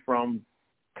gone from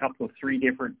a couple of 3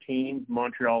 different teams,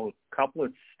 Montreal, a couple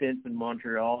of stints in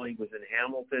Montreal. He was in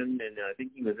Hamilton, and I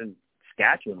think he was in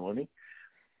Saskatchewan, wasn't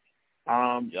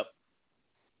he? Yep.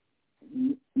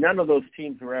 None of those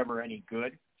teams were ever any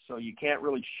good, so you can't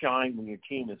really shine when your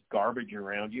team is garbage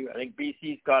around you. I think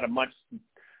BC's got a much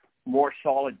more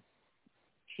solid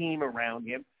team around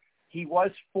him. He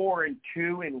was 4-2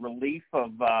 in relief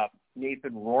of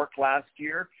Nathan Rourke last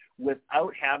year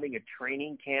without having a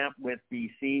training camp with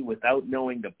BC, without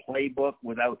knowing the playbook,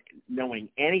 without knowing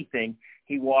anything.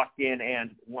 He walked in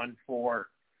and won 4,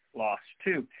 lost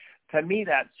 2. To me,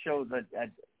 that shows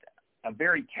a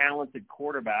very talented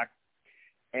quarterback.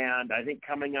 And I think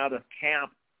coming out of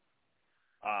camp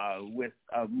with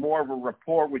more of a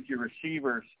rapport with your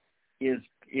receivers is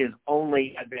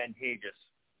only advantageous.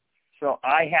 So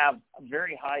I have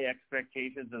very high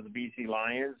expectations of the BC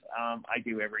Lions. I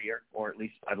do every year, or at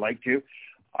least I'd like to.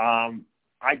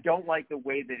 I don't like the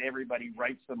way that everybody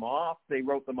writes them off. They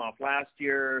wrote them off last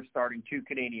year, starting 2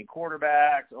 Canadian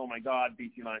quarterbacks. Oh, my God,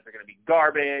 BC Lions are going to be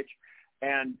garbage.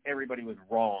 And everybody was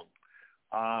wrong.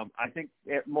 I think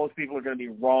most people are going to be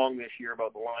wrong this year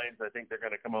about the Lions. I think they're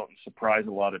going to come out and surprise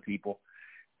a lot of people.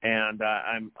 And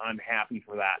I'm happy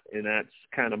for that. And that's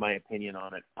kind of my opinion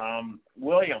on it.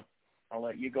 William, I'll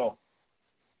let you go.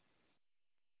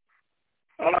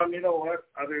 You know what?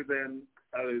 Other than,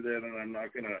 and I'm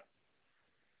not going to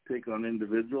take on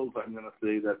individuals, I'm going to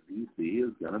say that BC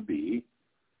is going to be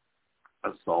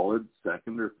a solid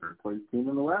 2nd or 3rd place team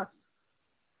in the West.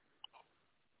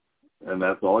 And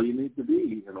that's all you need to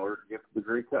be in order to get to the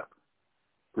Grey Cup.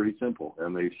 Pretty simple.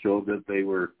 And they showed that they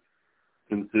were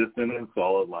consistent and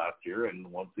solid last year. And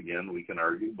once again, we can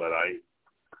argue, but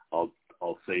I'll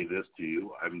say this to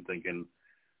you. I'm thinking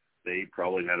they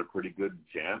probably had a pretty good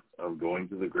chance of going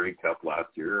to the Grey Cup last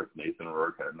year if Nathan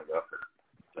Rourke hadn't got hurt.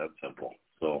 That's simple.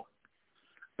 So,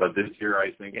 but this year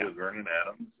I think with Vernon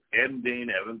Adams and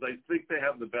Dane Evans, I think they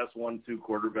have the best 1-2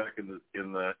 quarterback in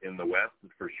the West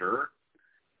for sure.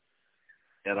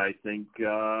 And I think,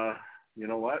 you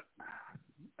know what?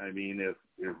 I mean, if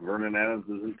Vernon Adams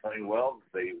isn't playing well,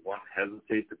 they won't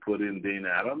hesitate to put in Dane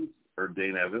Evans,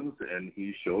 and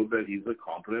he showed that he's a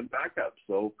competent backup.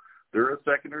 So they're a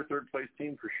 2nd or 3rd place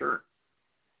team for sure.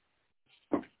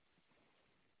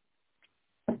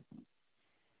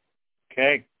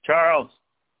 Okay, Charles.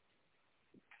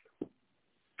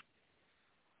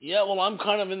 Yeah, well, I'm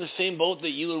kind of in the same boat that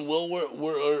you and Will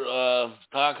were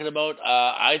talking about.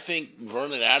 I think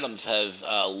Vernon Adams has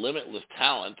limitless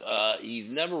talent. He's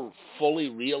never fully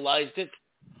realized it.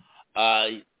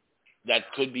 That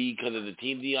could be because of the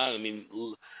team Dion. I mean,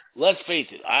 let's face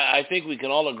it. I think we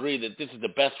can all agree that this is the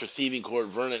best receiving core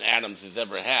Vernon Adams has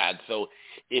ever had. So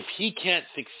if he can't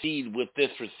succeed with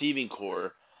this receiving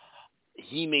core,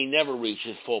 he may never reach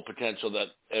his full potential that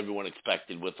everyone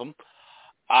expected with him.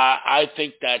 I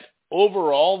think that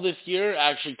overall this year,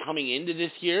 actually coming into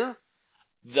this year,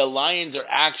 the Lions are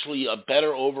actually a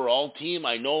better overall team.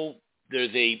 I know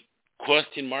there's a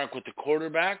question mark with the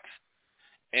quarterbacks,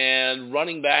 and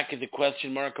running back is a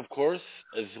question mark, of course,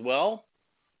 as well.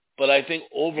 But I think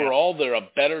overall they're a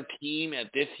better team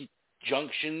at this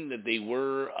junction than they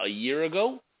were a year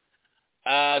ago.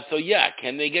 So,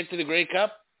 can they get to the Grey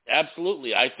Cup?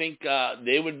 Absolutely. I think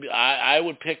they would. I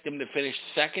would pick them to finish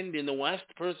second in the West.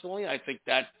 Personally, I think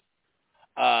that's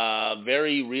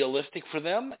very realistic for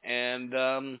them. And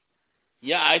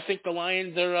I think the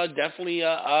Lions are definitely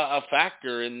a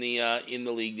factor in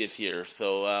the league this year.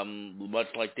 So much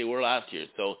like they were last year.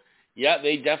 So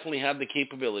they definitely have the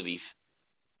capabilities.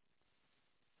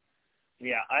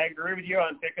 Yeah, I agree with you.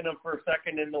 I'm picking them for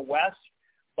second in the West,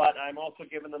 but I'm also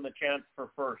giving them a chance for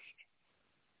first.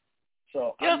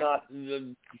 So I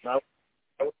wouldn't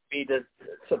be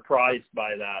surprised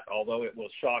by that, although it will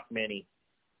shock many.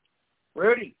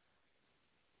 Rudy?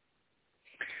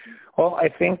 Well, I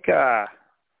think they're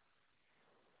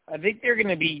going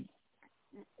to be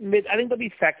I think they'll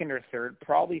be second or third,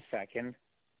 probably second.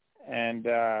 And,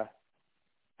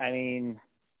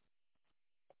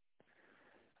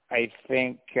 I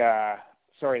think, the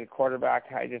quarterback,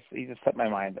 he just slipped my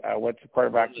mind. What's the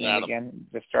quarterback's name again?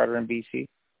 The starter in BC?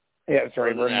 Yeah,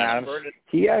 sorry, Vernon Adams.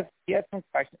 He has some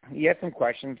questions. He had some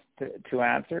questions to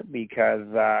answer because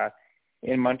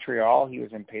in Montreal he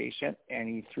was impatient and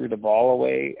he threw the ball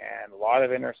away and a lot of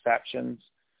interceptions.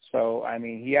 So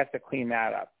he has to clean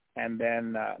that up, and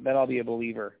then I'll be a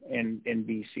believer in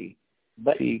BC.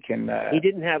 But he can. He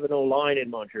didn't have an O-line in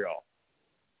Montreal.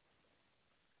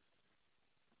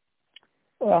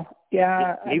 Well,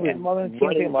 yeah. He was running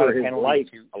for his life.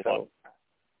 So.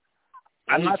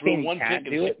 I'm not saying he can't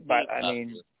do it, but I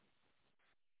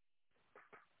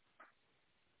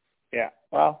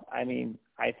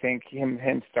think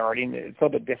him starting, it's a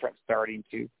little bit different starting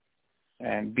too.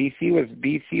 And BC was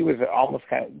almost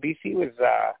kind of, BC was,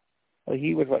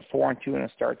 he was 4-2 in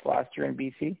his starts last year in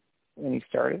BC when he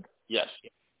started. Yes.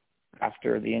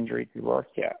 After the injury to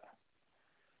Rourke,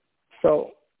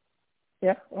 So,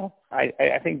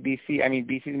 I think BC, BC's going to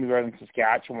be better than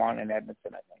Saskatchewan and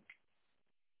Edmonton, I think.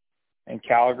 And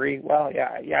Calgary,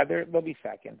 they'll be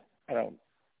second. I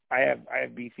have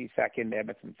BC second,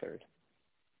 Edmonton third.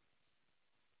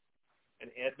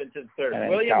 And Edmonton third. And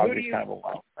William, Calgary's who do you kind of a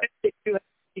wild card. You have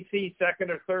BC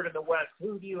second or third in the West?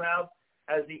 Who do you have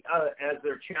as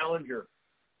their challenger?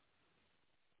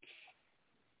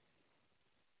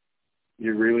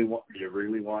 You really want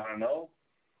to know?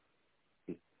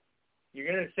 You're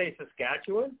going to say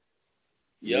Saskatchewan?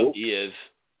 Yep, nope. He is.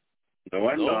 No,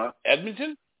 I'm not.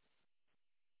 Edmonton?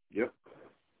 Yep.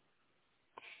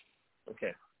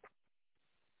 Okay.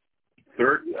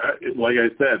 Third, like I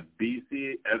said,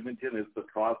 BC, Edmonton is the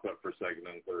toss-up for second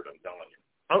and third, I'm telling you.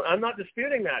 I'm not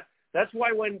disputing that. That's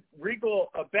why when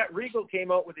Bet Regal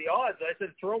came out with the odds, I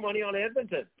said throw money on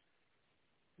Edmonton.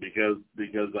 Because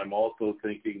I'm also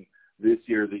thinking this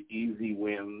year the easy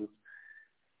wins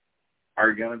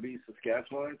are going to be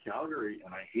Saskatchewan and Calgary.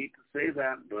 And I hate to say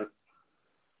that, but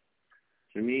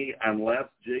to me, unless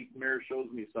Jake Mayer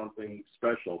shows me something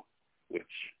special, which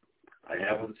I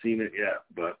haven't seen it yet,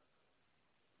 but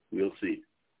we'll see.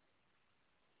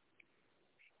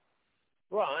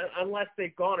 Well, unless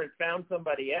they've gone and found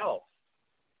somebody else.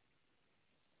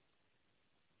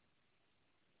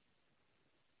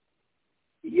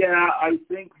 Yeah, I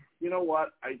think, you know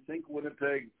what? I think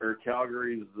Winnipeg or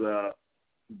Calgary's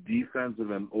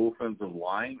defensive and offensive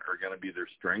line are going to be their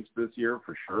strengths this year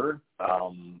for sure.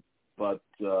 But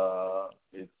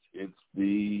it's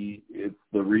the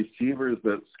receivers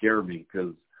that scare me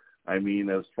because,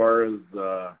 as far as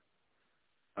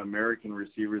American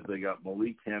receivers, they got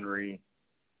Malik Henry,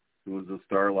 who was a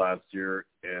star last year,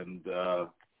 and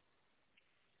oh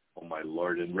my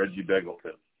Lord, and Reggie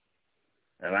Begelton.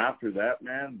 And after that,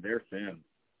 man, they're thin.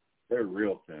 They're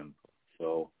real thin.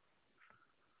 So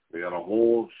they got a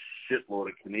whole shitload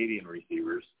of Canadian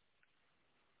receivers,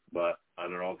 but I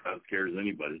don't know if that scares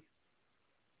anybody.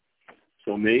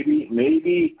 So maybe,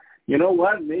 you know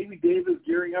what? Maybe Dave is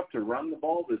gearing up to run the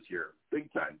ball this year,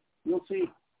 big time. We'll see.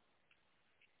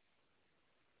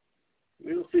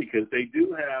 because they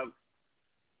do have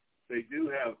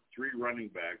three running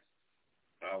backs,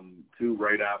 two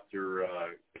right after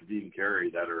Dean Carey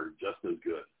that are just as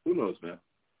good. Who knows, man?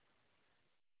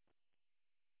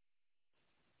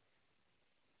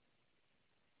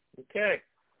 Okay.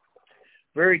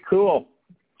 Very cool.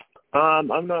 We're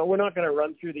not going to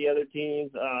run through the other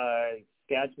teams.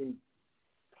 Saskatchewan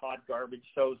hot garbage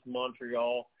toast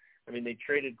Montreal. I mean, they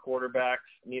traded quarterbacks.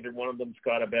 Neither one of them's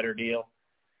got a better deal.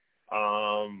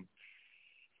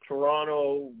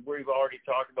 Toronto, we've already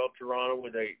talked about Toronto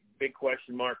with a big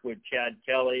question mark with Chad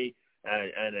Kelly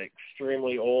and an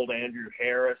extremely old Andrew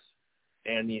Harris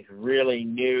and these really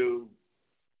new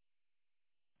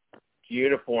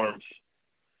uniforms.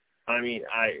 I mean,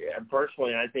 I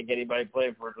think anybody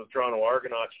playing for the Toronto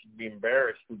Argonauts should be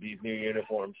embarrassed with these new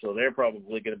uniforms, so they're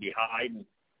probably going to be hiding.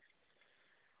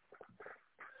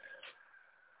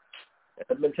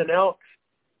 Edmonton Elks,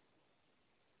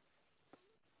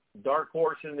 dark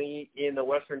horse in the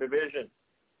Western Division.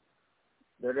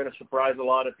 They're going to surprise a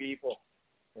lot of people,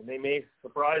 and they may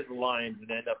surprise the Lions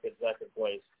and end up in second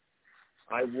place.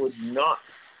 I would not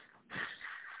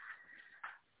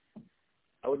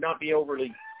be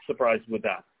overly surprised with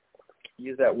that.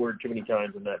 Use that word too many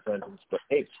times in that sentence, but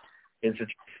hey, it's a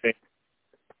thing.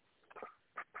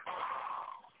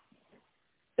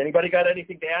 Anybody got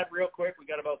anything to add real quick? We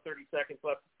got about 30 seconds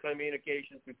left of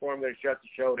communications before I'm going to shut the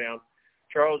show down.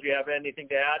 Charles, you have anything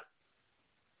to add?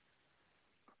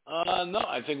 No,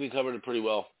 I think we covered it pretty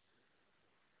well.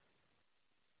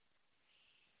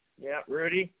 Yeah,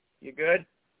 Rudy, you good?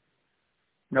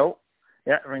 Nope.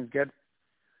 Yeah, everything's good.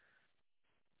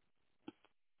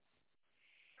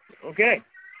 Okay.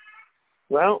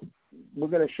 Well, we're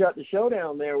going to shut the show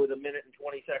down there with 1 minute and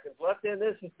 20 seconds left. And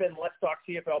this has been Let's Talk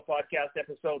CFL Podcast,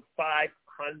 episode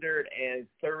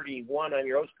 531. I'm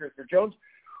your host, Christopher Jones.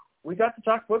 We got to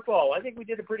talk football. I think we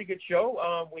did a pretty good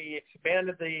show. We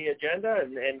expanded the agenda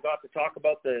and got to talk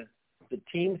about the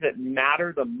teams that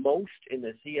matter the most in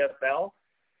the CFL.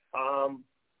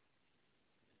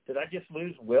 Did I just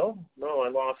lose Will? No, I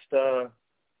lost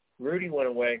Rudy went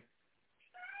away.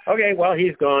 Okay, well,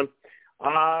 he's gone.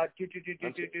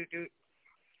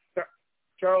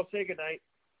 Charles, say goodnight.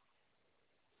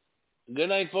 Good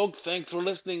night, folks. Thanks for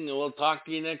listening. We'll talk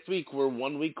to you next week. We're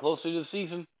 1 week closer to the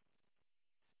season.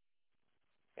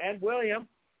 And William.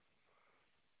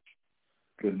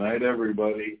 Good night,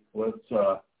 everybody. Let's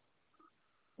watch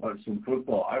some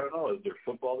football. I don't know. Is there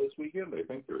football this weekend? I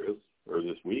think there is. Or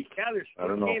this week? Yeah, there's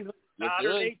games on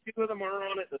Saturday. Two of them are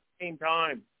on at the same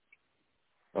time.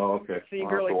 Oh, okay.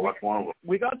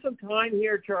 We got some time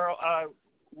here, Charles.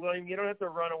 William, you don't have to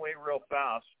run away real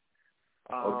fast.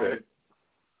 Okay.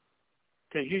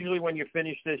 Because usually when you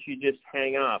finish this, you just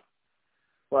hang up.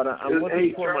 But I'm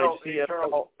looking for my CFL.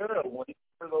 Charles, is there a link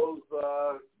for those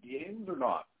games or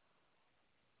not?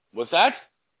 What's that?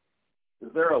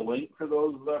 Is there a link for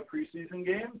those preseason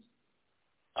games?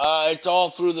 It's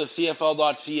all through the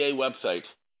CFL.ca website.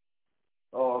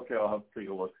 Oh, okay. I'll have to take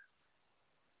a look.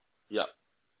 Yeah.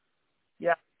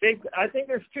 Yeah, I think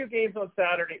there's two games on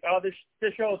Saturday. Oh, this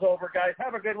show's over, guys.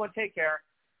 Have a good one. Take care.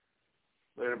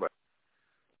 Later, bye.